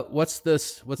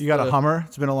this? You got a Hummer?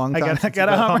 It's been a long time. I got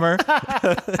a Hummer.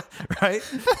 Right?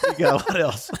 You got what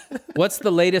else? What's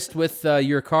the latest with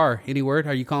your car? Any word?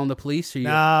 Are you calling the police?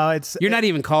 No, you're not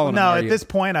even calling them. No, at this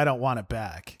point, I don't want it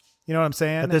back. You know what I'm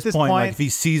saying? At this point, like if he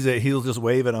sees it, he'll just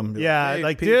wave at him. Yeah, hey,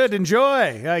 like, peace. dude,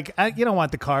 enjoy. Like, you don't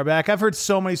want the car back. I've heard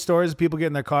so many stories of people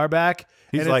getting their car back.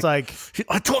 He's and it's like,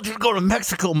 I told you to go to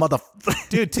Mexico,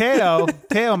 dude, Teo,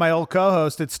 my old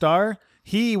co-host at Star,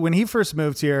 when he first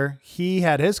moved here, he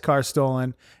had his car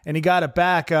stolen and he got it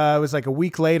back. It was like a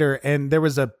week later, and there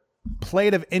was a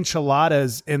plate of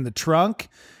enchiladas in the trunk.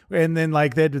 And then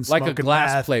they'd been smoking like a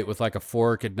glass meth. plate with like a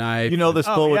fork and knife. This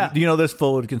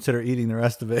fool would consider eating the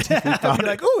rest of it. He'd be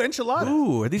like, ooh, enchiladas.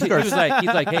 Ooh, are these he's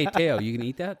like, hey, Teo, you gonna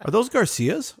eat that? Are those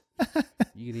Garcias?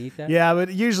 You gonna eat that? Yeah,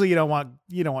 but usually you don't want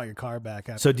your car back.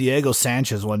 So Diego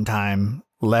Sanchez one time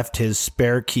left his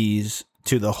spare keys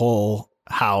to the whole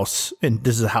house, and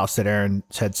this is a house that Aaron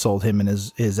had sold him and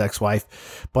his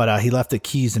ex-wife, but he left the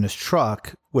keys in his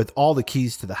truck with all the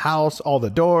keys to the house, all the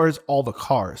doors, all the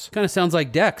cars. Kind of sounds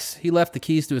like Dex. He left the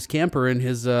keys to his camper in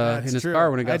his car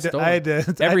when it got stolen. I had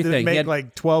to everything. Make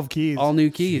like 12 keys, all new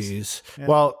keys. Yeah.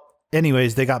 Well,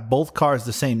 anyways, they got both cars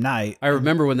the same night. I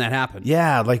remember when that happened.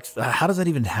 Yeah, like how does that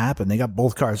even happen? They got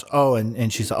both cars. Oh,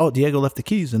 and she said, "Oh, Diego left the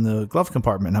keys in the glove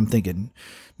compartment." And I'm thinking,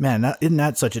 man, isn't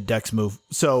that such a Dex move?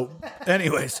 So,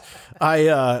 anyways,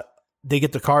 they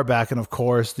get the car back, and of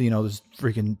course, there's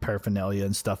freaking paraphernalia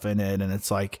and stuff in it, and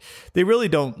it's like they really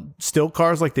don't steal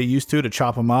cars like they used to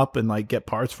chop them up and like get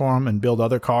parts for them and build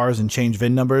other cars and change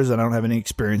VIN numbers. And I don't have any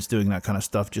experience doing that kind of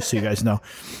stuff, just so you guys know.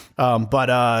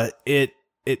 But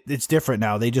it's different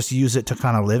now. They just use it to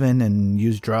kind of live in and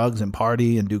use drugs and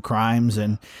party and do crimes.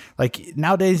 And like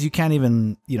nowadays, you can't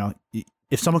even,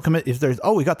 if someone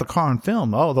we got the car on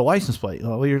film. Oh, the license plate.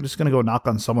 Well, you're just going to go knock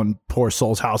on someone poor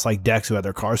soul's house like Dex who had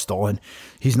their car stolen.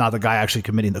 He's not the guy actually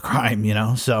committing the crime,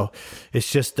 So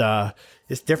it's just,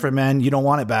 it's different, man. You don't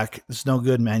want it back. It's no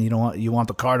good, man. You want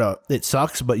the car it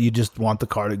sucks, but you just want the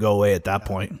car to go away at that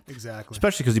point. Exactly.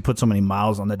 Especially because you put so many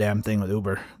miles on the damn thing with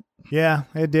Uber. Yeah,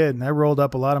 it did. I rolled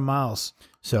up a lot of miles.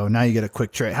 So now you get a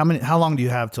quick trade. How long do you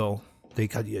have till they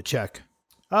cut you a check?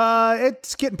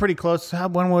 It's getting pretty close.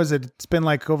 When was it? It's been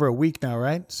like over a week now,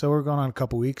 right? So we're going on a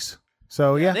couple weeks.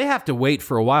 So yeah. They have to wait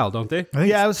for a while, don't they?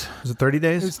 Yeah, was it 30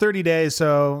 days? It was 30 days.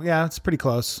 So yeah, it's pretty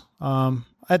close.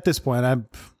 At this point,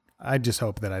 I just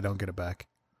hope that I don't get it back.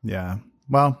 Yeah.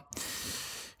 Well,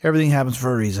 everything happens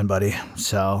for a reason, buddy.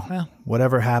 So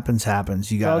whatever happens,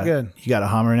 happens. You all got good. You got a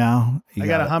Hummer now. I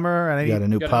got a Hummer, and You got a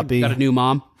new puppy. Got a new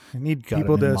mom. I need Got a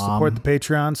people new to mom. support the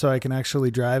Patreon so I can actually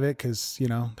drive it because,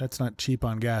 that's not cheap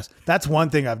on gas. That's one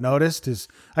thing I've noticed is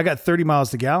I got 30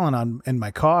 miles to gallon in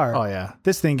my car. Oh, yeah.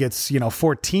 This thing gets,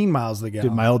 14 miles to gallon.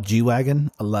 Dude, my old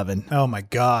G-Wagon, 11. Oh my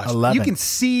gosh. 11. You can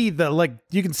see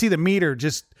the meter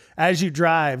just as you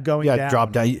drive going down.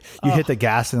 Drop down. You hit the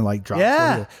gas and it drops.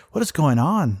 Yeah. What is going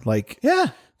on?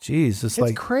 Yeah. Geez, it's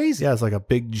like crazy. Yeah, it's like a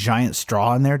big giant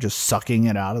straw in there, just sucking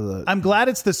it out of the. I'm glad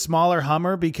it's the smaller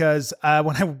Hummer because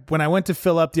when I went to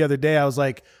fill up the other day, I was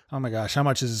like, oh my gosh, how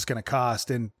much is this going to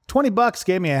cost? And $20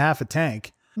 gave me a half a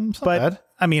tank. It's not But bad.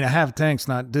 I mean, a half a tank's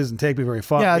doesn't take me very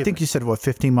far. Yeah, I either. think you said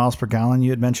 15 miles per gallon. You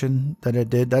had mentioned that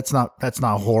it did. That's not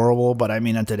horrible, but I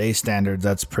mean, at today's standards,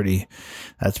 that's pretty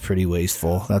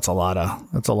wasteful. That's a lot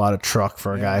of truck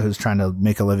for a guy who's trying to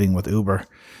make a living with Uber.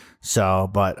 So,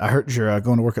 but I heard you're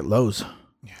going to work at Lowe's.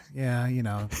 Yeah,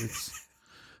 it's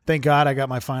thank God I got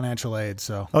my financial aid.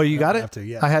 So Oh, you got I it? have to,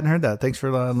 yeah. I hadn't heard that. Thanks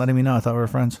for letting me know. I thought we were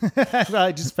friends.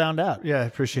 I just found out. Yeah, I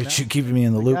appreciate you keeping me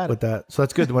in the loop got with that. So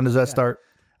that's good. When does that start?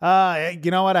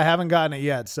 You know what? I haven't gotten it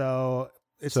yet. So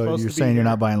it's So supposed you're to be saying you're here.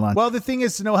 not buying lunch? Well, the thing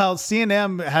is to know how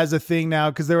C&M has a thing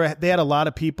now because they had a lot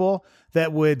of people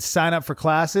that would sign up for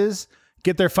classes,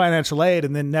 get their financial aid,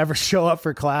 and then never show up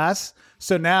for class.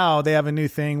 So now they have a new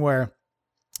thing where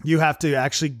you have to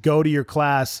actually go to your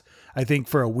class, I think,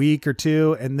 for a week or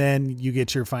two, and then you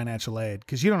get your financial aid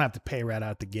because you don't have to pay right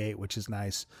out the gate, which is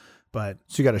nice. But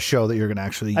So you got to show that you're going to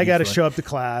actually. I got to use, show up to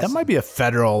class. That might be a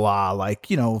federal law,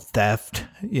 theft.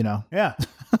 Yeah.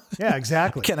 Yeah,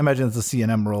 exactly. I can't imagine it's a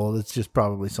C&M rule. It's just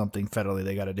probably something federally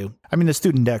they got to do. I mean, the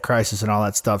student debt crisis and all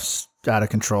that stuff's out of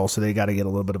control, so they got to get a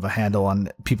little bit of a handle on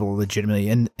people legitimately.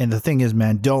 And the thing is,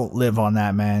 man, don't live on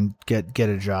that, man. Get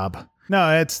a job.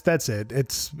 No, that's it.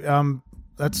 It's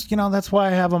that's why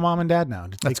I have a mom and dad now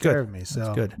to take That's care good. of me. So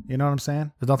That's good. You know what I'm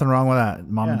saying? There's nothing wrong with that.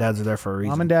 Mom and Yeah. dads are there for a reason.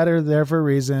 Mom and dad are there for a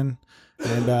reason,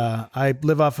 and I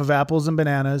live off of apples and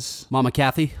bananas. Mama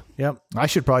Kathy. Yep, I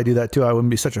should probably do that too. I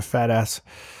wouldn't be such a fat ass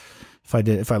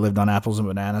if I lived on apples and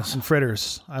bananas. and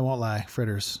fritters. I won't lie,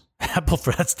 fritters.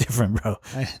 That's different, bro.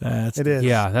 That's It is.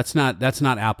 Yeah, that's not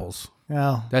apples.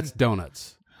 Well, That's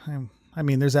donuts. I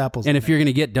mean, there's apples. And if you're going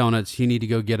to get donuts, you need to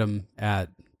go get them at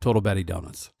Total Betty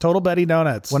Donuts. Total Betty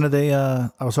Donuts. When are they? I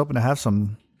was hoping to have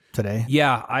some today.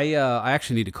 Yeah, I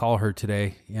actually need to call her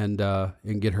today and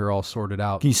get her all sorted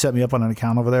out. Can you set me up on an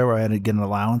account over there where I had to get an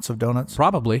allowance of donuts?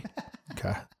 Probably.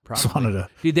 Okay. Just wanted to.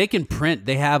 Dude, they can print.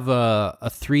 They have a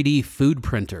 3D food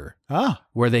printer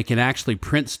where they can actually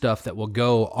print stuff that will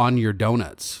go on your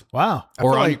donuts Wow.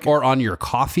 or on your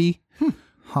coffee.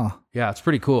 Huh. Yeah, it's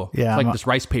pretty cool. Yeah, it's like I'm this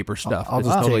rice paper stuff. I'll It's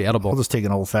just totally take, edible. I'll just take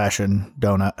an old fashioned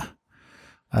donut.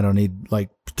 I don't need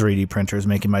 3D printers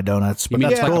making my donuts. You But mean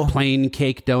that's it's cool. like a plain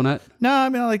cake donut? No, I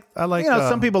mean I like.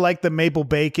 Some people like the maple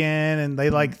bacon and they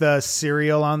like the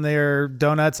cereal on their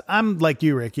donuts. I'm like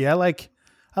you, Ricky. I like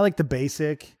the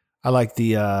basic. I like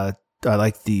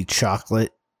the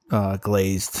chocolate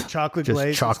glazed. Chocolate just glaze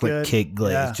is chocolate good. cake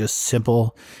glaze. Yeah. Just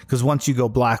simple. Because once you go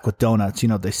black with donuts, you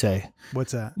know what they say.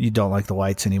 What's that? You don't like the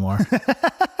whites anymore. I'm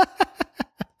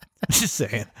just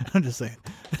saying. What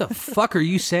the fuck are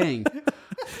you saying?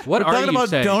 What are Talking you about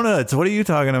saying? donuts. What are you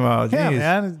talking about? Yeah, Jeez.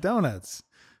 man, it's donuts.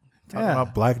 Talking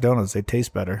about black donuts. They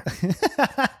taste better.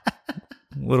 A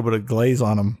little bit of glaze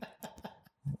on them.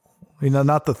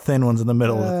 Not the thin ones in the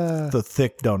middle, the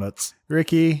thick donuts.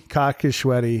 Ricky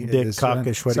Cockishwetti. Dick is-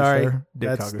 Cockishwetti, Sorry, sir.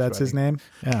 Dick that's his Cockishwetti. name.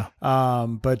 Yeah.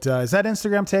 But is that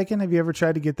Instagram taken? Have you ever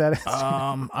tried to get that?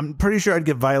 I'm pretty sure I'd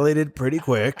get violated pretty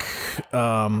quick.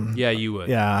 Yeah, you would.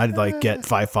 Yeah, I'd get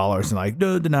 5 followers and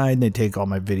no, denied, and they take all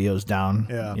my videos down.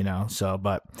 Yeah. So,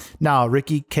 but now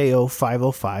Ricky KO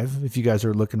 505, if you guys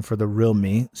are looking for the real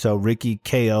me. So Ricky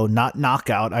KO, not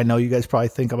knockout. I know you guys probably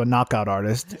think I'm a knockout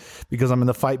artist because I'm in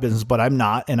the fight business, but I'm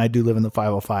not. And I do live in the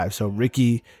 505. So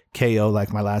Ricky KO,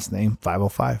 like my last name,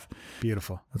 505.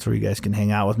 Beautiful. That's where you guys can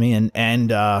hang out with me.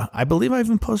 And I believe I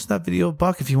even posted that video,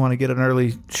 Buck, if you want to get an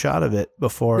early shot of it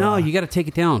before. No, you got to take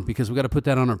it down because we got to put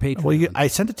that on our Patreon. Well, I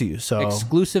sent it to you. So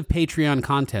Exclusive Patreon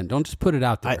content. Don't just put it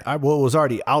out there. it was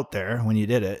already out there when you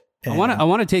did it. I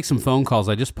want to take some phone calls.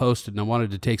 I just posted and I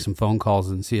wanted to take some phone calls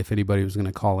and see if anybody was going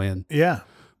to call in. Yeah.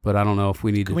 But I don't know if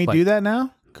we need Can to. we do that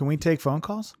now? Can we take phone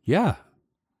calls? Yeah.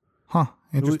 Huh.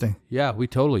 Interesting. Yeah, we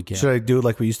totally can. Should I do it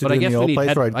like we used to But do I in guess the we old need place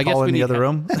head- where I I'd guess call we in the need other head-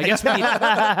 room?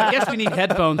 I guess we need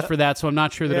headphones for that, so I'm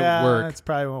not sure that it would work. That's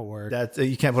probably won't work. That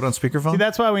you can't put on speakerphone? See,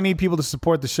 that's why we need people to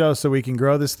support the show so we can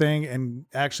grow this thing and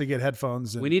actually get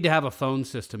headphones. And, We need to have a phone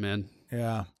system in.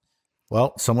 yeah.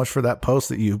 Well, so much for that post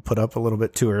that you put up a little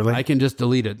bit too early. I can just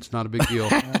delete it. It's not a big deal.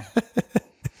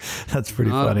 That's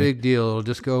pretty Not funny. a big deal. It'll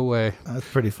just go away. That's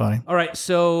pretty funny. All right.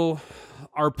 So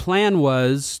our plan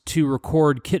was to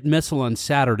record Kit Missile on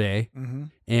Saturday,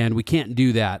 and we can't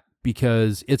do that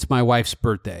because it's my wife's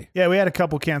birthday. Yeah, we had a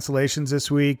couple cancellations this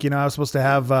week. I was supposed to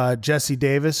have Jesse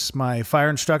Davis, my fire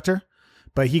instructor,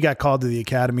 but he got called to the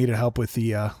academy to help with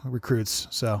the recruits.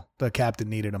 So the captain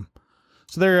needed him.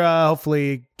 So they're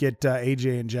hopefully get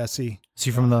AJ and Jesse. Is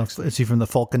he from the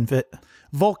Falcon Fit?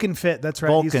 Vulcan Fit, that's right.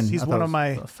 Vulcan. He's I one thought of it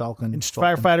my was Falcon.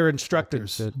 firefighter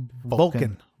instructors.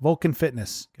 Vulcan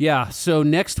Fitness. Yeah. So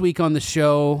next week on the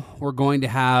show, we're going to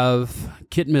have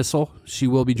Kit Missile. She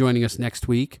will be joining us next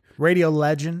week. Radio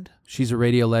legend. She's a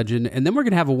radio legend. And then we're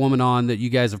going to have a woman on that you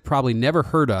guys have probably never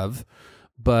heard of,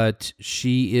 but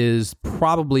she is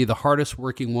probably the hardest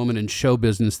working woman in show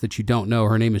business that you don't know.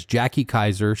 Her name is Jackie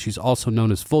Kaiser. She's also known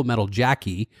as Full Metal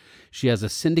Jackie. She has a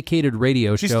syndicated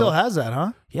radio show. She still has that,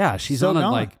 huh? Yeah, she's Still on it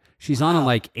going. she's on in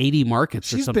like 80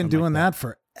 markets or She's something. been doing like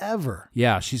that forever.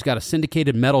 Yeah, she's got a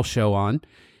syndicated metal show on.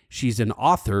 She's an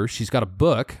author. She's got a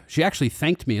book. She actually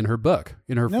thanked me in her book,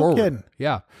 in her foreword. kidding.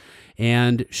 Yeah.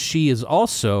 And she is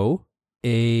also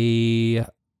she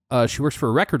works for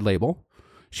a record label.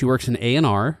 She works in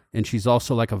A&R, and she's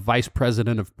also like a vice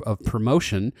president of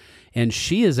promotion. And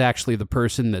she is actually the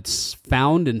person that's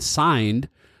found and signed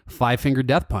Five Finger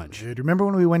Death Punch. Dude, remember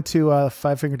when we went to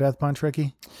Five Finger Death Punch,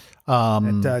 Ricky?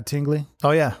 At Tingley?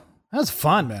 Oh yeah, That was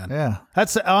fun, man. yeah.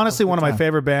 That's honestly one of my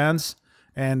favorite bands,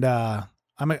 and I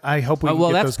hope we. Can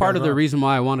Well, get that's those part guys of the on. reason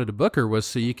why I wanted to book her was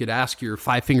so you could ask your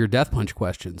Five Finger Death Punch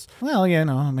questions. Well,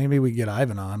 maybe we get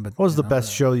Ivan on, but What was the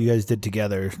best show you guys did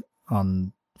together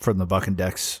from the Buck and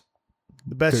Decks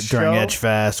the best during show? Edge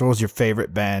Fest? What was your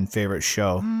favorite band, favorite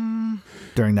show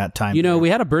during that time? We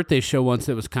had a birthday show once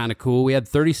that was kind of cool. We had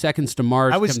 30 Seconds to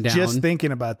Mars I was come down. just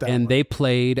thinking about that. And one. they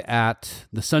played at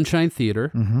the Sunshine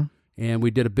Theater. Mm-hmm. And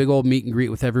we did a big old meet and greet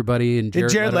with everybody. And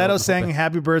Jared Leto sang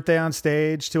 "Happy Birthday" on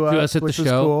stage to us at the which was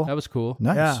show. cool. That was cool.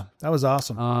 Nice. Yeah, that was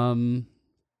awesome.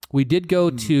 We did go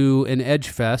to an Edge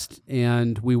Fest,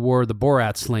 and we wore the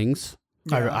Borat slings.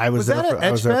 I was that there at for,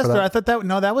 I was Edge there Fest? for Or I that.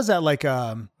 thought that was at like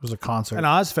It was a concert. an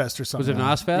Ozfest or something. Was it an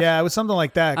Ozfest? Yeah, it was something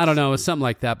like that. I don't know. It was something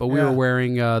like that. But we Yeah. were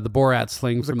wearing the Borat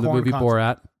sling was a from the corn movie concert.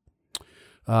 Borat.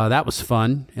 That was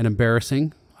fun and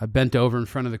embarrassing. I bent over in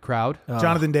front of the crowd.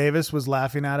 Jonathan Davis was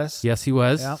laughing at us. Yes, he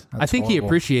was. Yeah. I think he horrible.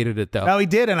 appreciated it, though. No, he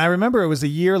did, and I remember it was a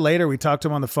year later. We talked to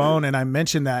him on the phone, and I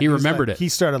mentioned that. He and was remembered like- it. He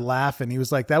started laughing. He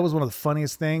was like, "That was one of the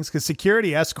funniest things," because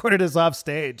security escorted us off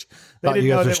stage. They Thought you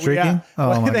guys were that streaking?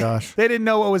 Oh, my gosh. They didn't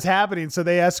know what was happening, so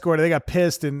they escorted. They got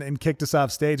pissed and kicked us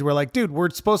off stage. We're like, "Dude,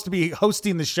 we're supposed to be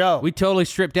hosting the show." We totally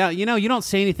stripped down. You don't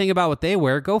say anything about what they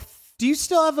wear. Do you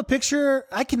still have a picture?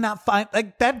 I cannot find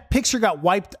that picture. Got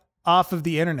wiped off of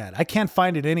the internet. I can't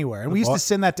find it anywhere. And we used to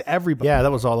send that to everybody. Yeah,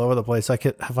 that was all over the place. I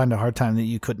find a hard time that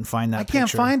you couldn't find that. I can't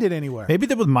picture. find it anywhere. Maybe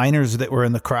there were minors that were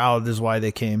in the crowd is why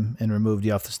they came and removed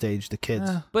you off the stage, the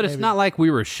kids. But it's not like we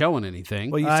were showing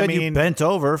anything. Well, you I said you mean, bent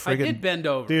over. I Friggin', did bend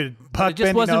over. Dude, But Puck it just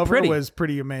bending wasn't over pretty. was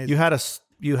pretty amazing.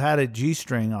 you had a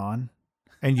G-string on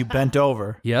and you bent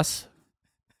over. Yes.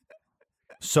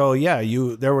 So yeah,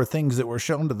 there were things that were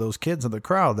shown to those kids in the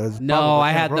crowd. That's No, probably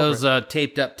I had those inappropriate.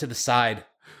 taped up to the side.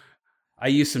 I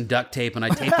used some duct tape and I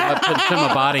taped them up to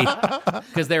my body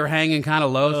because they were hanging kind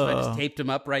of low, so I just taped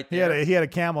them up right there. he had a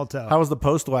camel toe. How was the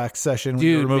post-wax session when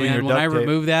you were Dude, removing man, your when I duct tape?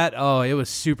 removed that, it was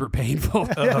super painful.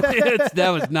 That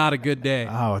was not a good day.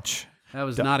 Ouch. That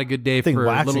was not a good day think for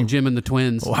waxing- little Jim and the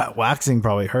twins. Waxing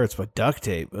probably hurts, but duct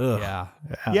tape, ugh. Yeah.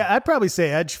 Yeah, I'd probably say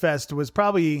Edge Fest was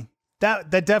probably that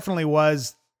definitely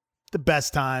was the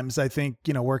best times, I think,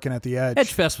 working at the Edge.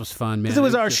 Edge Fest was fun, man. Because it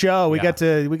was our just- show. We yeah. got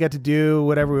to do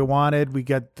whatever we wanted.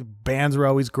 The bands were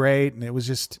always great, and it was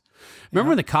just Remember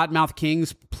when the Cottonmouth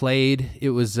Kings played? It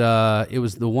was the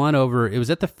one over. It was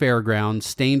at the fairgrounds.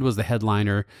 Stained was the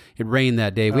headliner. It rained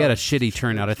that day. We had a shitty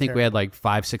turnout. I think we had like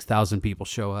 5,000-6,000 people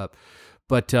show up.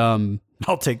 But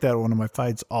I'll take that at one of my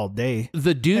fights all day.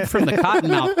 the dude from the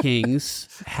Cottonmouth Kings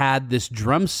had this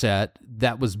drum set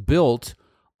that was built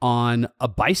on a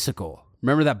bicycle.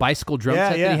 Remember that bicycle drum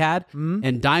set that he had? Mm-hmm.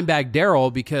 And Dimebag Darrell,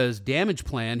 because Damage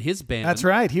Plan, his band, that's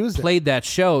right. He was played that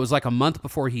show. It was like a month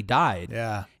before he died.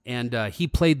 Yeah. And he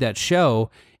played that show,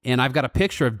 and I've got a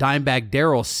picture of Dimebag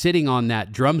Darrell sitting on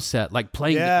that drum set, like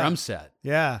playing the drum set.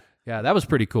 Yeah. Yeah, that was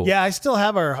pretty cool. Yeah, I still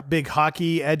have our big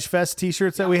hockey Edge Fest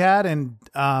T-shirts that we had, and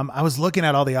I was looking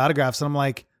at all the autographs, and I'm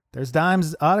like, "There's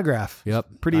Dime's autograph." Yep.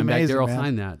 Pretty Dimebag amazing, Darrell man.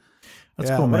 signed that. That's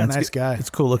Yeah, cool, what a man. nice guy.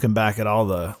 It's cool looking back at all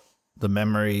the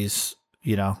memories,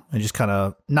 and just kind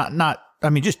of not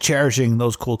just cherishing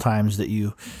those cool times that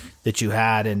you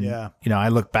had. And, I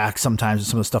look back sometimes at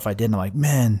some of the stuff I did and I'm like,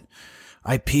 man,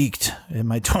 I peaked in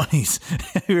my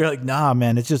 20s. You're like, nah,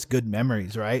 man, it's just good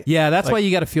memories, right? Yeah, that's why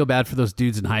you got to feel bad for those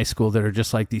dudes in high school that are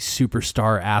just like these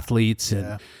superstar athletes.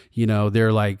 And,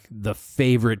 they're like the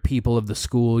favorite people of the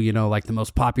school, like the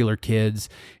most popular kids.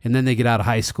 And then they get out of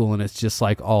high school and it's just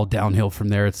like all downhill from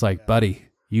there. It's like, buddy,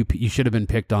 you should have been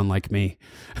picked on like me.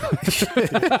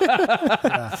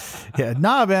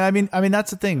 Nah, man. I mean,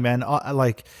 that's the thing, man.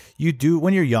 Like you do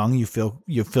when you're young, you feel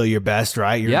your best,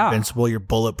 right? You're invincible. You're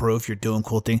bulletproof. You're doing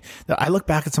cool things. I look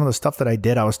back at some of the stuff that I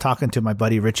did. I was talking to my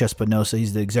buddy Rich Espinosa.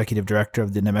 He's the executive director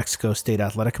of the New Mexico State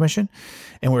Athletic Commission,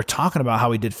 and we were talking about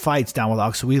how we did fights down with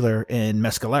Ox Wheeler in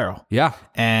Mescalero. Yeah,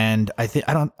 and I think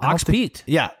Ox Pete.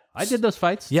 Yeah. I did those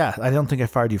fights. Yeah, I don't think I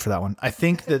fired you for that one. I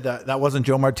think that wasn't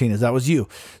Joe Martinez. That was you.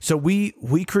 So we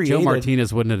created. Joe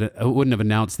Martinez wouldn't have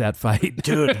announced that fight,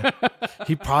 dude.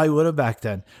 He probably would have back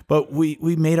then. But we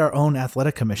made our own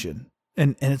athletic commission,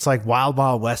 and it's like Wild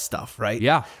Wild West stuff, right?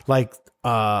 Yeah. Like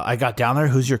I got down there.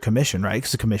 Who's your commission, right?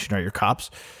 Because the commission are your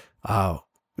cops.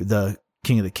 The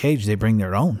King of the Cage, they bring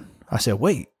their own. I said,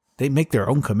 wait, they make their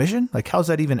own commission? Like, how's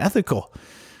that even ethical?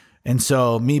 And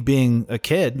so me being a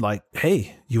kid, like,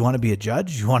 hey, you want to be a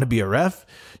judge? You want to be a ref?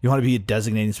 You want to be a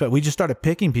designated inspector? We just started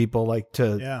picking people like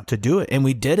to do it. And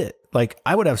we did it. Like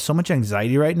I would have so much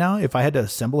anxiety right now if I had to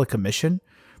assemble a commission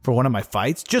for one of my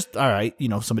fights. Just, all right,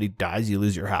 somebody dies, you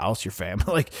lose your house, your family,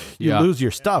 like you lose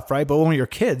your stuff, right? But when you're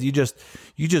kids, you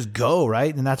just go,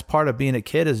 right? And that's part of being a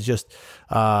kid is just,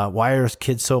 why are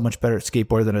kids so much better at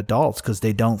skateboard than adults? Because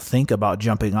they don't think about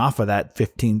jumping off of that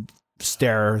 15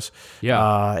 stairs.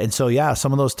 And so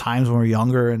some of those times when we were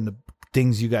younger and the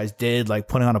things you guys did, like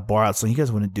putting on a bar outside, you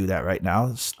guys wouldn't do that right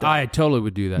now. I totally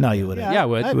would do that. No, you wouldn't. Yeah, I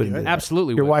would.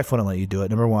 Absolutely. Your wife wouldn't let you do it,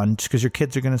 number one, just because your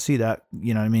kids are going to see that.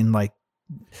 You know what I mean? Like,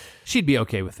 she'd be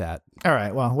okay with that. All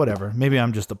right, well, whatever. Maybe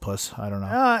I'm just a puss. I don't know.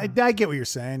 I get what you're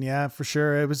saying. Yeah, for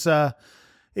sure. It was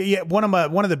one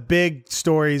of the big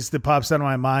stories that pops out of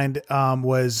my mind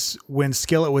was when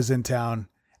Skillet was in town,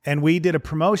 and we did a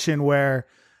promotion where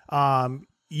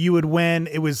you would win.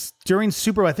 It was during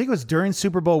Super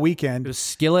Bowl weekend. It was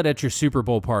Skillet at your Super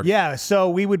Bowl party. Yeah. So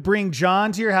we would bring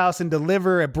John to your house and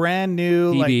deliver a brand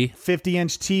new TV. like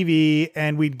 50-inch TV,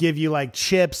 and we'd give you like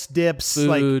chips, dips, food.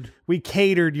 Like we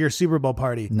catered your Super Bowl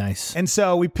party. Nice. And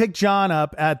so we picked John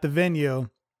up at the venue,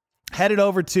 headed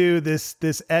over to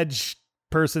this Edge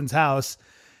person's house,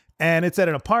 and it's at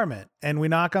an apartment. And we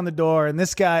knock on the door, and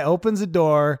this guy opens the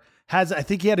door. I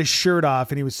think he had his shirt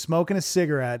off and he was smoking a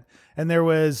cigarette, and there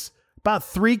was about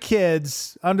 3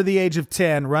 kids under the age of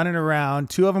 10 running around.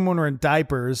 2 of them were in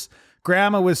diapers.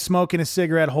 Grandma was smoking a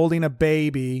cigarette, holding a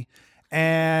baby.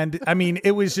 And I mean,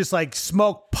 it was just like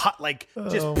smoke piled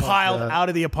out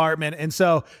of the apartment. And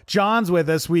so John's with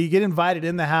us. We get invited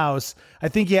in the house. I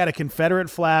think he had a Confederate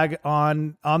flag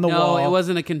on the wall. No, it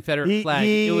wasn't a Confederate flag.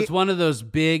 It was one of those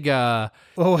big, one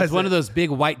of those big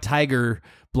white tiger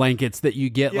blankets that you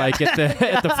get like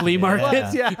at the flea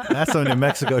markets. Yeah. That's some New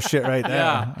Mexico shit right there.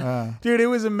 Yeah. Dude, it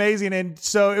was amazing. And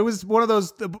so it was one of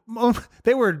those,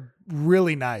 they were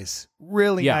really nice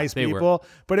people,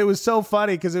 but it was so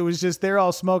funny because it was just, they're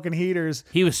all smoking heaters.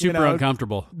 He was super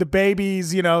uncomfortable. The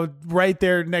baby's, right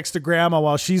there next to grandma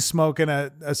while she's smoking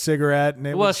a cigarette.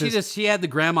 And she had the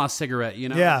grandma cigarette, it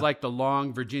was like the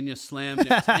long Virginia Slim. And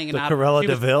it was hanging out. Corella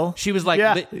DeVille. She was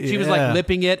like, she was like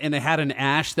lipping it, and it had an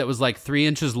ash that was like 3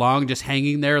 inches long, just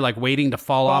hanging there, like waiting to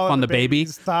fall off on the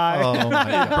baby's thigh. Oh my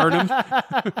God. Burn him.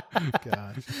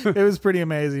 Gosh. It was pretty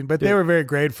amazing, but they were very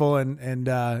grateful, and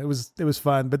it was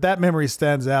fun. But that memory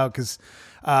stands out because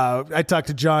I talked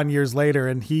to John years later,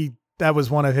 and that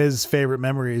was one of his favorite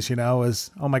memories,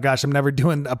 was, oh my gosh, I'm never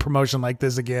doing a promotion like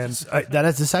this again.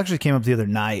 This actually came up the other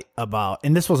night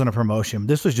and this wasn't a promotion.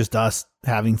 This was just us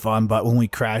having fun. But when we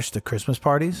crashed the Christmas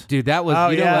parties, dude, that was, know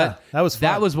what? That was fun.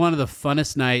 That was one of the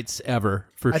funnest nights ever,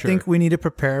 for sure. I think we need to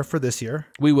prepare for this year.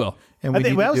 We will. And I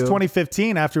think that was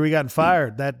 2015 after we got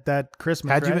fired. That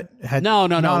Christmas. No. We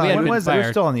hadn't been fired. We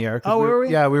were still on the air. Oh, were we?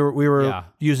 Yeah, we were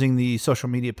using the social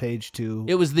media page to.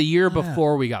 It was the year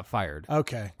before we got fired.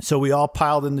 Okay. So we all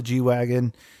piled in the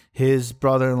G-Wagon. His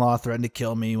brother-in-law threatened to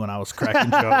kill me when I was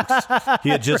cracking jokes. He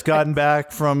had just gotten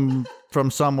back from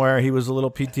somewhere. He was a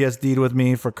little PTSD'd with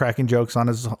me for cracking jokes on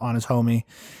his homie.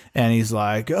 And he's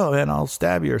like, oh, man, I'll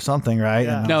stab you or something, right?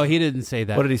 Yeah. No, he didn't say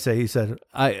that. What did he say? He said,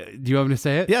 do you want me to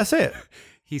say it? Yeah, say it.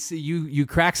 He said, you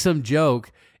crack some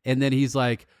joke, and then he's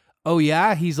like, oh,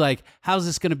 yeah? He's like, how's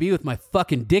this going to be with my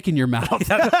fucking dick in your mouth?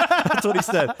 That's what he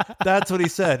said. That's what he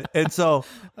said. And so,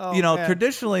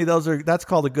 traditionally, that's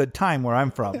called a good time where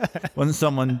I'm from, when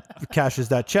someone cashes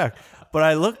that check. but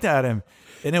I looked at him,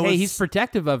 and it was he's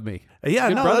protective of me. Yeah,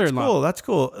 Good no, that's brother-in-law. cool. That's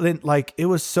cool. Then like it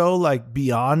was so like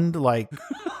beyond like.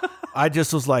 I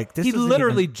just was like, this He isn't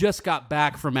literally even- just got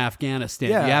back from Afghanistan.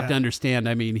 Yeah. You have to understand.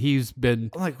 I mean, he's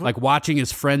been Like, like, what- watching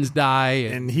his friends die,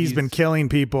 And he's been killing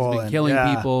people. been and, killing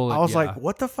yeah. people. I was yeah. like,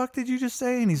 what the fuck did you just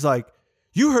say? And he's like,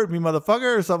 you heard me,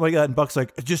 motherfucker, or something like that. And Buck's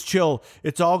like, just chill.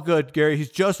 It's all good, Gary.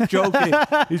 He's just joking.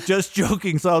 He's just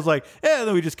joking. So I was like, yeah, and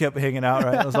then we just kept hanging out,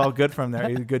 right? It was all good from there.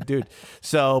 He's a good dude.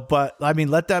 So, but I mean,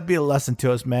 let that be a lesson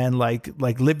to us, man. Like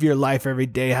live your life every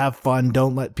day. Have fun.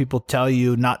 Don't let people tell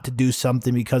you not to do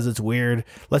something because it's weird.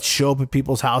 Let's show up at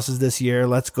people's houses this year.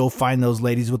 Let's go find those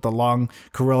ladies with the long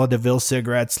Corella DeVille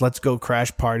cigarettes. Let's go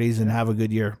crash parties and have a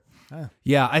good year.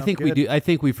 Yeah, I think we do. I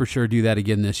think we for sure do that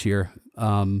again this year.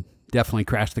 Definitely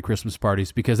crash the Christmas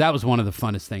parties because that was one of the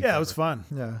funnest things. Yeah, ever. it was fun.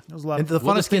 Yeah. It was a lot And of the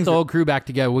We'll funnest just get things the are- old crew back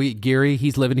together. Gary,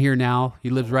 he's living here now. He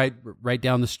lives right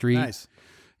down the street. Nice.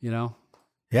 You know,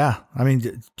 Yeah. I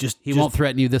mean, just he won't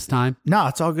threaten you this time. No,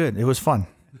 it's all good. It was fun.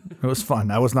 It was fun.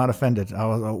 I was not offended. I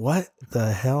was like, what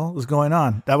the hell was going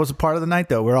on? That was a part of the night,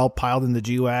 though. We're all piled in the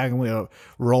G-Wagon. We were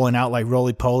rolling out like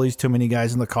roly-polies, too many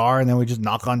guys in the car, and then we just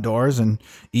knock on doors and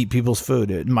eat people's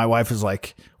food. And my wife is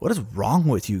like, what is wrong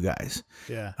with you guys?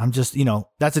 Yeah. I'm just,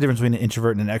 that's the difference between an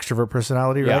introvert and an extrovert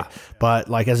personality, right? Yeah. But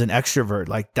like as an extrovert,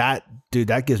 like that, dude,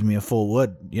 that gives me a full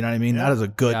wood. You know what I mean? That is a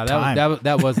good Yeah, time.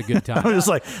 that was a good time. I'm just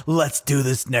like, let's do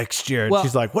this next year. And Well,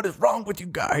 she's like, what is wrong with you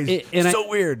guys? And so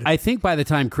weird. I think by the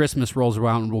time Christmas rolls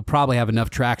around, we'll probably have enough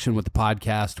traction with the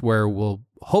podcast where we'll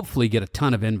hopefully get a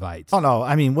ton of invites. Oh no!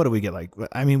 I mean, what do we get? Like,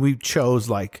 I mean, we chose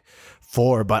like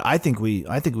 4, but I think we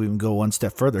can go one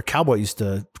step further. Cowboy used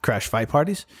to crash fight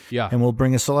parties, Yeah. and we'll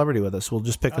bring a celebrity with us. We'll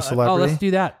just pick a celebrity. Oh, let's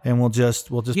do that. And we'll just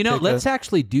You know, pick let's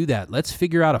actually do that. Let's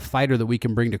figure out a fighter that we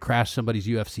can bring to crash somebody's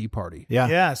UFC party. yeah.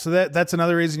 Yeah, so that's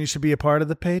another reason you should be a part of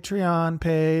the Patreon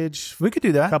page. We could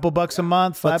do that. Couple bucks a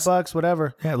month, $5,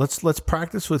 whatever. Yeah, let's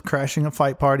practice with crashing a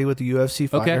fight party with the UFC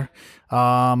fighter.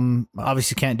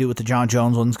 Obviously can't do it with the John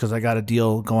Jones ones because I got a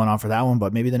deal going on for that one,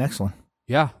 but maybe the next one.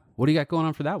 Yeah. What do you got going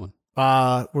on for that one?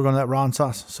 We're going to that Raw and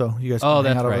Sauce, so you guys can Oh, hang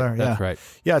that's out over right. there. That's yeah. right.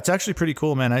 Yeah, it's actually pretty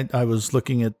cool, man. I was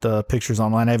looking at the pictures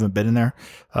online. I haven't been in there,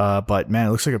 but man,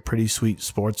 it looks like a pretty sweet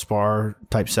sports bar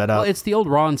type setup. Well, it's the old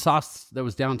Raw and Sauce that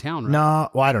was downtown, right? No,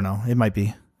 well, I don't know. It might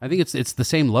be. I think it's the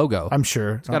same logo. I'm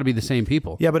sure. It's got to be the same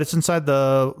people. Yeah, but it's inside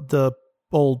the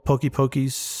old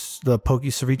Poke's, the Poke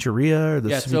Cevicheria. Or the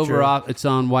Yeah, it's ceviche- over off. It's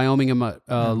on Wyoming and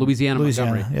Louisiana,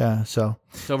 Montgomery. Yeah, so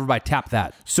It's over by Tap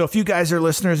That. if you guys are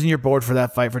listeners and you're bored for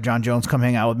that fight for John Jones, come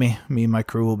hang out with me. Me and my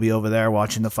crew will be over there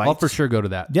watching the fight. I'll for sure go to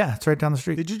that. Yeah, it's right down the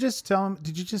street. Did you just tell him?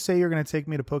 Did you just say you're going to take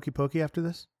me to Poke after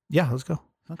this? Yeah, let's go.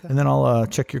 Okay. And then I'll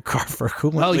check your car for a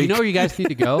coolant Oh, you leak. know where you guys need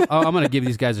to go? Oh, I'm going to give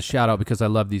these guys a shout out because I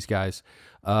love these guys.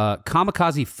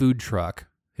 Kamikaze Food Truck.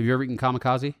 Have you ever eaten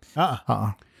Kamikaze?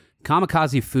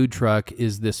 Kamikaze Food Truck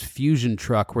is this fusion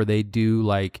truck where they do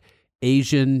like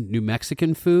Asian New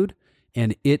Mexican food,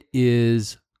 and it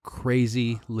is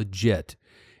crazy legit.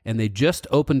 And they just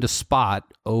opened a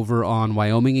spot over on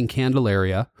Wyoming and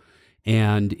Candelaria,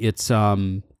 and it's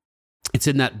in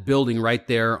that building right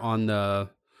there on the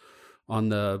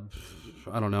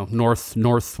I don't know,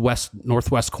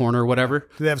 northwest corner, whatever.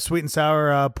 Do they have sweet and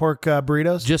sour pork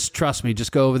burritos? Just trust me.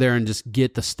 Just go over there and just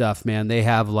get the stuff, man. They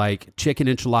have like chicken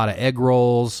enchilada egg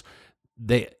rolls.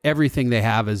 Everything they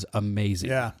have is amazing.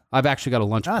 Yeah. I've actually got a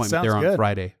lunch appointment sounds there on good.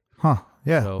 Friday. Huh.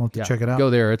 Yeah, So, we'll have to yeah, check it out. Go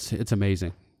there. It's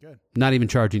amazing. Good. Not even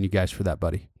charging you guys for that,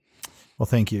 buddy. Well,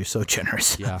 thank you. You're so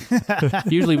generous. Yeah.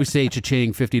 Usually we say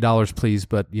cha-ching, $50, please.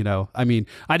 But, I mean,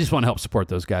 I just want to help support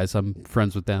those guys. I'm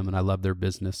friends with them, and I love their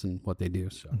business and what they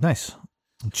do. So. Nice.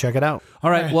 Check it out.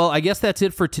 All right. Well, I guess that's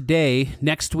it for today.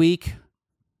 Next week,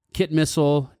 Kit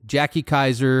Missile, Jackie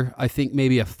Kaiser. I think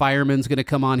maybe a fireman's going to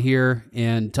come on here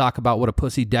and talk about what a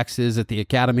pussy Dex is at the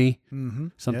academy. Mm-hmm.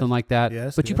 Something like that.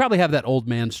 Yes, but you probably have that old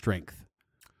man strength.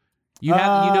 You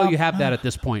have that at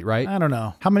this point, right? I don't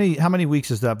know. How many weeks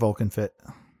is that Vulcan fit?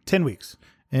 10 weeks.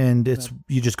 And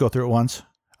you just go through it once?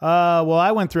 Well,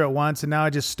 I went through it once, and now I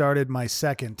just started my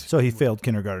second. So he failed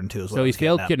kindergarten too. So he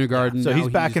failed kindergarten. So now he's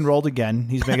back enrolled again.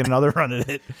 He's making another run at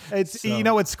it. It's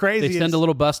what's crazy. They send a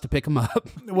little bus to pick him up.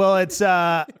 Well, it's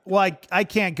I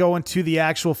can't go into the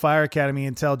actual fire academy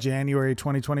until January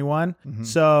 2021. Mm-hmm.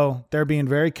 So they're being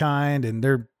very kind, and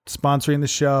they're sponsoring the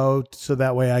show so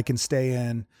that way I can stay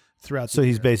in throughout. So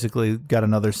he's basically got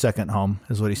another second home,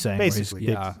 is what he's saying. where Basically,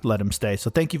 they let him stay. So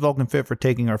thank you, Vulcan Fit, for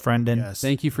taking our friend in. Yes.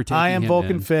 Thank you for taking I am him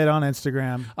Vulcan in. Fit on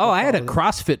Instagram. Oh, I had a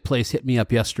CrossFit place hit me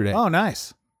up yesterday. Oh,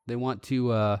 nice. They want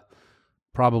to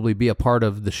probably be a part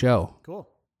of the show. Cool.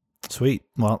 Sweet.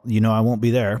 Well, I won't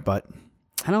be there, but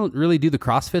I don't really do the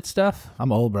CrossFit stuff.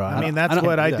 I'm old, bro. I mean, that's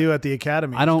what I do at the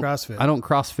academy. I don't CrossFit. I don't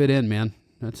CrossFit in, man.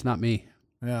 That's not me.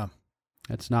 Yeah.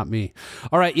 That's not me.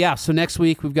 All right, yeah. So next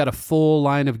week we've got a full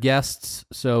line of guests.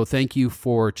 So thank you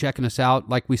for checking us out.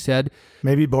 Like we said,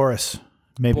 Maybe Boris.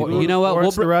 you know what?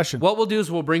 Boris the Russian. What we'll do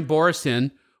is we'll bring Boris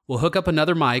in. We'll hook up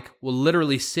another mic. We'll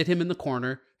literally sit him in the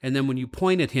corner, and then when you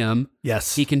point at him,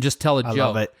 Yes. he can just tell a I joke,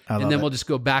 love it. I and love then it. we'll just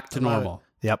go back to normal.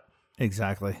 Yep.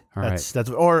 Exactly. All That's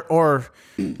or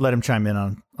let him chime in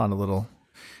on a little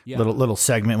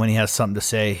segment when he has something to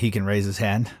say. He can raise his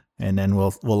hand, and then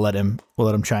we'll let him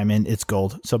chime in. It's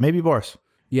gold. So maybe Boris.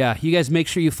 Yeah, you guys make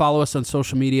sure you follow us on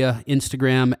social media,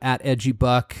 Instagram at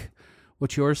EdgyBuck.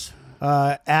 What's yours?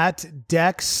 At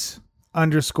Dex_Toth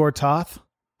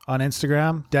on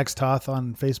Instagram, Dex Toth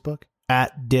on Facebook.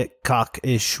 At Dick Cock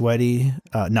is sweaty.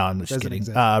 No, I'm just Doesn't kidding.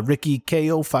 exist. Ricky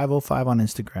KO505 on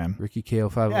Instagram. Ricky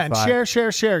KO505. Yeah, and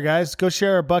share, guys. Go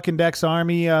share our Buck and Dex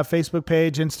Army Facebook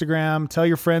page, Instagram. Tell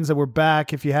your friends that we're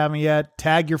back if you haven't yet.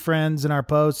 Tag your friends in our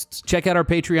posts. Check out our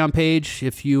Patreon page.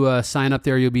 If you sign up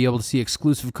there, you'll be able to see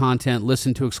exclusive content,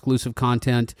 listen to exclusive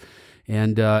content.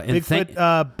 And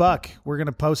Bigfoot Buck, we're going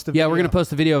to post the video. Yeah, we're going to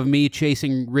post a video of me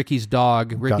chasing Ricky's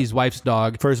wife's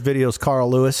dog. First video is Carl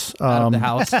Lewis. Out of the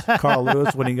house. Carl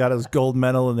Lewis when he got his gold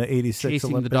medal in the 86 Chasing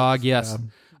Olympics. the dog, yes.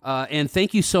 And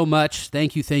thank you so much.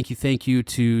 Thank you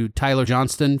to Tyler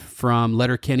Johnston from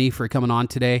Letterkenny for coming on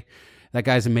today. That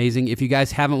guy's amazing. If you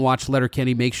guys haven't watched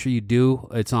Letterkenny, make sure you do.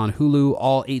 It's on Hulu.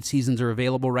 All 8 seasons are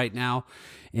available right now.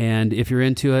 And if you're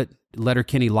into it,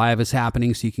 Letterkenny Live is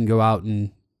happening, so you can go out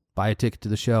and buy a ticket to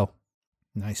the show.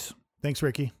 Nice. Thanks,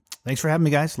 Ricky. Thanks for having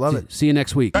me, guys. Love it. See you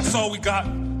next week. That's all we got.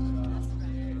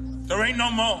 There ain't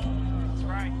no more.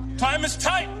 Time is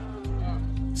tight.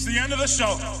 It's the end of the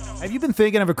show. Have you been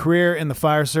thinking of a career in the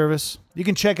fire service? You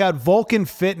can check out Vulcan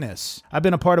Fitness. I've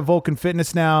been a part of Vulcan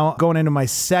Fitness now, going into my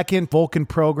second Vulcan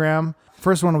program.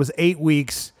 First one was 8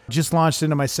 weeks. Just launched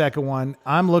into my second one.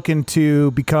 I'm looking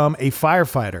to become a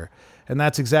firefighter, and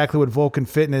that's exactly what Vulcan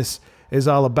Fitness is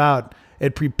all about.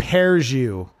 It prepares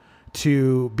you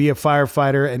to be a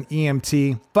firefighter, an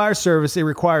EMT. Fire service, it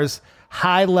requires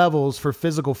high levels for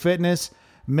physical fitness,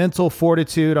 mental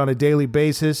fortitude on a daily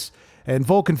basis. And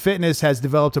Vulcan Fitness has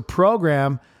developed a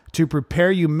program to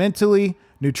prepare you mentally,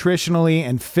 nutritionally,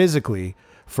 and physically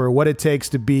for what it takes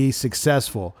to be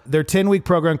successful. Their 10-week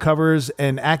program covers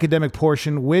an academic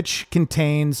portion which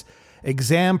contains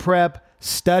exam prep,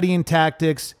 studying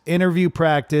tactics, interview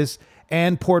practice,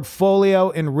 and portfolio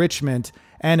enrichment,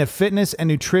 and a fitness and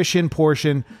nutrition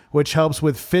portion, which helps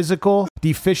with physical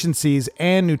deficiencies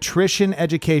and nutrition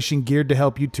education geared to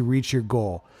help you to reach your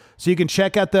goal. So you can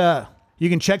check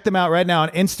them out right now on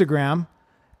Instagram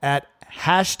at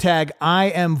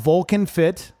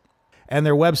 #IamVulcanFit and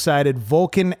their website at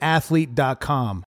vulcanathlete.com.